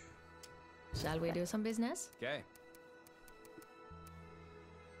you? Shall we do some business? Okay.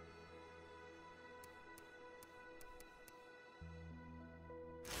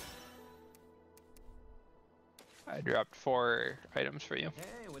 I dropped 4 items for you.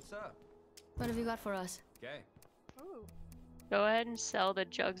 Hey, what's up? What have you got for us? Okay. Ooh, Go ahead and sell the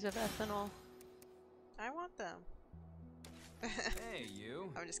jugs of ethanol. I want them. Hey,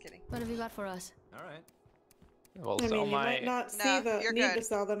 you. I'm just kidding. What have you got for us? All right. We'll I sell mean, you my. might not No, see the you're need to good.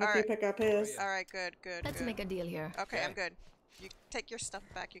 sell them if you Alright. pick up his. Yeah. All right, good. Let's good. make a deal here. Okay, Okay. I'm good. You take your stuff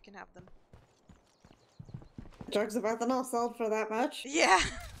back. You can have them. Jugs of ethanol sold for that much? Yeah,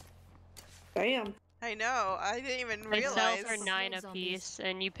 Damn. I know. I didn't even They sell realize. for 9 a Zombies. piece,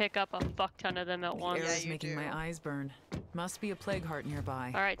 and you pick up a fuck ton of them at The once. air Yeah, is you making do. my eyes burn. Must be a plague heart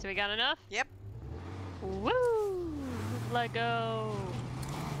nearby. Alright, so we got enough? Yep. Woo! Let go!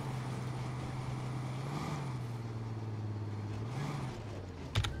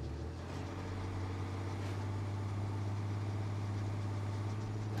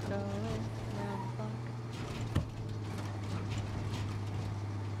 Go around the block.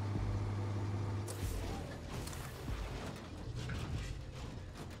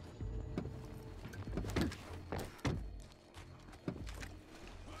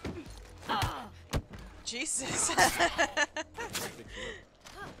 Jesus.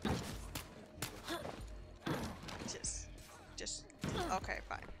 just. Okay,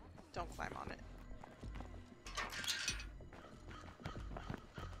 fine. Don't climb on it.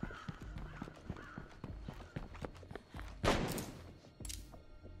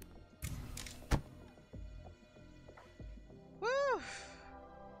 Woo!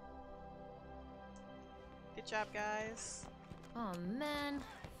 Good job, guys. Oh man,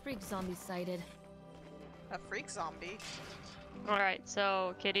 freak zombie sighted. A freak zombie. Alright,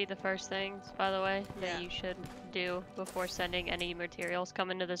 so Kitty, the first things, by the way, Yeah. that you should do before sending any materials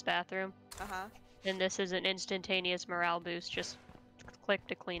come into this bathroom. Uh-huh. And this is an instantaneous morale boost, just click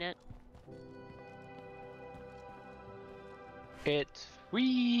to clean it. It's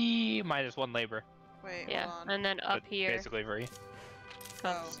free minus 1 labor. Wait, Yeah, hold on. and then up but here, Basically free. Oh.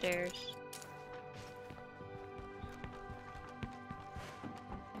 upstairs.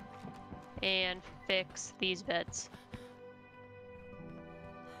 And fix these beds.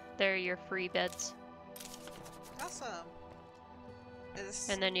 They're your free beds. Awesome. Is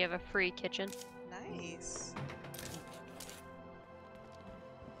And then you have a free kitchen. nice.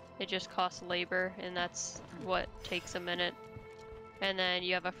 It just costs labor, and that's what takes a minute. And then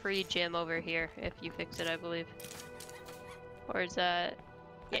you have a free gym over here if you fix it, I believe. Or is that...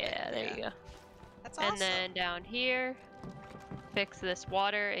 Yeah, there you go. That's awesome. And then down here, fix this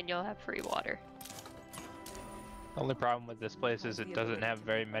water, and you'll have free water. The only problem with this place is it doesn't have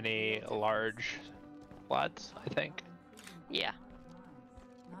very many large floods, I think. Yeah.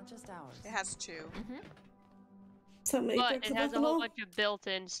 Not just ours. It has 2. So But matrix it of has a whole ethanol? bunch of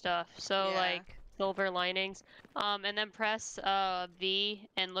built-in stuff, so Yeah. like silver linings. And then press V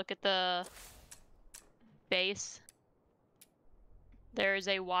and look at the base. There is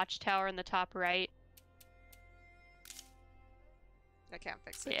a watchtower in the top right. I can't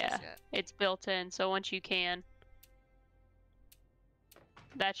fix it Yeah, just yet. it's built in, so once you can.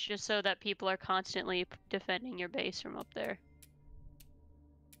 That's just so that people are constantly defending your base from up there.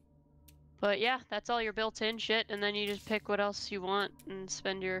 But yeah, that's all your built-in shit, and then you just pick what else you want and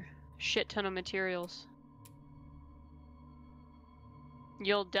spend your shit ton of materials.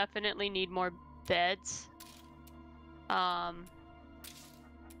 You'll definitely need more beds.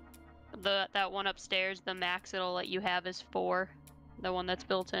 That one upstairs, the max it'll let you have is 4. the one that's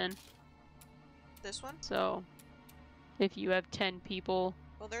built in. This one? So, if you have 10 people.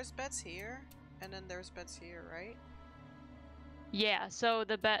 Well, there's beds here, and then there's beds here, right? Yeah. So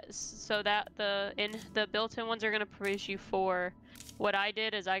the built-in ones are gonna produce you 4. What I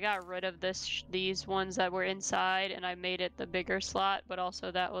did is I got rid of these ones that were inside, and I made it the bigger slot. But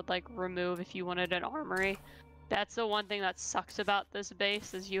also that would like remove if you wanted an armory. That's the one thing that sucks about this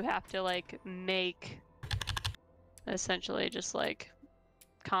base is you have to like make essentially just like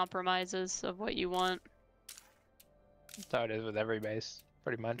compromises of what you want. That's how it is with every base,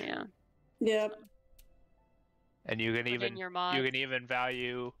 pretty much. Yeah. Yep. And you can Put in your mods.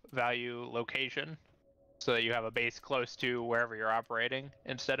 value location, so that you have a base close to wherever you're operating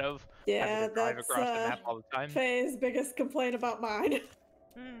instead of having to drive across the map all the time. Faye's biggest complaint about mine.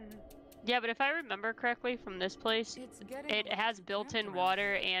 Yeah, but if I remember correctly from this place, it has built-in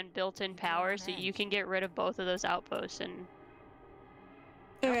water and built-in power, so you can get rid of both of those outposts and...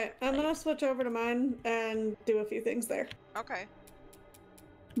 Okay, I'm gonna switch over to mine and do a few things there. Okay.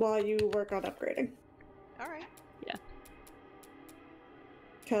 While you work on upgrading. Alright. Yeah.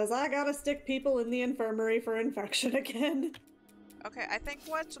 Because I gotta stick people in the infirmary for infection again. Okay, I think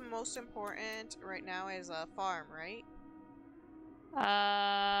what's most important right now is a farm, right?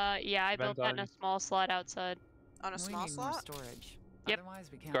 Yeah, I built that in a small slot outside. On a small slot? Storage. Yep. Otherwise,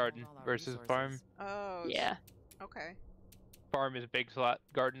 we can't Garden hold all our versus resources. farm. Oh. Yeah. Okay. Farm is big slot,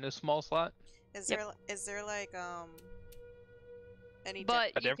 garden is small slot. Is there like any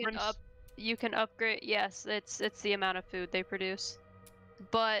But difference? you can upgrade. Yes, it's the amount of food they produce.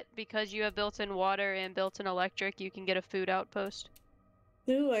 But because you have built-in water and built-in electric, you can get a food outpost.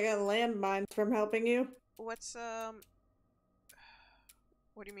 Ooh, I got landmines from helping you. What's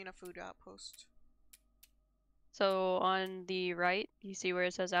what do you mean a food outpost? So on the right, you see where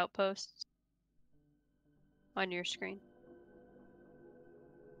it says outposts on your screen.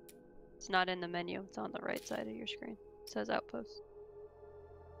 It's not in the menu, it's on the right side of your screen. It says outposts.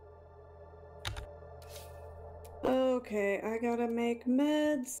 Okay, I gotta make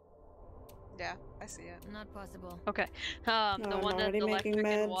meds. Yeah, I see it. Not possible. Okay. The I'm one that's already making electric and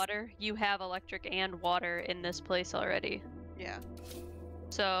meds. water, you have electric and water in this place already. Yeah.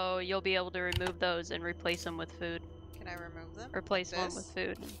 So you'll be able to remove those and replace them with food. Can I remove them? Replace one with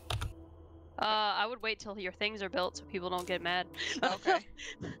food. I would wait till your things are built so people don't get mad. Okay.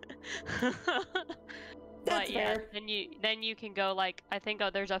 But yeah, then you can go like I think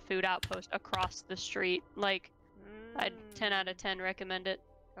there's a food outpost across the street. Like I'd 10 out of 10 recommend it.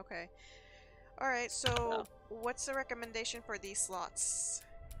 Okay. Alright, so what's the recommendation for these slots?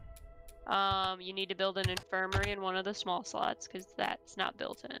 You need to build an infirmary in one of the small slots because that's not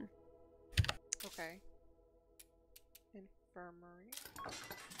built in. Okay. Infirmary.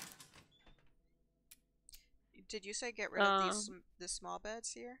 Did you say get rid of the small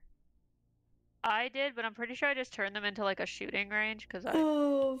beds here? I did, but I'm pretty sure I just turned them into like a shooting range because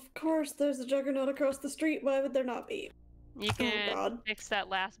Oh, of course, there's a juggernaut across the street. Why would there not be? you can fix that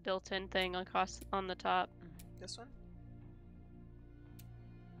last built-in thing across on the top. This one?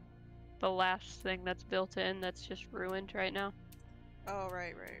 The last thing that's built in that's just ruined right now. Oh,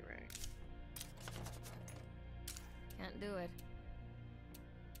 right. Can't do it.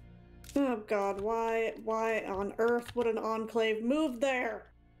 Oh god, why on earth would an enclave move there?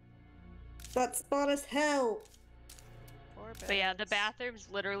 That spot is hell. But yeah, the bathroom's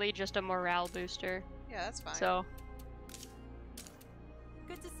literally just a morale booster. Yeah, that's fine. So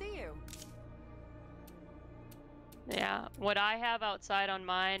Good to see you. yeah, what I have outside on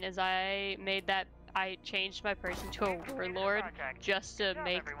mine is I changed my person to a warlord just to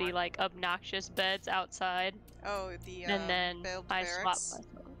make the like obnoxious beds outside. Oh, the and then build I barracks? swapped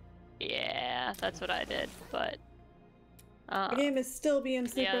myself. Yeah, that's what I did. But The game is still being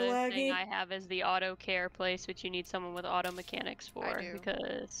super the other laggy. thing I have is the auto care place, which you need someone with auto mechanics for I do.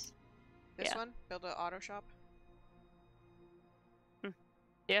 because This one? Build an auto shop?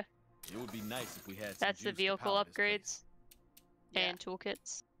 yeah. It would be nice if we had. That's the vehicle upgrades and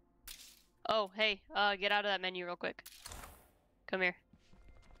toolkits. Oh, hey, get out of that menu real quick. Come here.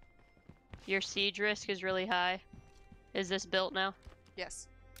 Your siege risk is really high. Is this built now? Yes.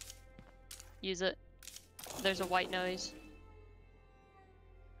 Use it. There's a white noise.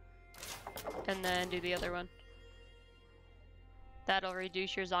 And then do the other one. That'll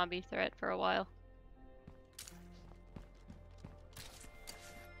reduce your zombie threat for a while.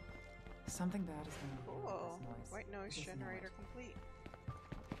 Something bad is going to Cool. White noise generator complete.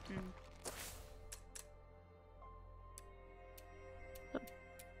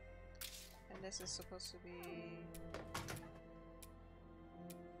 And this is supposed to be...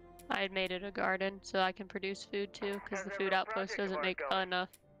 I had made it a garden so I can produce food too, because How's the that food little outpost project of doesn't ours make going? enough.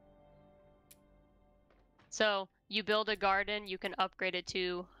 So you build a garden, you can upgrade it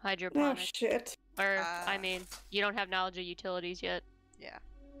to Oh hydroponic. shit. Or I mean, you don't have knowledge of utilities yet. Yeah.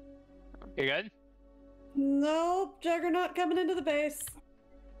 You good? Nope, Juggernaut coming into the base.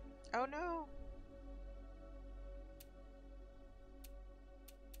 Oh no.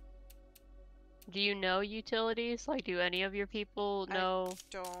 Do you know utilities? Like, do any of your people know?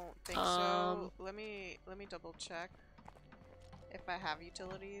 Don't think so. Let me double check if I have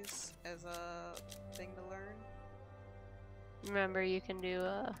utilities as a thing to learn. Remember, you can do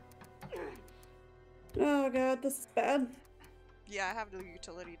Oh god, this is bad. Yeah, I have the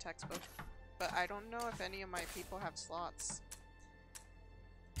utility textbook, but I don't know if any of my people have slots.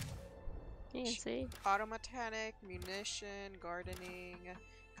 You can see. Auto mechanic, munition, gardening,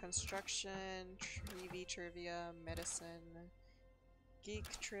 construction, TV trivia, medicine, geek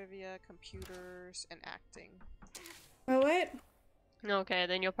trivia, computers, and acting. Oh wait. Okay,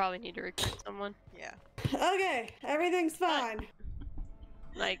 then you'll probably need to recruit someone. Yeah. Okay, everything's fine.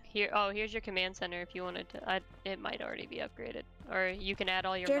 Like here, oh, here's your command center if you wanted to. It might already be upgraded, or you can add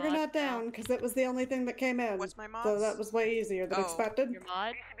all your Juggernaut mods down, because it was the only thing that came in. What's my mods? So that was way easier than expected. Your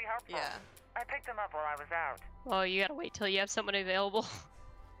mod? These should be helpful. Yeah. I picked them up while I was out. Oh, you gotta wait till you have someone available.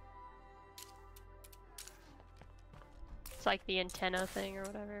 It's like the antenna thing or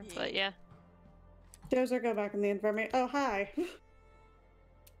whatever, but yeah. Dozer, go back in the infirmary. Oh, hi.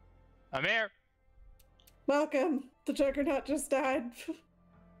 I'm here. Welcome. The Juggernaut just died.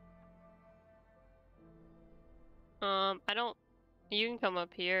 I don't. You can come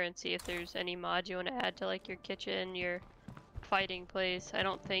up here and see if there's any mods you want to add to like your kitchen, your fighting place. I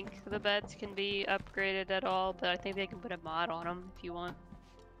don't think the beds can be upgraded at all, but I think they can put a mod on them if you want.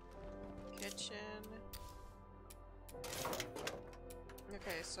 Kitchen.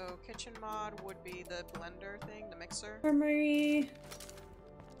 Okay, so kitchen mod would be the blender thing, the mixer. Infirmary.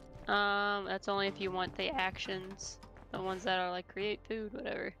 That's only if you want the actions, the ones that are like create food,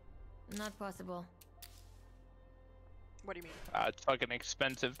 whatever. Not possible. What do you mean? It's fucking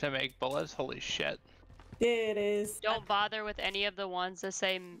expensive to make bullets. Holy shit. It is. Don't bother with any of the ones that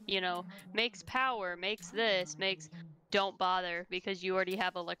say, you know, makes power, makes this, makes... Don't bother, because you already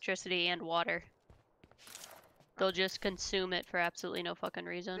have electricity and water. They'll just consume it for absolutely no fucking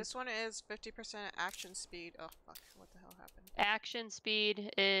reason. This one is 50% action speed. Oh, fuck. What the hell happened? Action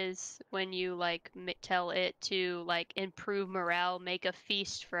speed is when you, like, tell it to, like, improve morale, make a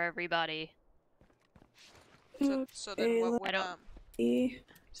feast for everybody. So then what would, see.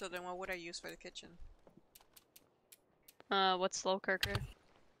 So then what would I use for the kitchen? What's slow cooker?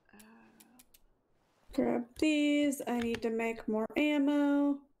 Grab these. I need to make more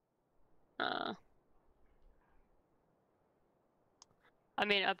ammo. I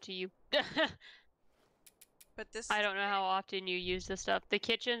mean, up to you. But this. I don't know how often you use this stuff. The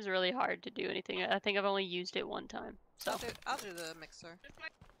kitchen's really hard to do anything. I think I've only used it one time. So. I'll do the mixer. Just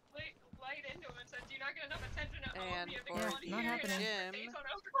like light into him and says, "You're not gonna enough attention at home. And You have to for go on the here and gym. face on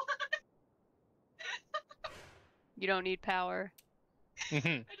Overwatch." You don't need power.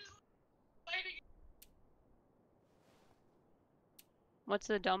 What's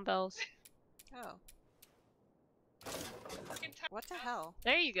the dumbbells? Oh. What the hell?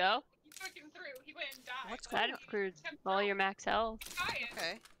 There you go. He took him through. He went and died. What's That going on? improves all your max health.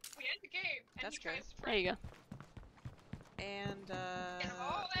 Okay. We end the game. And That's he tries great. to There you go. And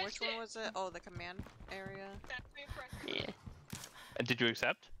which one was it? Oh, the command area. Yeah. And did you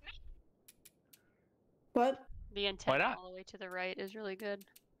accept? What? The antenna not? all the way to the right is really good.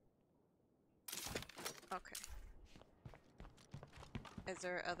 Okay. Is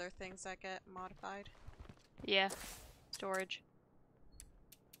there other things that get modified? Yeah. Storage.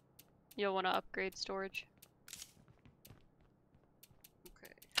 You'll want to upgrade storage.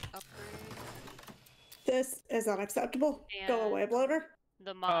 Okay. Upgrade. This is unacceptable. Go away, bloater.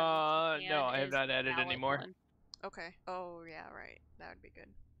 The mod. No, I have not added valid anymore. one. Okay. Oh, yeah, right. That would be good.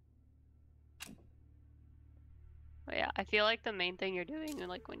 But yeah, I feel like the main thing you're doing,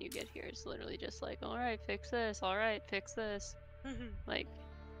 like when you get here, is literally just like, all right, fix this. All right, fix this. Like,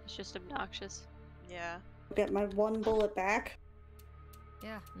 it's just obnoxious. Yeah. Get my one bullet back.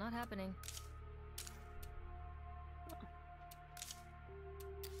 Yeah, not happening.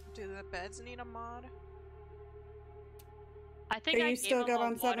 Do the beds need a mod? I think Are I you gave still them good a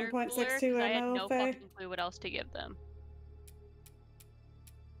on water 7.62 cooler 'cause I had ammo, no Faye? fucking clue what else to give them.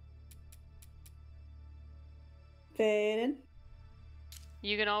 Faded.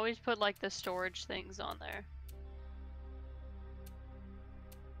 You can always put like the storage things on there.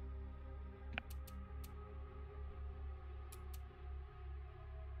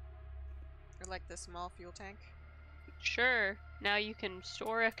 like the small fuel tank? Sure. Now you can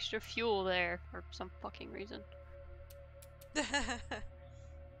store extra fuel there for some fucking reason.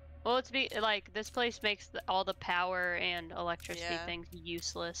 Well, like this place makes all the power and electricity things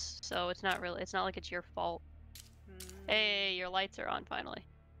useless, so it's not like it's your fault. Hey, your lights are on finally.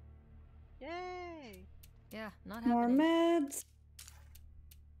 Yay! Yeah, not More happening. meds.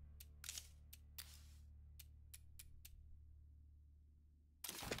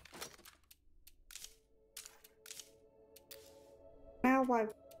 Now why?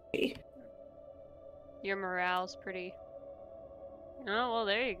 Your morale's pretty. Oh, well,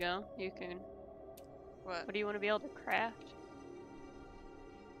 there you go. You can. What do you want to be able to craft?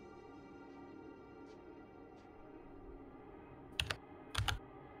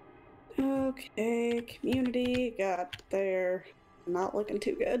 Okay, community got there. Not looking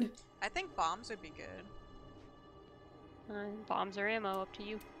too good. I think bombs would be good. Bombs or ammo, up to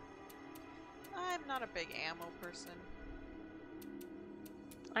you. I'm not a big ammo person.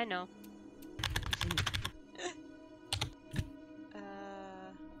 I know.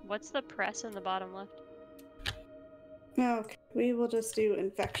 What's the press in the bottom left? Okay, we will just do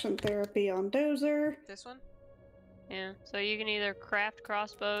infection therapy on Dozer. This one? Yeah, so you can either craft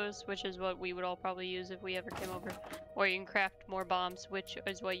crossbows, which is what we would all probably use if we ever came over, or you can craft more bombs, which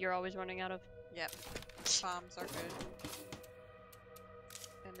is what you're always running out of. Yep. Bombs are good.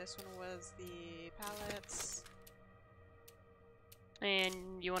 And this one was the pallets.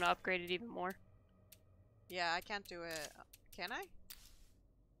 And you want to upgrade it even more? Yeah, I can't do it. Can I?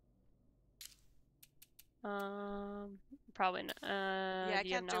 Probably not. Yeah, I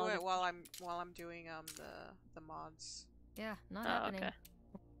can't do it while I'm doing the mods. Yeah, not happening. Okay.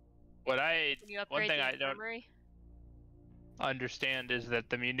 One thing I don't understand is that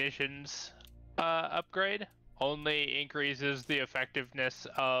the munitions upgrade only increases the effectiveness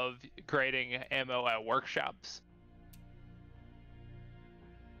of creating ammo at workshops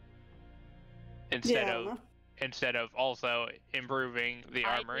instead of also improving the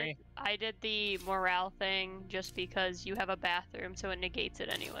armory. I did the morale thing just because you have a bathroom, so it negates it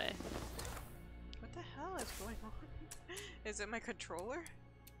anyway. What the hell is going on? Is it my controller?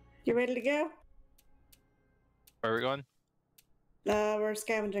 You ready to go? Where are we going? We're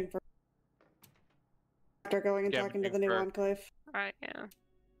scavenging for after going and talking to the new enclave. Alright, yeah.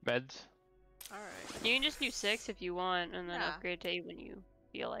 Meds? Alright. You can just do 6 if you want, and then upgrade to 8 when you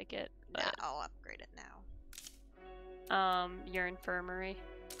feel like it. But, yeah, I'll upgrade it now. Your infirmary.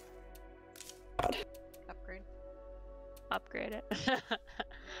 Upgrade. Upgrade it.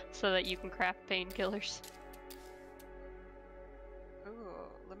 So that you can craft painkillers. Ooh,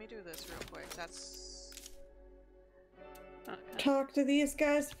 let me do this real quick. That's... Okay. Talk to these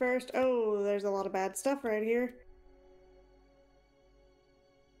guys first. Oh, there's a lot of bad stuff right here.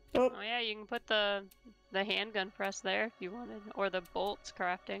 Oh yeah, you can put the handgun press there if you wanted, or the bolts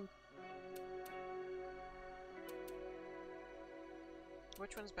crafting.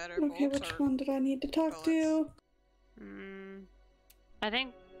 Which one's better? Okay, bolts which or one did I need to talk bullets? to? I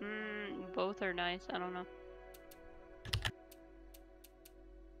think both are nice. I don't know.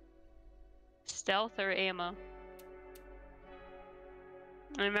 Stealth or ammo?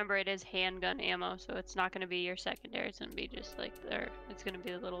 Remember, it is handgun ammo, so it's not going to be your secondary. It's going to be just like it's going to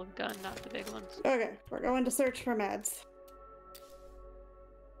be the little gun, not the big ones. Okay, we're going to search for meds.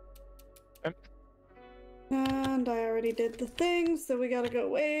 Yep. And I already did the thing, so we gotta go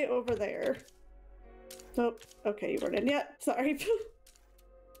way over there. Oh, okay, you weren't in yet. Sorry.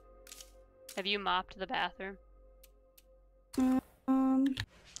 Have you mopped the bathroom? I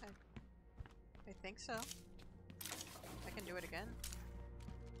think so. I can do it again.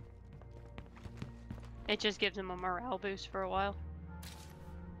 It just gives him a morale boost for a while.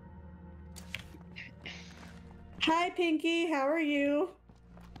 Hi, Pinky. How are you?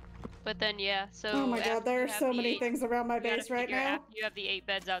 But then, yeah, so... Oh my god, there are so many things around my base right now. After you have the 8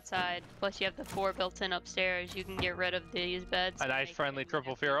 beds outside, plus you have the 4 built in upstairs, you can get rid of these beds. A nice friendly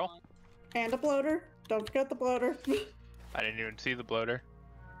triple feral. And a bloater. Don't forget the bloater. I didn't even see the bloater.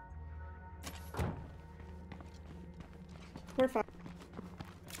 We're fine.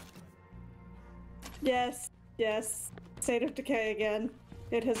 Yes, yes. State of Decay again.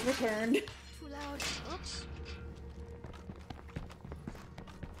 It has returned. Too loud. Oops.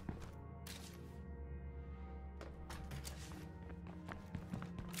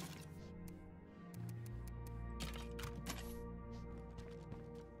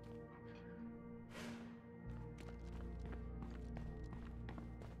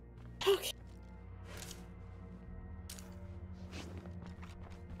 Okay.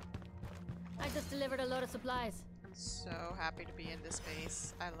 I just delivered a load of supplies. I'm so happy to be in this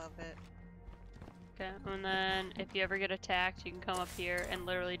space. I love it. Okay, and then if you ever get attacked, you can come up here and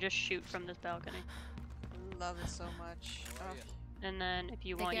literally just shoot from this balcony. Love it so much. Oh. And then if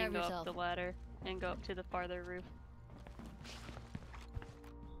you want, you can go up the ladder and go up to the farther roof.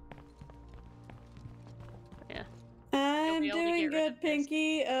 Yeah. I'm doing good,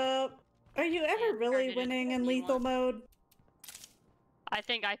 Pinky. Are you ever really winning in lethal mode? I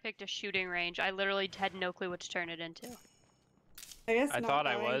think I picked a shooting range. I literally had no clue what to turn it into. I guess I not thought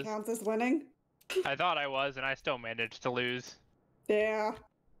I dying was. counts as winning. I thought I was, and I still managed to lose. Yeah.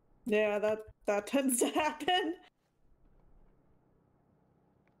 Yeah, that tends to happen.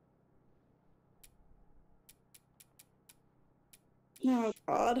 Oh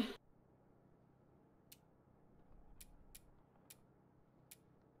god.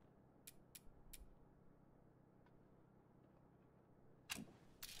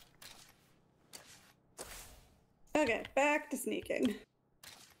 Okay, back to sneaking.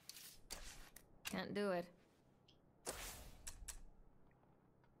 Can't do it.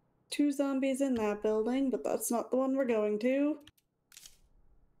 2 zombies in that building, but that's not the one we're going to.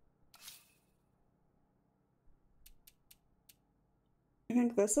 I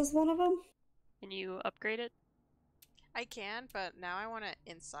think this is one of them. Can you upgrade it? I can, but now I want it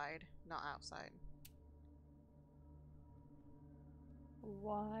inside, not outside.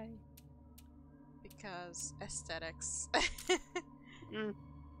 Why? Because aesthetics. Mm.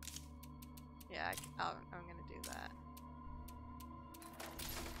 Yeah, I'm gonna do that.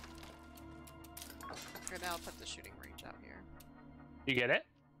 Okay, now I'll put the shooting range out here. You get it?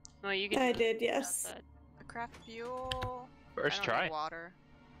 Well, you can. I did, yes. A craft fuel. First I don't try. need water.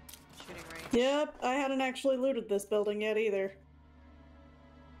 Shooting range. Yep, I hadn't actually looted this building yet either.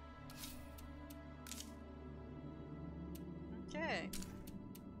 Okay.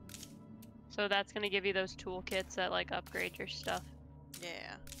 So that's gonna give you those toolkits that like upgrade your stuff.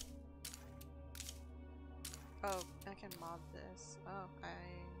 Yeah. Oh, I can mod this. Oh,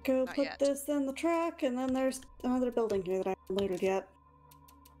 Go not put yet. this in the truck, and then there's another building here that I haven't looted yet.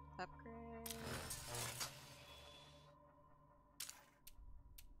 Upgrade.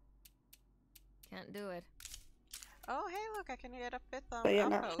 Can't do it. Oh, hey, look, I can get a 5th But yeah,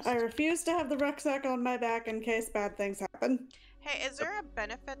 no, outpost. I refuse to have the rucksack on my back in case bad things happen. Hey, is there a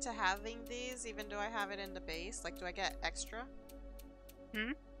benefit to having these even though I have it in the base? Like, do I get extra?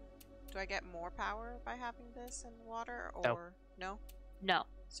 Hmm? Do I get more power by having this in water, No. or no? No.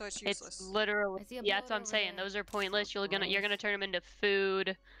 So it's useless. It's literally, yeah, that's what I'm saying. Those are pointless. You're gonna turn them into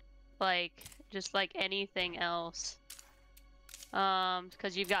food, like just like anything else.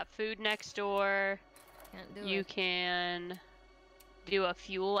 Because you've got food next door. Can't do You it. can do a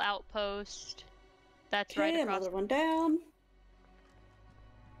fuel outpost. That's Okay, right across, another one down.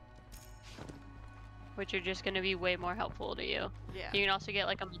 which are just gonna be way more helpful to you. Yeah. You can also get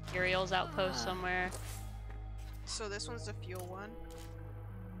like a materials outpost somewhere. So this one's the fuel one.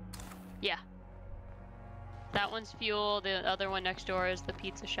 Yeah. That one's fuel. The other one next door is the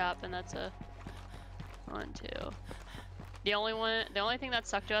pizza shop, and that's a 1, 2. The only thing that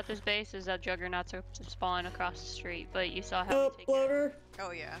sucked about this base is that juggernauts are spawning across the street, but you saw how Oh, we take bloater.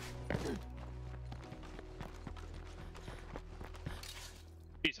 Oh yeah.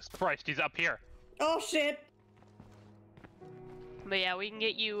 Jesus Christ, he's up here. Oh shit. But yeah, we can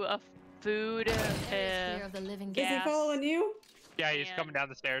get you a food, Clear of the living Is he following you? Yeah, he's coming down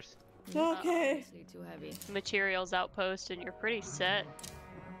the stairs. Okay. Too heavy. materials outpost, and you're pretty set.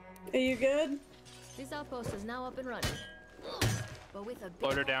 Are you good? This outpost is now up and running. But with a big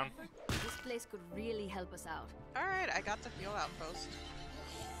Load her down. this place could really help us out. Alright, I got the fuel outpost.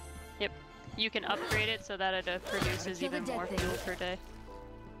 Yep. You can upgrade it so that it produces Kill the even dead more thing. fuel per day.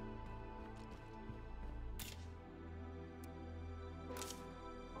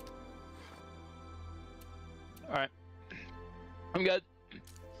 Alright. I'm good.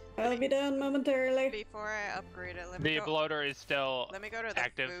 I'll be done momentarily. Before I upgrade it, let me The go. bloater is still Let me go to the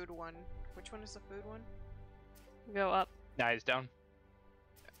active. food one. Which one is the food one? Go up. Nah, he's down.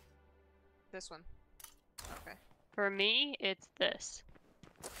 This one. Okay. For me, it's this.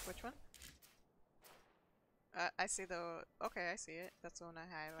 Which one? I see the. Okay, I see it. That's the one I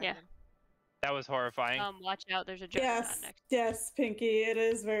highlighted. Yeah. That was horrifying. Watch out, there's a juggernaut Yes, next. yes, Pinky, it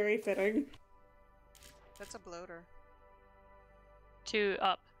is very fitting. That's a bloater. 2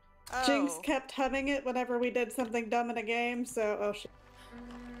 up. Oh. Jinx kept humming it whenever we did something dumb in a game, so oh shit.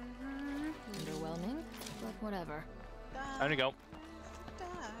 Underwhelming, but whatever. Time to go.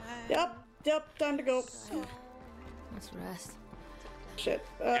 Yep, time to go. Let's rest. Shit.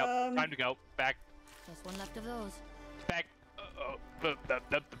 Yep, time to go. Back. Just one left of those. Back. Dup, dup,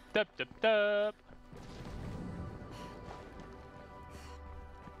 dup, dup, dup, dup.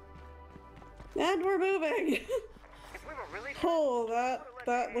 And we're moving! If we were really Oh,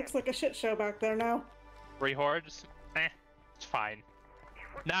 that looks like a shit show back there now. 3 hordes? It's fine.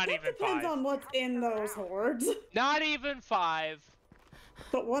 Not It even depends 5. on what's in those hordes. Not even 5.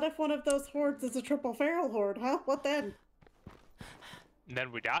 But what if one of those hordes is a triple feral horde, huh? What then? And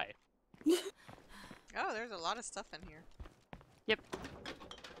then we die. Oh, there's a lot of stuff in here. Yep.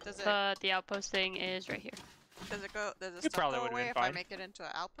 Does it? The outpost thing is right here. Does it go? Does the You stuff probably go would've away been if I fine. make it into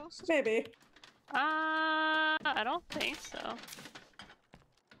an outpost? Maybe. I don't think so.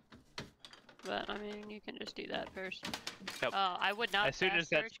 But I mean, you can just do that first. Yep. I would not. As soon fast as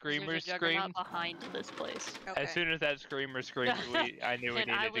that search 'cause screamer there's a juggernaut screamed- behind this place. Okay. As soon as that screamer screamed, I knew we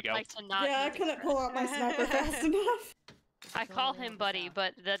And I needed to would go. like to not. Yeah, I use couldn't it. pull out my sniper fast enough. I call him buddy,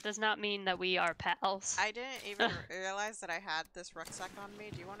 but that does not mean that we are pals. I didn't even realize that I had this rucksack on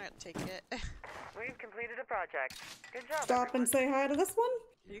me. Do you want to take it? We've completed a project. Good job, Stop everyone. and say hi to this one.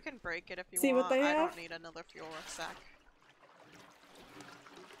 You can break it if you See what want. they I have? don't need another fuel rucksack.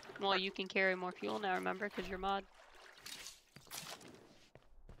 Well, you can carry more fuel now, remember, because you're mod.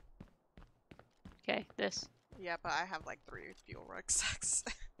 Okay, this. Yeah, but I have like 3 fuel rucksacks.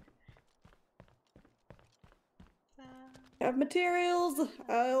 Have materials.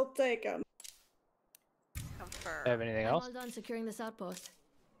 I'll take them. Confirm. Have anything I'm else? all done securing this outpost.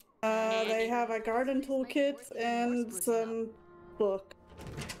 They have a garden toolkit and some book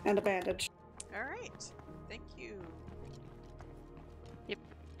and a bandage. All right. Thank you. Yep.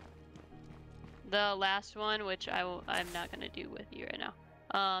 The last one, which I'm not gonna do with you right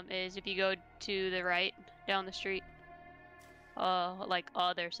now, is if you go to the right down the street, like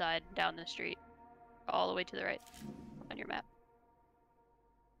other side down the street, all the way to the right on your map.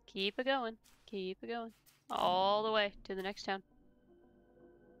 Keep it going. Keep it going. All the way to the next town.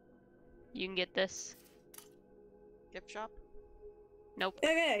 You can get this. Gift shop? Nope.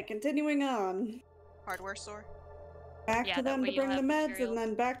 Okay, continuing on. Hardware store? Back Yeah, to that them way to you'll bring the have meds materials. and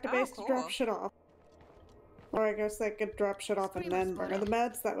then back to Oh, base to cool. drop shit off. Or I guess they could drop shit off and then bring her the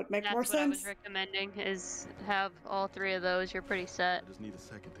meds. That would make That's more what I was sense. recommending, is have all 3 of those. You're pretty set. Just need a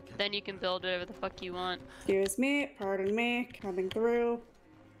second to catch Then you can build whatever the fuck you want. Excuse me, pardon me, coming through.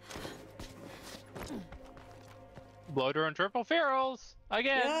 Bloater and triple ferals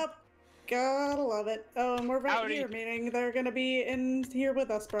again. Yep, gotta love it. Oh, and we're right Howdy. here, meaning they're gonna be in here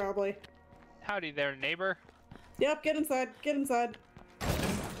with us probably. Howdy there, neighbor. Yep, get inside, get inside.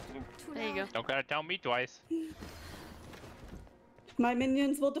 There you go. Don't gotta tell me twice. My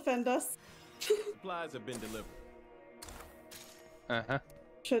minions will defend us. Supplies have been delivered. Uh-huh.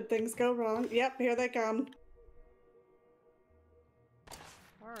 Should things go wrong. Yep, here they come.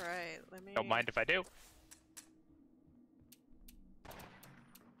 Alright, let me... Don't mind if I do.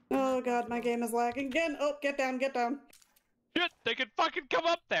 Oh god, my game is lagging again. Oh, get down, get down. Shit, they can fucking come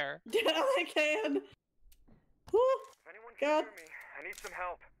up there. Yeah, I can. Woo. If anyone can God. hear me, I need some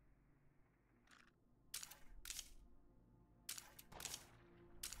help.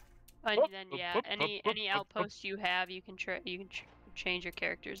 And Whoop, then whoop, yeah, whoop, any whoop, whoop, outpost you have, you can change your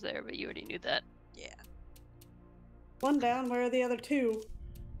characters there, but you already knew that. Yeah. One down, where are the other 2?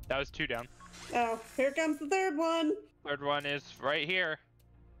 That was 2 down. Oh, here comes the 3rd one. Third one is right here.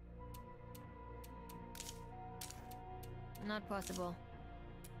 Not possible.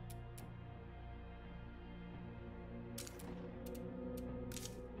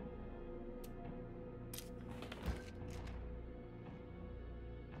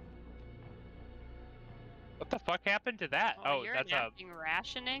 What the fuck happened to that? Oh, you're that's a... enacting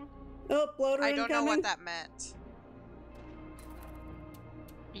rationing? Oh, bloater I don't know incoming. what that meant.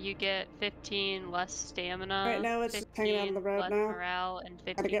 You get 15 less stamina. Right now it's just hanging out on the 15 road less now. morale, and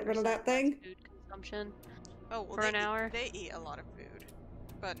 50% Gotta get rid of that thing. Food consumption. Oh, well, For an hour? They eat a lot of food.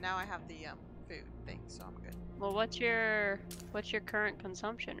 But now I have the food thing, so I'm good. Well, what's your current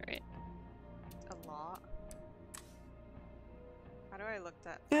consumption rate? A lot. How do I look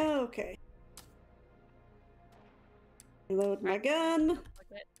that? Okay. Reload my gun.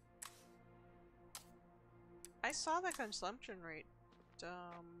 I saw the consumption rate.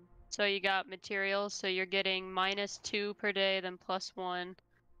 So you got materials, so you're getting -2 per day, then +1.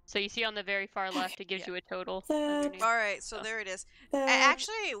 So you see on the very far left, it gives you a total. underneath. Alright, so there it is. It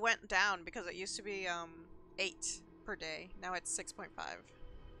actually went down because it used to be 8 per day. Now it's 6.5.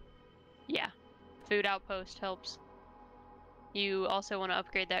 Yeah. Food outpost helps. You also want to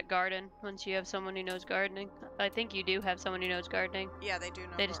upgrade that garden once you have someone who knows gardening. I think you do have someone who knows gardening. Yeah, they do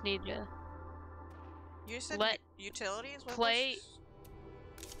know. They just need to You said let utilities? What play. was...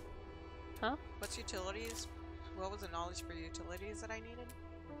 Huh? What's utilities? What was the knowledge for utilities that I needed?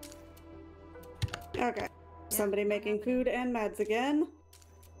 Okay. Somebody making food and meds again.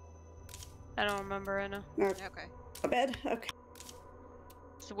 I don't remember right now. Okay. A bed. Okay.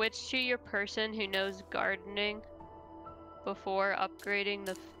 Switch to your person who knows gardening before upgrading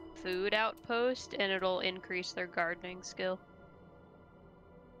the food outpost, and it'll increase their gardening skill.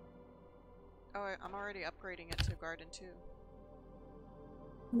 Oh, I'm already upgrading it to garden too.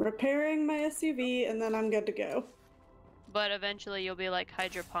 Repairing my SUV, and then I'm good to go. But eventually you'll be like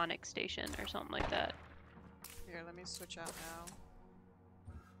hydroponic station or something like that. Here, let me switch out now.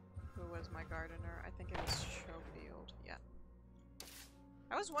 Who was my gardener? I think it was Showfield. Yeah.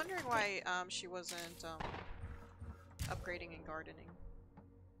 I was wondering why she wasn't upgrading in gardening.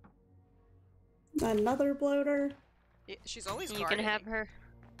 Another bloater. Yeah, she's always You gardening. can have her.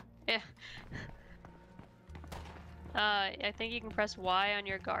 Yeah. I think you can press Y on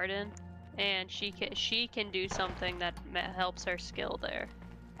your garden, and she can do something that helps her skill there.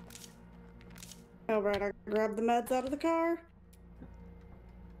 Alright, I grabbed the meds out of the car.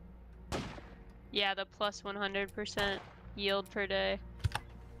 Yeah, the plus 100% yield per day.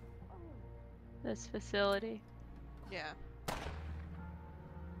 This facility. Yeah.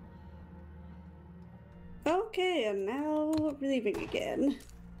 Okay, and now leaving again.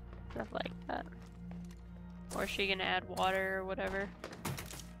 Stuff like that. Or she can add water or whatever.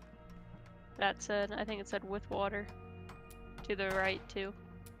 That said, I think it said with water. To the right too.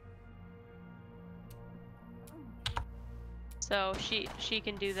 So she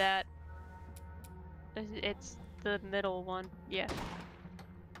can do that. It's the middle one, yeah.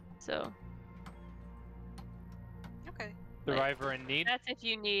 So. Okay. Survivor in need? That's if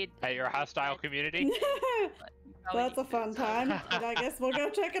you need. At your hostile community? That's a fun time, but I guess we'll go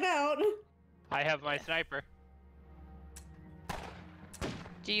check it out. I have my sniper.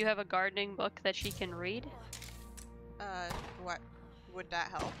 Do you have a gardening book that she can read? What? Would that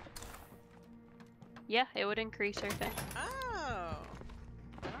help? Yeah, it would increase her thing. Oh!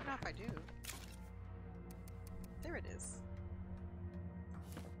 I don't know if I do. There it is.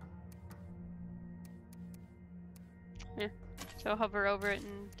 Yeah. So hover over it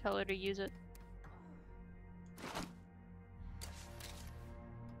and tell her to use it.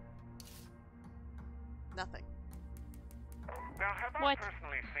 Nothing. Now, have What? I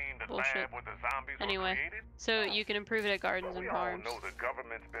personally seen the Bullshit. lab where the zombies Anyway, were created? so you can improve it at Gardens and We all Farms. know the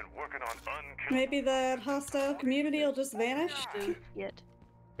government's been working on unkillable. Maybe that hostile community will just vanish? Yet.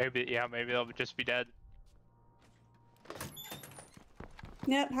 Maybe, yeah, maybe they'll just be dead.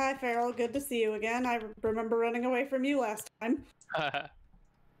 Yep, hi Farrell, good to see you again. I remember running away from you last time.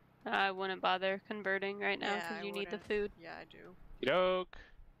 I wouldn't bother converting right now Yeah, because I you need the wouldn't. food. Yeah, I do. Yoke.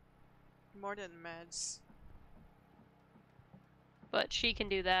 More than meds. But she can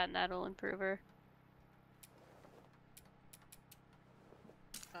do that and that'll improve her.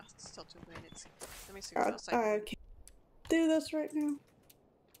 Oh, it's still too late. Let me see what else I I can can't do this right now.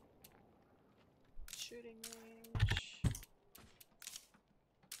 Shooting range.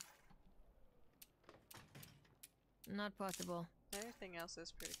 Not possible. Everything else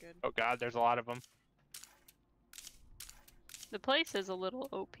is pretty good. Oh god, there's a lot of them. The place is a little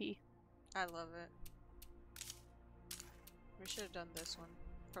OP. I love it. We should have done this one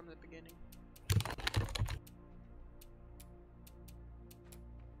from the beginning.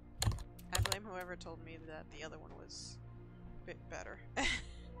 I blame whoever told me that the other one was a bit better.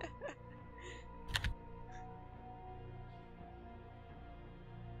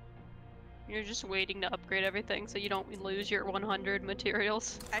 You're just waiting to upgrade everything so you don't lose your 100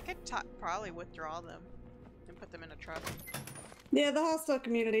 materials. I could probably withdraw them and put them in a truck. Yeah, the hostile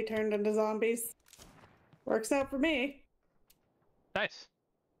community turned into zombies. Works out for me. Nice.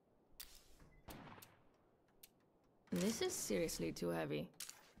 This is seriously too heavy.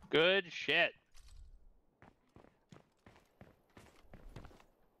 Good shit.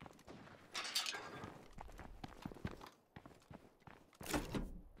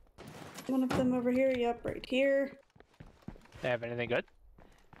 One of them over here, yep, right here. They have anything good?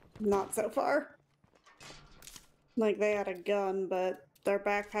 Not so far. Like, they had a gun, but their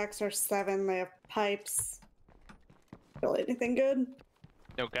backpacks are 7, they have pipes. Really anything good?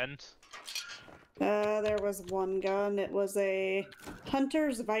 No guns? There was one gun. It was a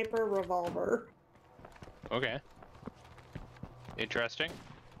Hunter's Viper revolver. Okay. Interesting.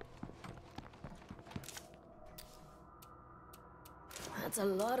 That's a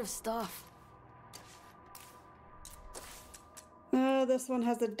lot of stuff. This one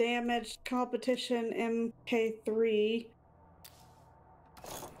has a damaged competition MK3.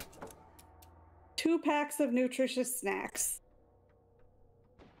 2 packs of nutritious snacks.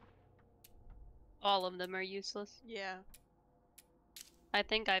 All of them are useless. Yeah. I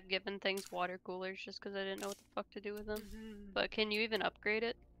think I've given things water coolers just because I didn't know what the fuck to do with them. But can you even upgrade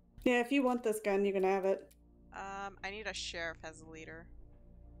it? Yeah, if you want this gun, you can have it. I need a sheriff as a leader.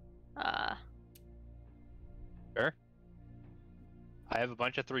 Sure. I have a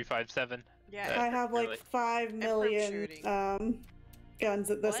bunch of 357. Yeah, I have like 5 million shooting. guns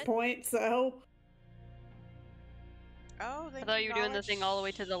at this point, so. Oh, they I thought you were doing the thing all the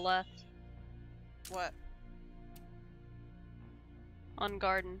way to the left. What? On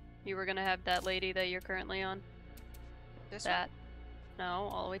garden. You were gonna have that lady that you're currently on. This that. One? No,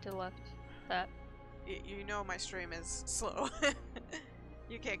 all the way to the left. That. You know my stream is slow.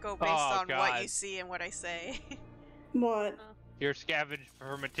 You can't go based on what you see and what I say. What? Your scavenge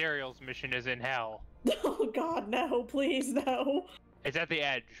for materials mission is in hell. Oh god, no, please, no. It's at the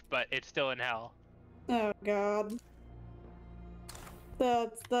edge, but it's still in hell. Oh god.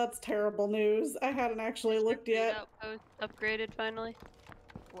 That's terrible news. I hadn't actually looked yet. Outpost upgraded finally.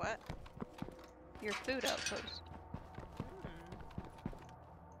 What? Your food outpost.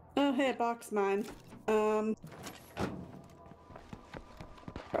 Oh, hey, box mine. Drop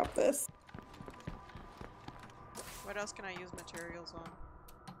this. What else can I use materials on?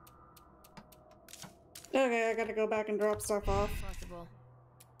 Okay, I gotta go back and drop stuff off. Possible.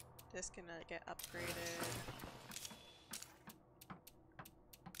 This can get upgraded.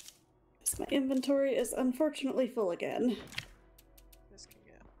 My inventory is unfortunately full again. This can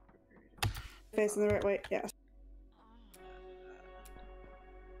get upgraded. Facing the right way, yeah.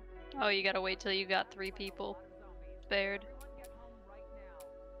 Oh, you gotta wait till you got 3 people spared.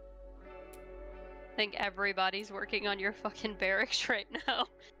 I think everybody's working on your fucking barracks right now.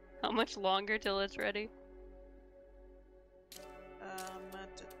 How much longer till it's ready?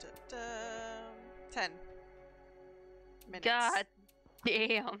 10 minutes. God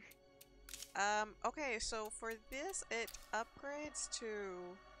damn. Okay, so for this, it upgrades to...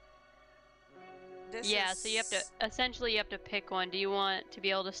 This yeah, so you have to, essentially you have to pick one. Do you want to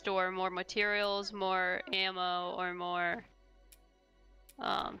be able to store more materials, more ammo, or more...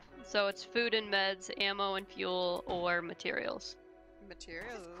 so it's food and meds, ammo and fuel, or materials.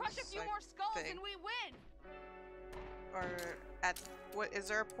 Materials, Just crush a few more skulls and we win! Or at... What, is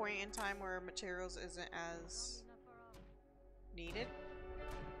there a point in time where materials isn't as... needed?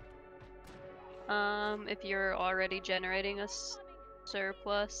 If you're already generating a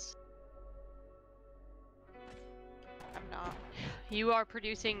surplus. I'm not. You are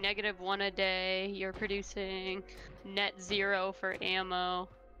producing -1 a day. You're producing net 0 for ammo.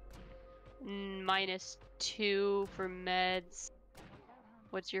 -2 for meds.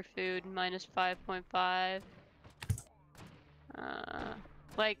 What's your food? -5.5.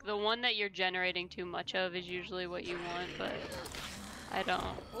 Like the one that you're generating too much of is usually what you want, but I don't.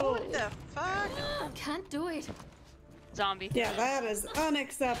 What the fuck? Can't do it. Zombie. Yeah, that is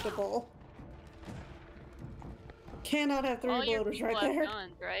unacceptable. Cannot have 3 All your bloaters people right have there.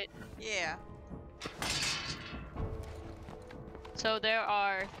 guns, right? Yeah. So there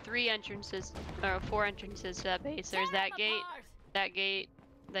are 3 entrances, or 4 entrances to that base. There's that gate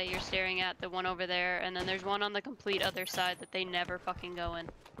that you're staring at, the one over there, and then there's one on the complete other side that they never fucking go in.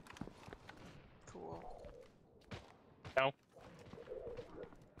 Cool. No.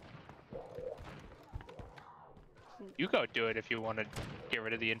 You go do it if you want to get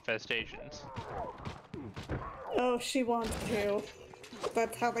rid of the infestations. Oh, she wants to.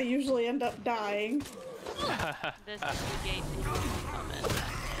 That's how they usually end up dying. This is the gate that you can come in.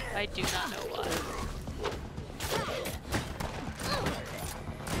 I do not know why.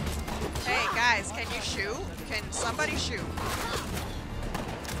 Hey guys, can you shoot? Can somebody shoot?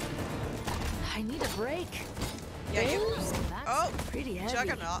 I need a break. Yeah, you. That's Oh, pretty heavy.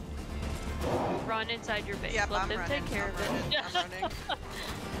 Juggernaut. Run inside your base. Yep, Let I'm them running. take care of it. I'm running.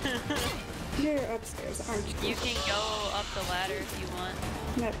 You're upstairs, aren't you? You can go up the ladder if you want.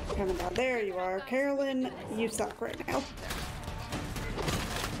 Nope, coming down. There you are. Carolyn, you suck right now.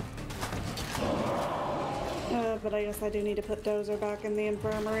 But I guess I do need to put Dozer back in the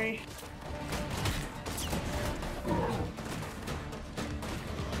infirmary.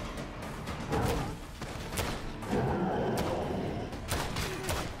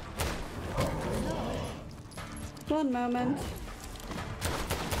 One moment.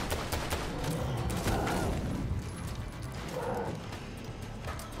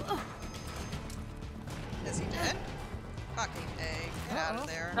 Is he dead? Fucking A. Get out of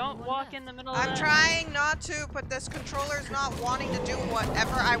there. Don't walk in the middle of I'm that. trying not to, but this controller's not wanting to do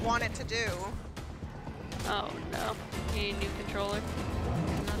whatever I want it to do. Oh no. You need a new controller.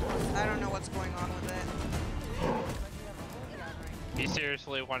 I don't know what's going on with it. You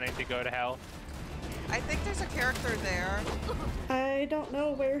seriously wanting to go to hell? I think there's a character there. I don't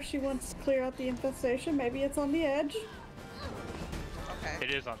know where she wants to clear out the infestation. Maybe it's on the edge. Okay.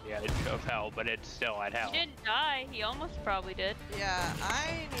 It is on the edge of hell, but it's still at hell. He didn't die. He almost probably did. Yeah,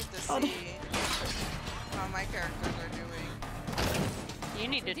 I need to see how my characters are doing. You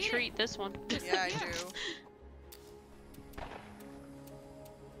need to treat this one. Yeah, I do.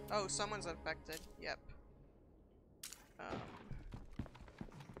 Oh, someone's infected. Yep. Let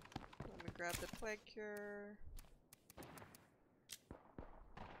me grab the plague cure.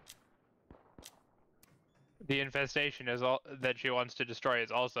 The infestation is all that she wants to destroy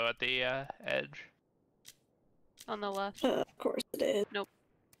is also at the edge. On the left. Of course it is. Nope.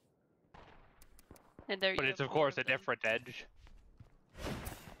 And there But you it's have of course all a different edge.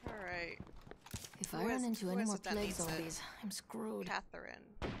 Alright. If I run into any more plague zombies, it? I'm screwed. Catherine.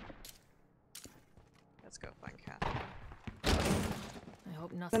 Let's go find Catherine. I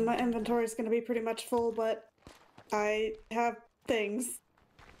hope nothing. And my inventory is going to be pretty much full, but I have things.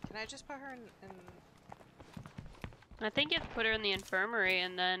 Can I just put her in I think you have to put her in the infirmary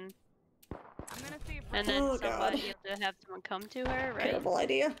and then I'm gonna see if Oh, God. you have to have someone come to her, right? Terrible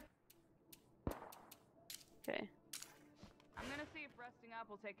idea. Okay. I'm gonna see if resting up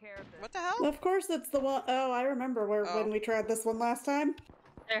will take care of this. What the hell? Of course it's the one. Oh, I remember when we tried this one last time.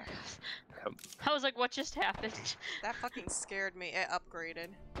 There. I was like, what just happened? That fucking scared me. It upgraded.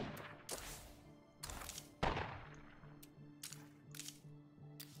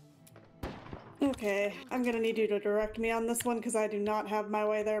 Okay, I'm gonna need you to direct me on this one because I do not have my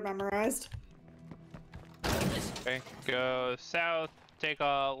way there memorized. Okay, go south, take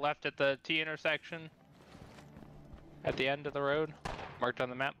a left at the T intersection. At the end of the road, marked on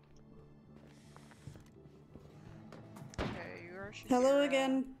the map. Okay, you are Shakira. Hello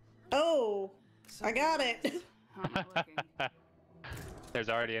again. Oh, I got it. There's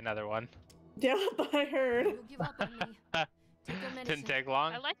already another one. Yep, I heard. Don't give up on me. Take your medicine. Didn't take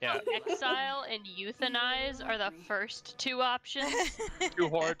long. I like Yeah. how exile and euthanize are the first two options. Two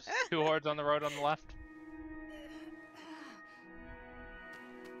hordes on the road on the left.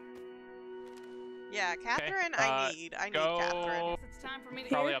 Yeah, Catherine, Okay, I need Catherine. go It's time for me to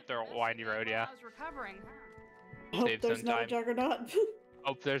probably get up there windy road, yeah. I was recovering. Hope Save there's some not a time. juggernaut.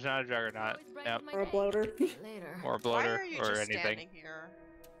 Hope there's not a juggernaut. Yep. Or a bloater. Later. Or a Why bloater are you or just anything. standing here?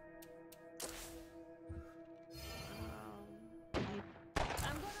 I'm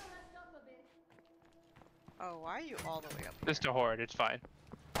gonna rest up a bit. Oh, why are you all the way up? Just a horde, it's fine.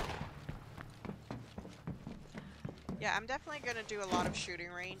 Yeah, I'm definitely gonna do a lot of shooting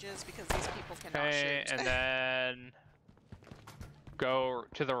ranges because these people cannot Okay, shoot. and then go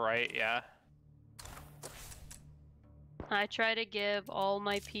to the right, yeah. I try to give all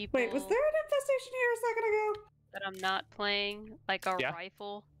my people Wait, was there an infestation here a second ago? that I'm not playing like a Yeah.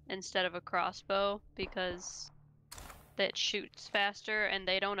 rifle instead of a crossbow because that shoots faster and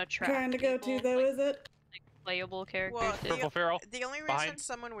they don't attract Trying to go people, to though, like, is it? playable characters. Well, do. Purple Feral. the only reason behind.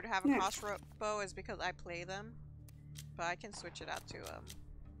 someone would have a Yeah. crossbow is because I play them, but I can switch it out to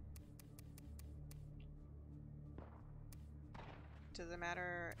Does it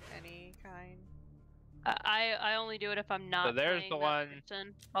matter any kind? I only do it if I'm not there's playing the that one-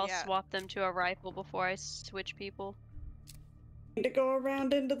 person. I'll Yeah. swap them to a rifle before I switch people. Need to go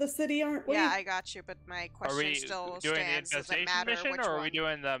around into the city, aren't we? Yeah, I got you, but my Are question we still doing the stands. Does it infestation matter mission, which or are one? we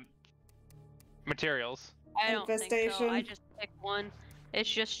doing the materials? I don't think so. I Infestation. just pick one. It's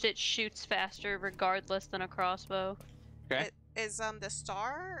just it shoots faster regardless than a crossbow. Okay. Is the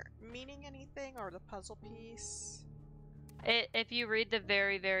star meaning anything, or the puzzle piece? If you read the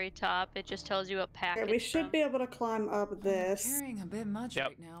very, very top, it just tells you what packet. Okay, we should be able to climb up this. Carrying a bit much Yep.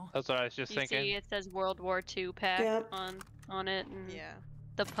 right now. That's what I was just You thinking. see, it says World War II pack Yep. on it, and Yeah.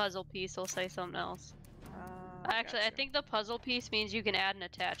 the puzzle piece will say something else. Actually, I gotcha. think the puzzle piece means you can add an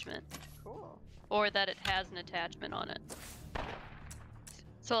attachment, Cool. or that it has an attachment on it.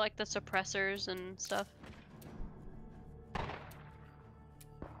 So like the suppressors and stuff.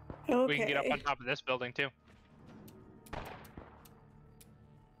 Okay. We can get up on top of this building too.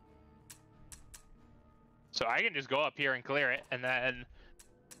 So I can just go up here and clear it, and then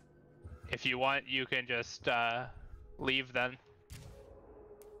if you want, you can just leave then.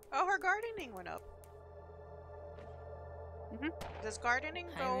 Oh, her gardening went up. Mhm. Does gardening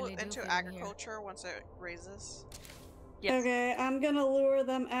I go really do into fit in here. agriculture once it raises? Yes. Okay, I'm gonna lure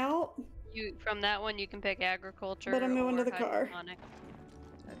them out. From that one, you can pick agriculture. But I'm going to or the car. hydroponics.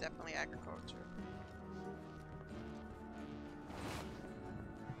 Definitely agriculture.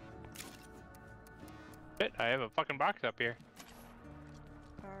 Shit, I have a fucking box up here.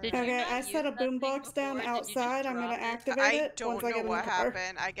 Did you Okay, not I use set a that thing boombox down before? Did you just outside. I'm drop gonna it? activate I it don't once I know get in what the car.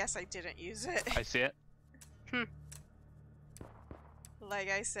 happened. I guess I didn't use it. I see it. Like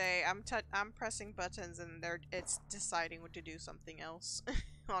I say, I'm pressing buttons and it's deciding what to do something else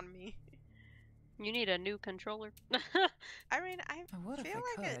on me. You need a new controller. I mean, I What if feel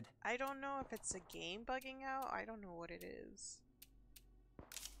I like could? I don't know if it's a game bugging out. I don't know what it is.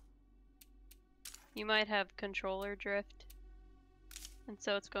 You might have controller drift. And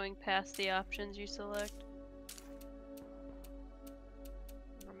so it's going past the options you select.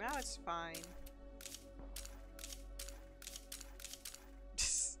 Well, now it's fine.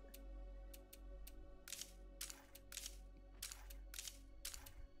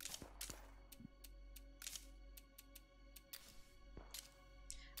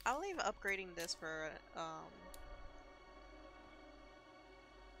 I'll leave upgrading this for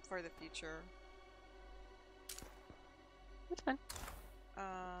the future. That's fine.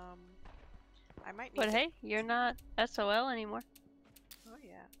 I might need But to... hey, you're not SOL anymore. Oh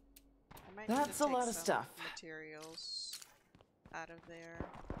yeah. I might That's need a to lot take of some stuff. materials out of there.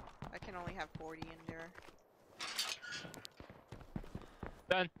 I can only have 40 in there.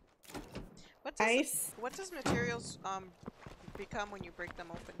 Done. What does materials become when you break them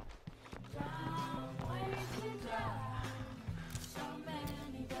open?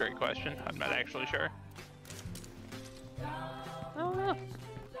 Great question. I'm not actually sure. I don't know.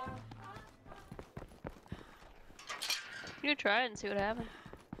 You could try it and see what happens.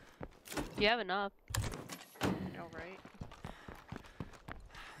 You have enough. Oh, right.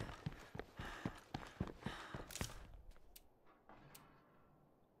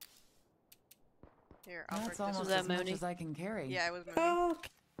 Here, I'll break That's this almost one. as much as I can carry. Yeah, it was moving. Oh,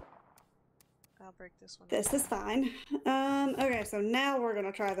 I'll break this one. this is fine. Okay, so now we're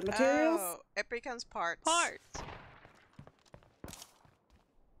gonna try the materials. Oh, it becomes parts. Parts!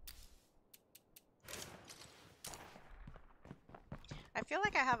 I feel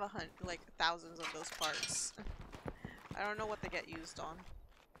like I have like thousands of those parts. I don't know what they get used on.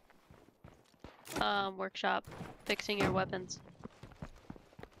 Workshop. Fixing your weapons.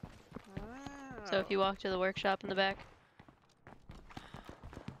 Oh. So if you walk to the workshop in the back.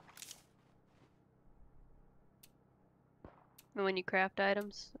 And when you craft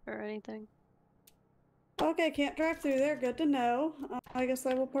items or anything. Okay, can't drive through there. Good to know. I guess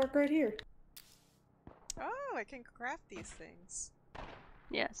I will park right here. Oh, I can craft these things.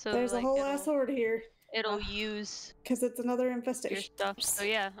 Yeah, so There's like, a whole ass horde here. It'll use because it's another your infestation. stuff. So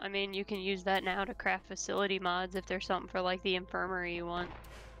yeah, I mean, you can use that now to craft facility mods if there's something for like the infirmary you want.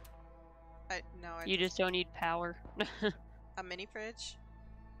 You just don't need power. A mini fridge.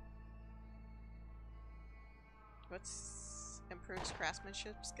 What's improves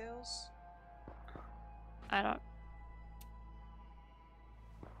craftsmanship skills? I don't.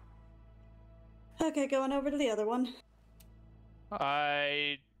 Okay, going over to the other one.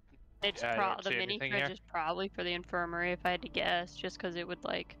 It's I don't the see mini anything fridge here. is probably for the infirmary if I had to guess, just because it would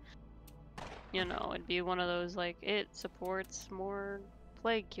like, you know, it'd be one of those like it supports more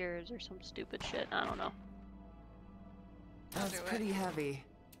plague cures or some stupid shit. I don't know. That's pretty heavy.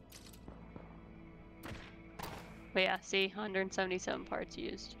 But yeah, see, 177 parts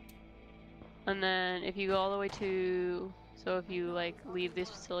used. And then if you go all the way to, so if you like leave these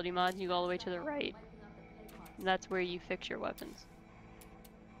facility mods, you go all the way to the right. And that's where you fix your weapons.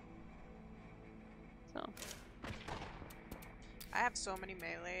 So. I have so many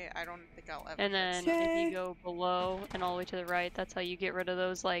melee, I don't think I'll ever And then fix them. if you go below and all the way to the right, that's how you get rid of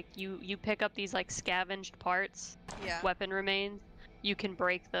those, like, you pick up these, like, scavenged parts, weapon remains, you can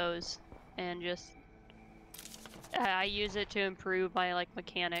break those, and just, I use it to improve my, like,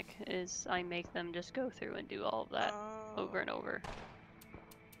 mechanic, is I make them just go through and do all of that over and over.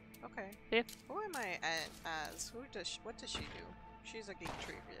 Okay. Yeah. Who am I as? What does she do? She's a geek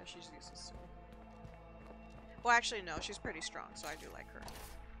trivia. She's useless to me. Well, actually, no. She's pretty strong, so I do like her.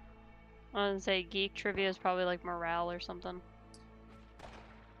 I was gonna say geek trivia is probably like morale or something.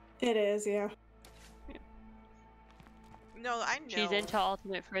 It is, yeah. No, I know. She's into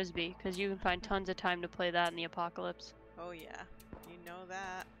Ultimate Frisbee because you can find tons of time to play that in the apocalypse. Oh yeah, you know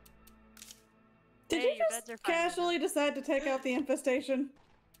that. Did you just casually decide to take out the infestation?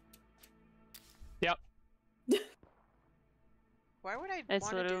 Yep. Why would I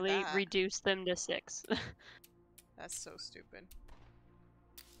It's want to do literally that? reduce them to 6. That's so stupid.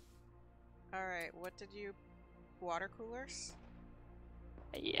 Alright, what did you... Water coolers?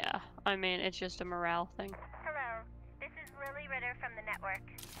 Yeah, I mean, it's just a morale thing. Hello, this is Lily Ritter from the network.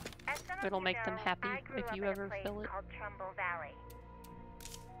 As some of It'll you make them know, happy I grew if up you in a ever place fill it. called Trumbull Valley.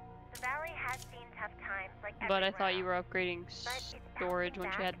 The valley has seen tough times like But I everywhere thought you were else, upgrading but it's storage when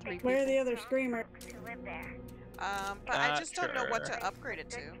you had 3 people. Where are the other screamers? who live there. But I just don't know what to upgrade it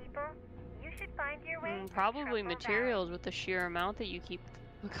to. People, you should find your way? to Probably Truffle materials with the sheer amount that you keep.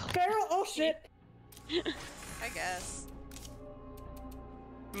 Feral? Oh shit! I guess.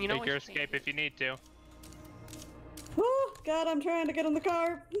 You know Take what your you escape if you need to. Oh god, I'm trying to get in the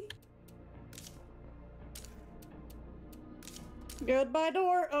car. Goodbye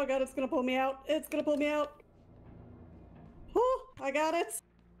door. Oh god, it's gonna pull me out. It's gonna pull me out. Oh, I got it.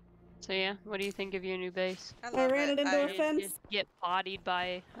 So yeah, what do you think of your new base? I ran it into a fence. Just get bodied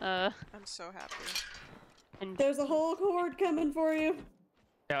by I'm so happy. And There's a whole horde coming for you.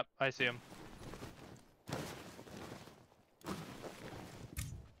 Yep, I see him.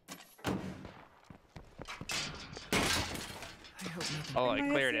 Oh, I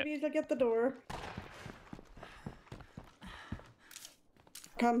cleared it. To get the door.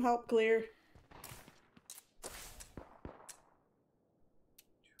 Come help clear.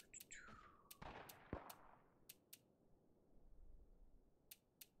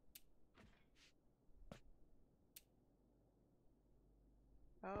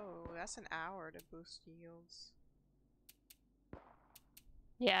 Oh, that's an hour to boost yields.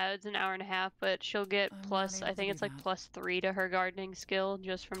 yeah, it's an hour and a half, but she'll get plus. I think it's like +3 to her gardening skill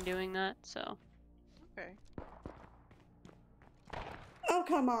just from doing that. So. Okay. Oh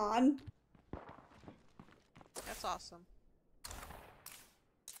come on. That's awesome.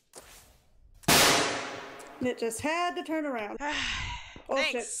 It just had to turn around. Oh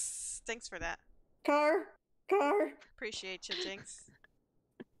Thanks. shit. Thanks for that. Car. Appreciate you, Jinx.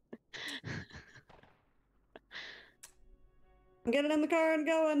 I'm getting in the car and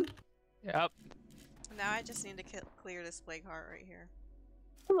going. Yep. Now I just need to clear this plague heart right here.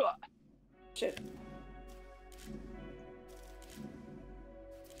 Shit.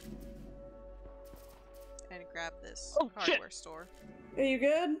 And grab this Oh, hardware shit. store. Are you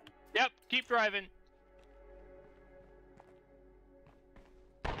good? Yep, keep driving.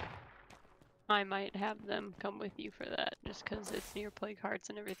 I might have them come with you for that, just because it's near plague hearts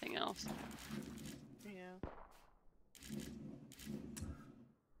and everything else. Yeah.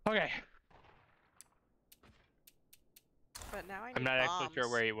 Okay. But now I need I'm not bombs. actually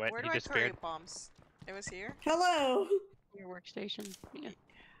sure where he went. Where do He I disappeared. carry bombs? It was here? Hello. Your workstation. Yeah.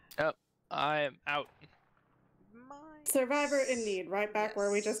 Yep. I am out. Survivor in need, right back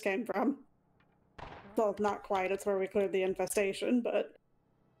where we just came from. Well, not quite. It's where we cleared the infestation, but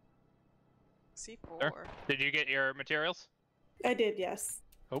C4. Sure. Did you get your materials? I did, yes.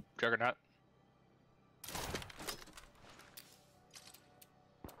 Oh, Juggernaut.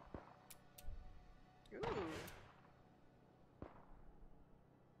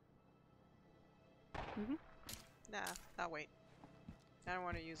 Ooh. Nah, I'll wait. I don't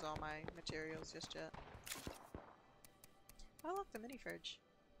want to use all my materials just yet. Oh look, the mini fridge.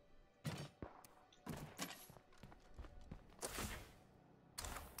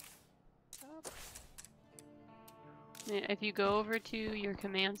 Oh. Yeah, if you go over to your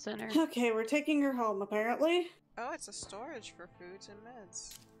command center. Okay, we're taking her home, apparently. Oh, it's a storage for foods and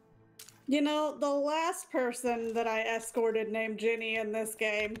meds. You know, the last person that I escorted named Ginny in this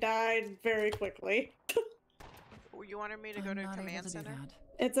game died very quickly. You wanted me to go to command center?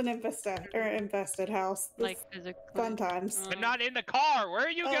 It's an infested house. Like physically. Fun times. I'm not in the car. Where are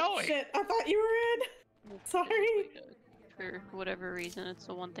you going? Shit, I thought you were in. Sorry. For whatever reason, it's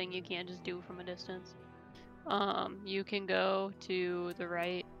the one thing you can't just do from a distance. You can go to the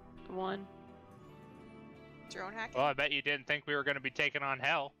right one. Drone hacking? Well, I bet you didn't think we were going to be taking on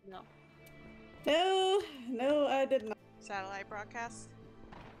hell. No. No, I did not. Satellite broadcast?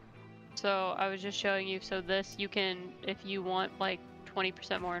 So I was just showing you. So this you can, if you want like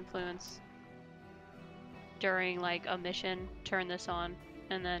 20% more influence during like a mission, turn this on,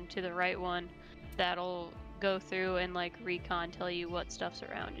 and then to the right one, that'll go through and like recon, tell you what stuff's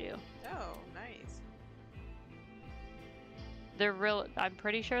around you. Oh, nice. They're real. I'm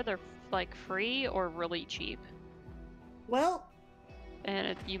pretty sure they're like free or really cheap. Well.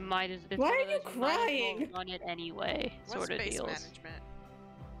 And you might as. Why are you crying? Run it anyway. What's sort of base deals. management?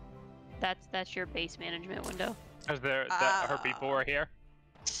 That's your base management window. Because her people were here.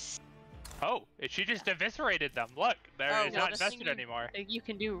 Oh, she just eviscerated them. Look, they're not invested anymore. You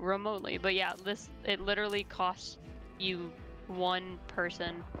can do remotely, but yeah, it literally costs you one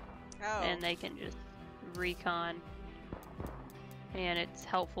person, and they can just recon, and it's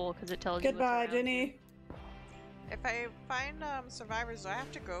helpful because it tells you. Goodbye, Jenny. If I find survivors, do I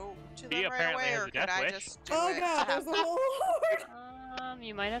have to go to them He right apparently away, has or a could death I wish. just do Oh it? god, there's a whole horde!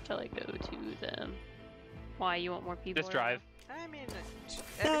 You might have to like go to them. Why, you want more people? Just drive. I mean,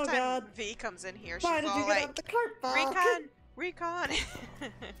 every time god. V comes in here, Why she's did all you get like, out the cart box? recon!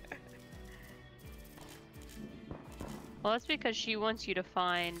 Well, that's because she wants you to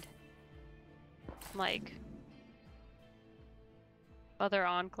find like other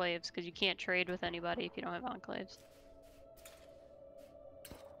enclaves, because you can't trade with anybody if you don't have enclaves.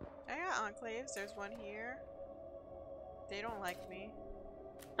 I got enclaves. There's one here. They don't like me.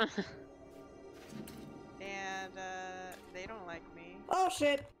 And they don't like me. Oh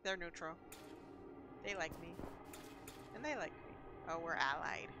shit! They're neutral. They like me. And they like me. Oh, we're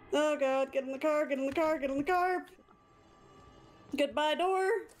allied. Oh god, get in the car, get in the car, get in the car! Goodbye door!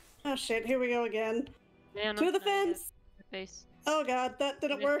 Oh shit, here we go again. Yeah, To the fence! Face. Oh god, that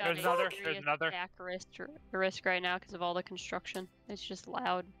didn't work. There's another, there's another. Risk right now because of all the construction. It's just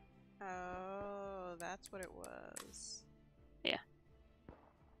loud. Oh, that's what it was. Yeah.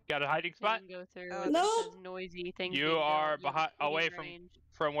 Got a hiding spot? You can go through Oh, with no. those noisy things. You being are built, behind, you're away within range.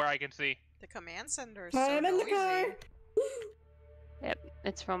 from where I can see. The command center is I'm so in the noisy. car! Yep,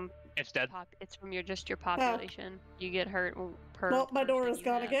 it's from It's dead. it's from your population. You get hurt per. Well, my door person is you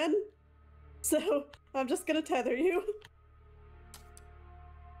gone have. again. So, I'm just gonna tether you.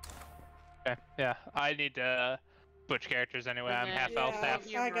 Okay, yeah. I need to switch characters anyway. I'm And half then elf,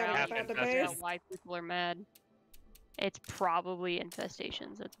 Yeah, half. I gotta half get back to infested. base. Why people are mad? It's probably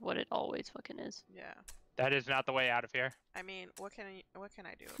infestations. That's what it always fucking is. Yeah. That is not the way out of here. I mean, what can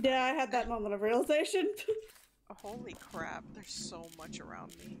I do? About Yeah, I it? had that moment of realization. Oh, holy crap! There's so much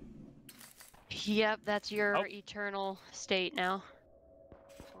around me. Yep, that's your Oh. eternal state now.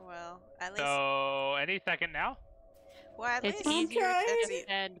 Well, at least. So, any second now? Well, at It's least easier Okay. to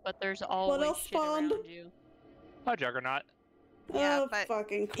defend, but there's always else shit spawned? around you. Oh, Juggernaut. Yeah, Oh, but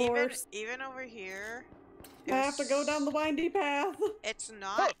fucking even course. even over here, I have to go down the windy path. It's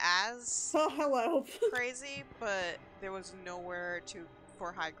not as Oh, hello. crazy, but there was nowhere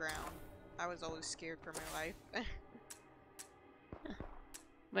for high ground. I was always scared for my life.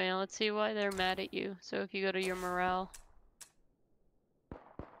 Well, let's see why they're mad at you. So if you go to your morale,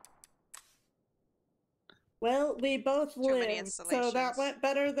 Well, we both Too many lived, so that installations. went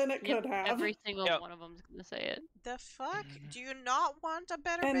better than it yep, could have. every single Yep. one of them's gonna say it. The fuck? Do you not want a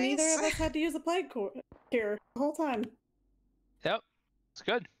better And base? neither of us had to use a plague cure the whole time. Yep. It's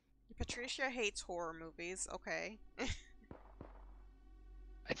good. Patricia hates horror movies. Okay.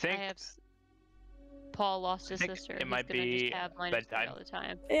 I think. Paul lost his think sister. it He's might gonna be just have minus bedtime. all the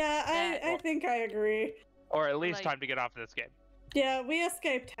time. Yeah, That- I think I agree. Or at least Like- time to get off of this game. Yeah, we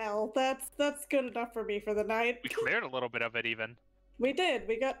escaped hell. That's good enough for me for the night. We cleared a little bit of it even. We did.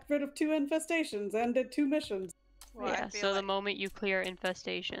 We got rid of 2 infestations and did 2 missions. Well, yeah, I feel so the like moment you clear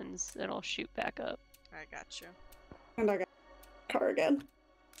infestations, it'll shoot back up. I got you. And I got a car again.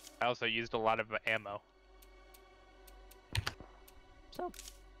 I also used a lot of ammo. So,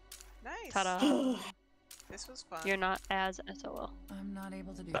 Nice. ta-da. This was fun. You're not as SOL. I'm not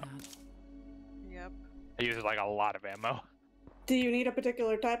able to do that. Yep. I used like a lot of ammo. Do you need a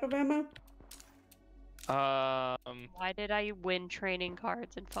particular type of ammo? Why did I win training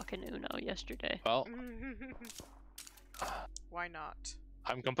cards in fucking Uno yesterday? Well, Why not?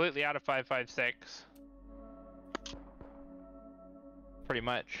 I'm completely out of 5.56. Pretty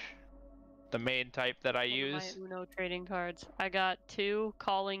much. The main type that I One of use. my Uno trading cards. I got 2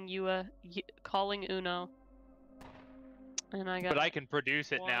 calling calling Uno. And I got But I can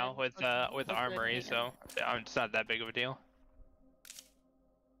produce it now one with good armory, hand. so it's not that big of a deal.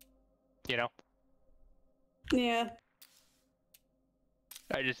 You know, Yeah.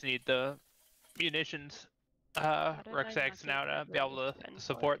 I just need the munitions did I rucksacks not now get to be able to weapons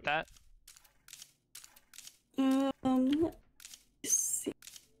support that. Let's see.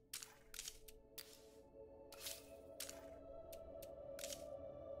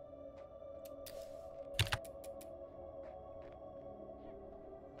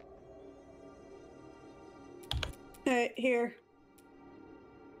 Alright, here.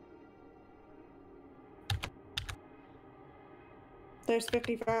 There's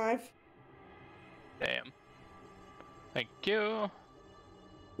 55. Damn. Thank you.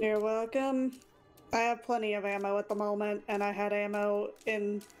 You're welcome. I have plenty of ammo at the moment, and I had ammo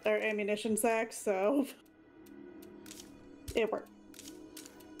in our ammunition sacks, so it worked.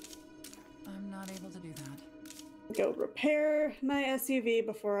 I'm not able to do that. Go repair my SUV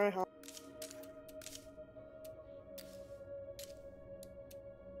before I hop.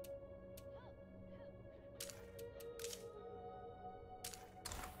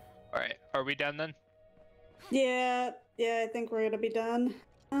 Alright, are we done then? Yeah, I think we're gonna be done.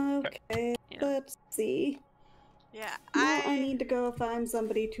 Okay, Yeah. let's see. Yeah, Now I need to go find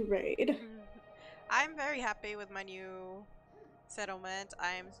somebody to raid. I'm very happy with my new settlement.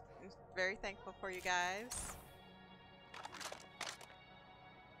 I'm very thankful for you guys.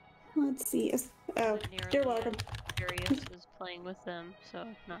 Let's see. Oh, you're welcome. Curious was playing with them, so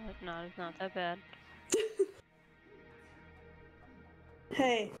not that bad.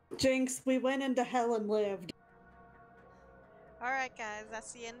 Hey, Jinx, we went into hell and lived. Alright guys,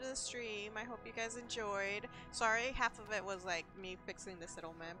 that's the end of the stream. I hope you guys enjoyed. Sorry, half of it was like me fixing the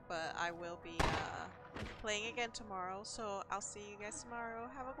settlement, but I will be playing again tomorrow, so I'll see you guys tomorrow.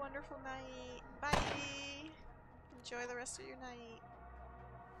 Have a wonderful night. Bye! Enjoy the rest of your night.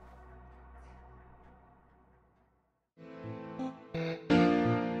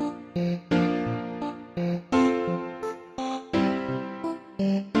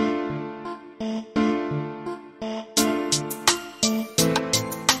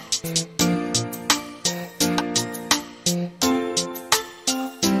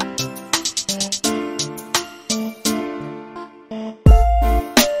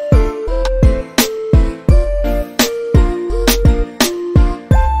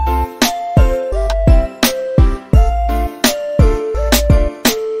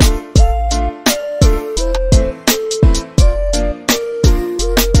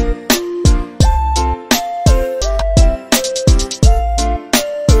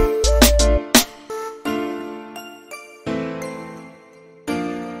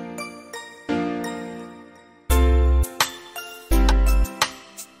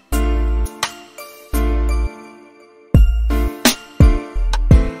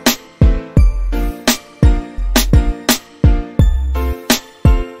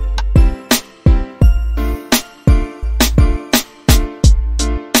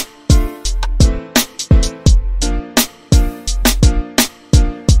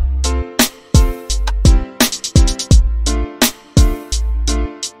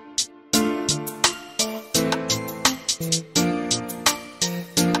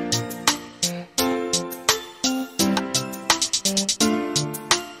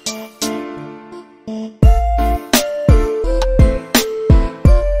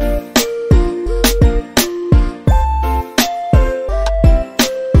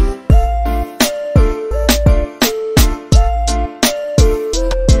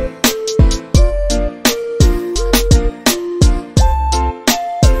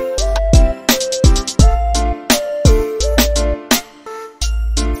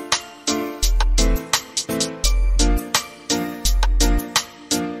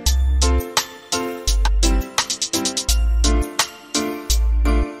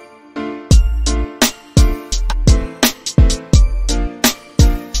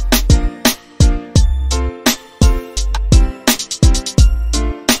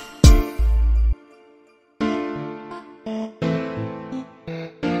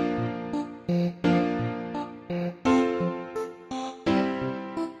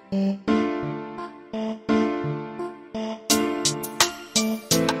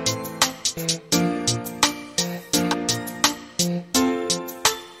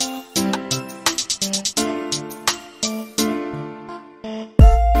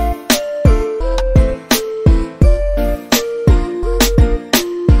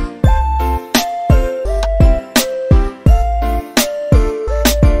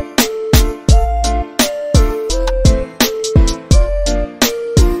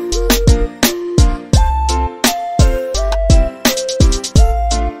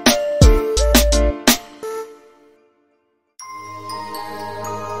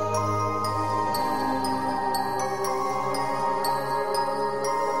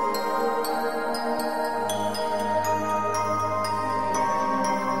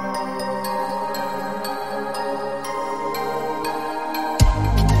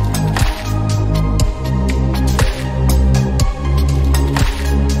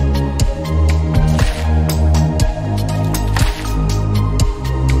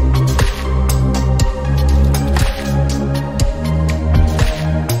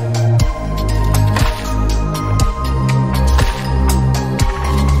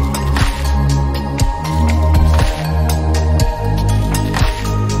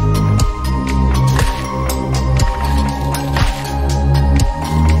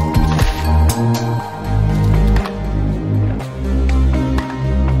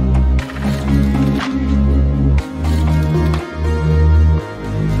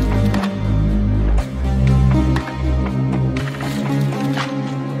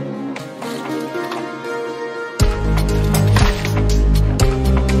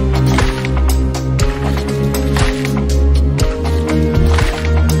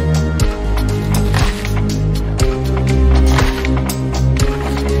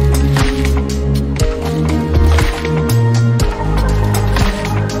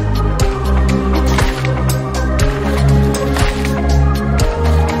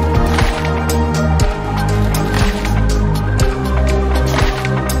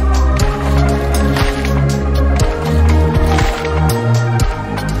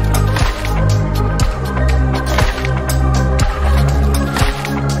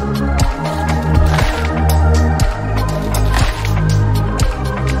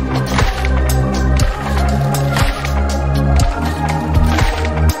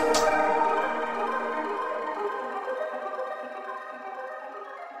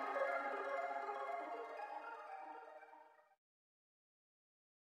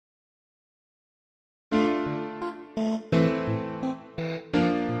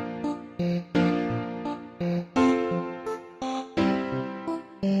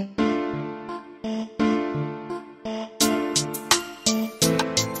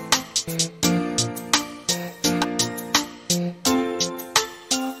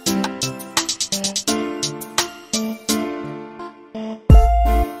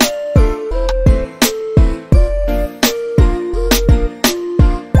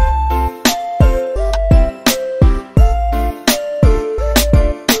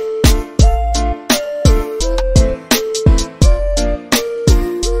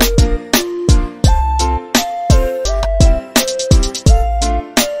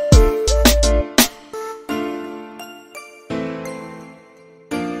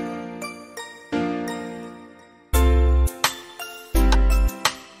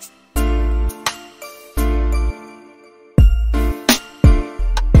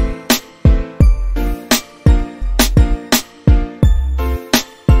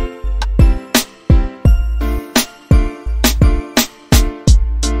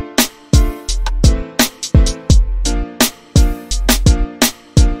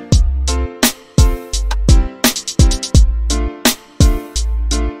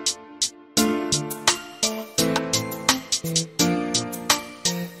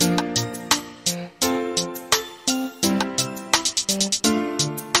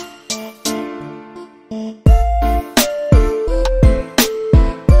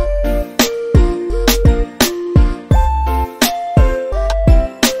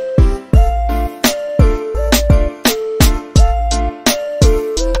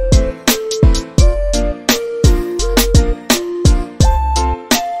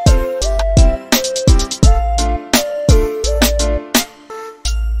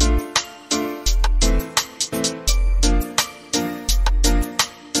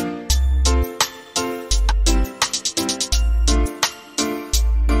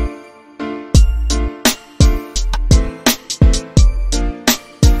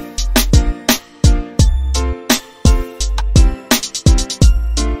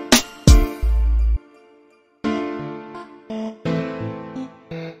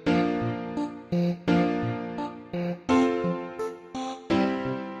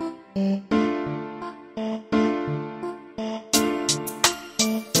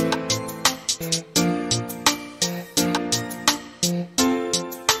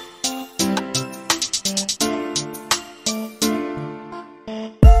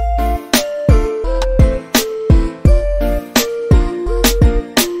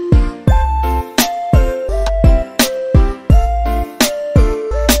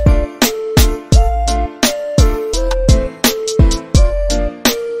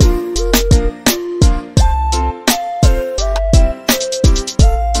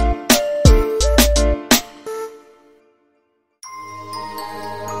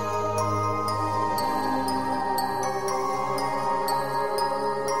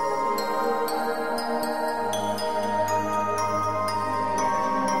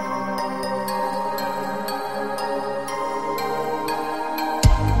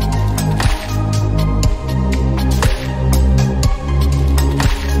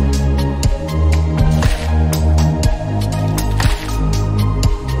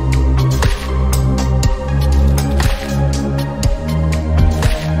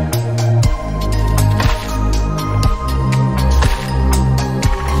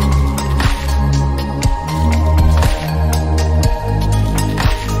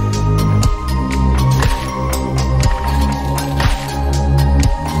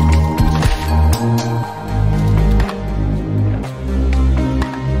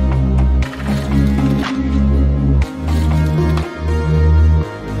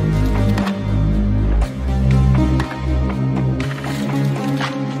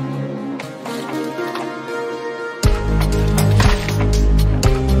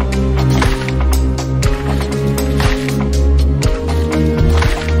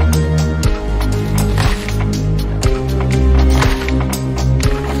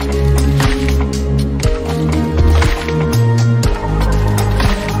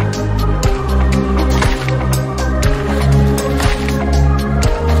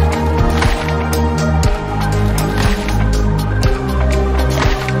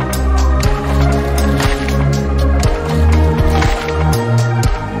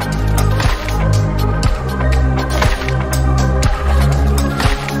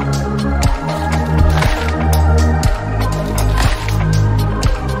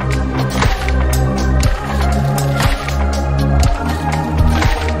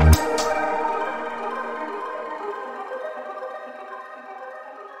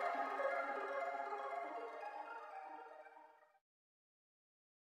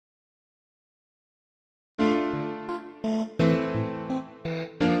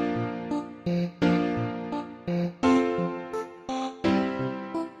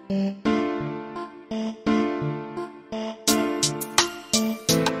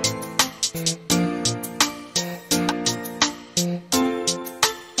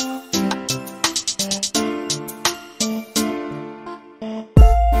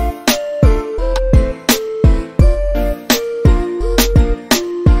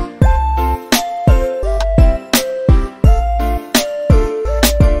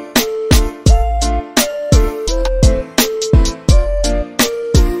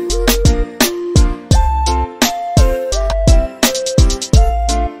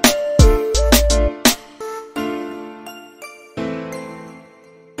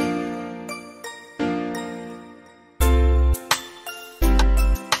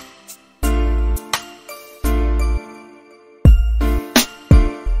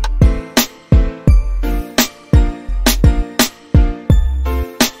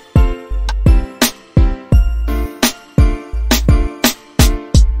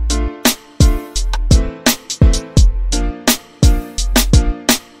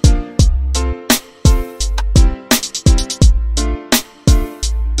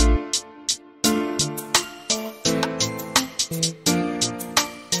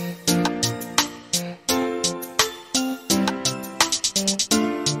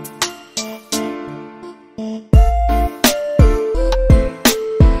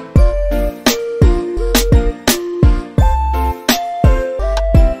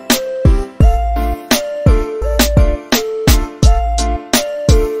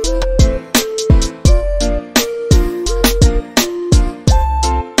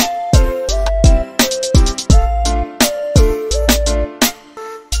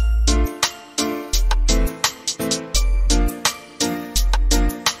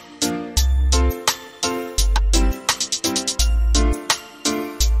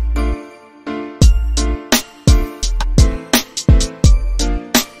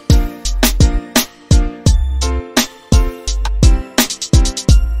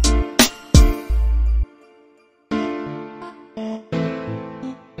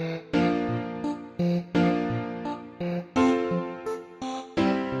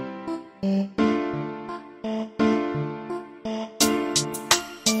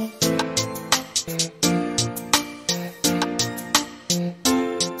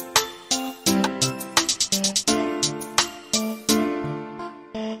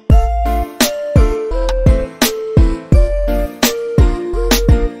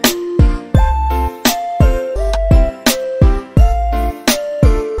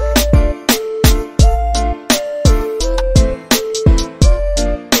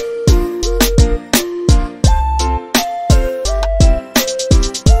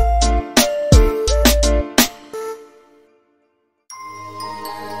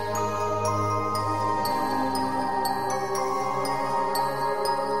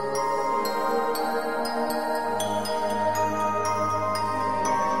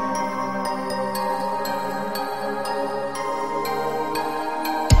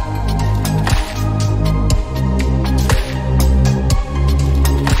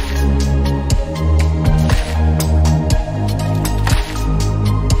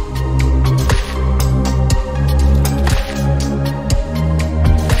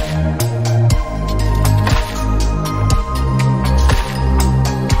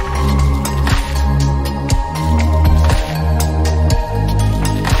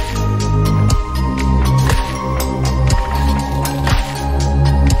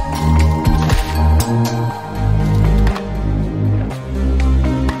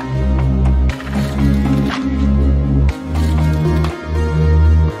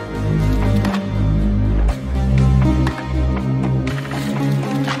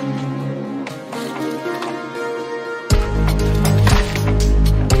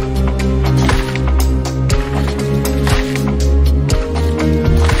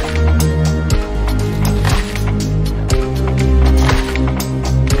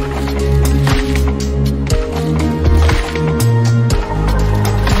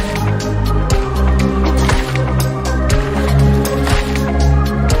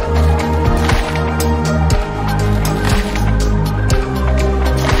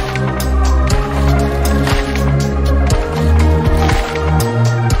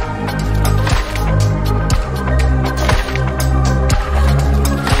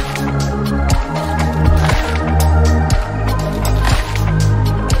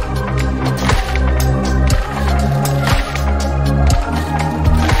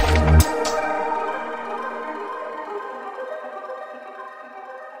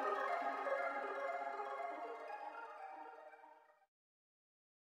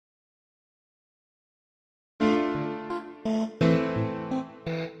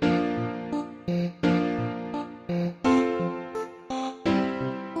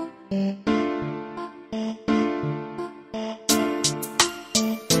 Mm.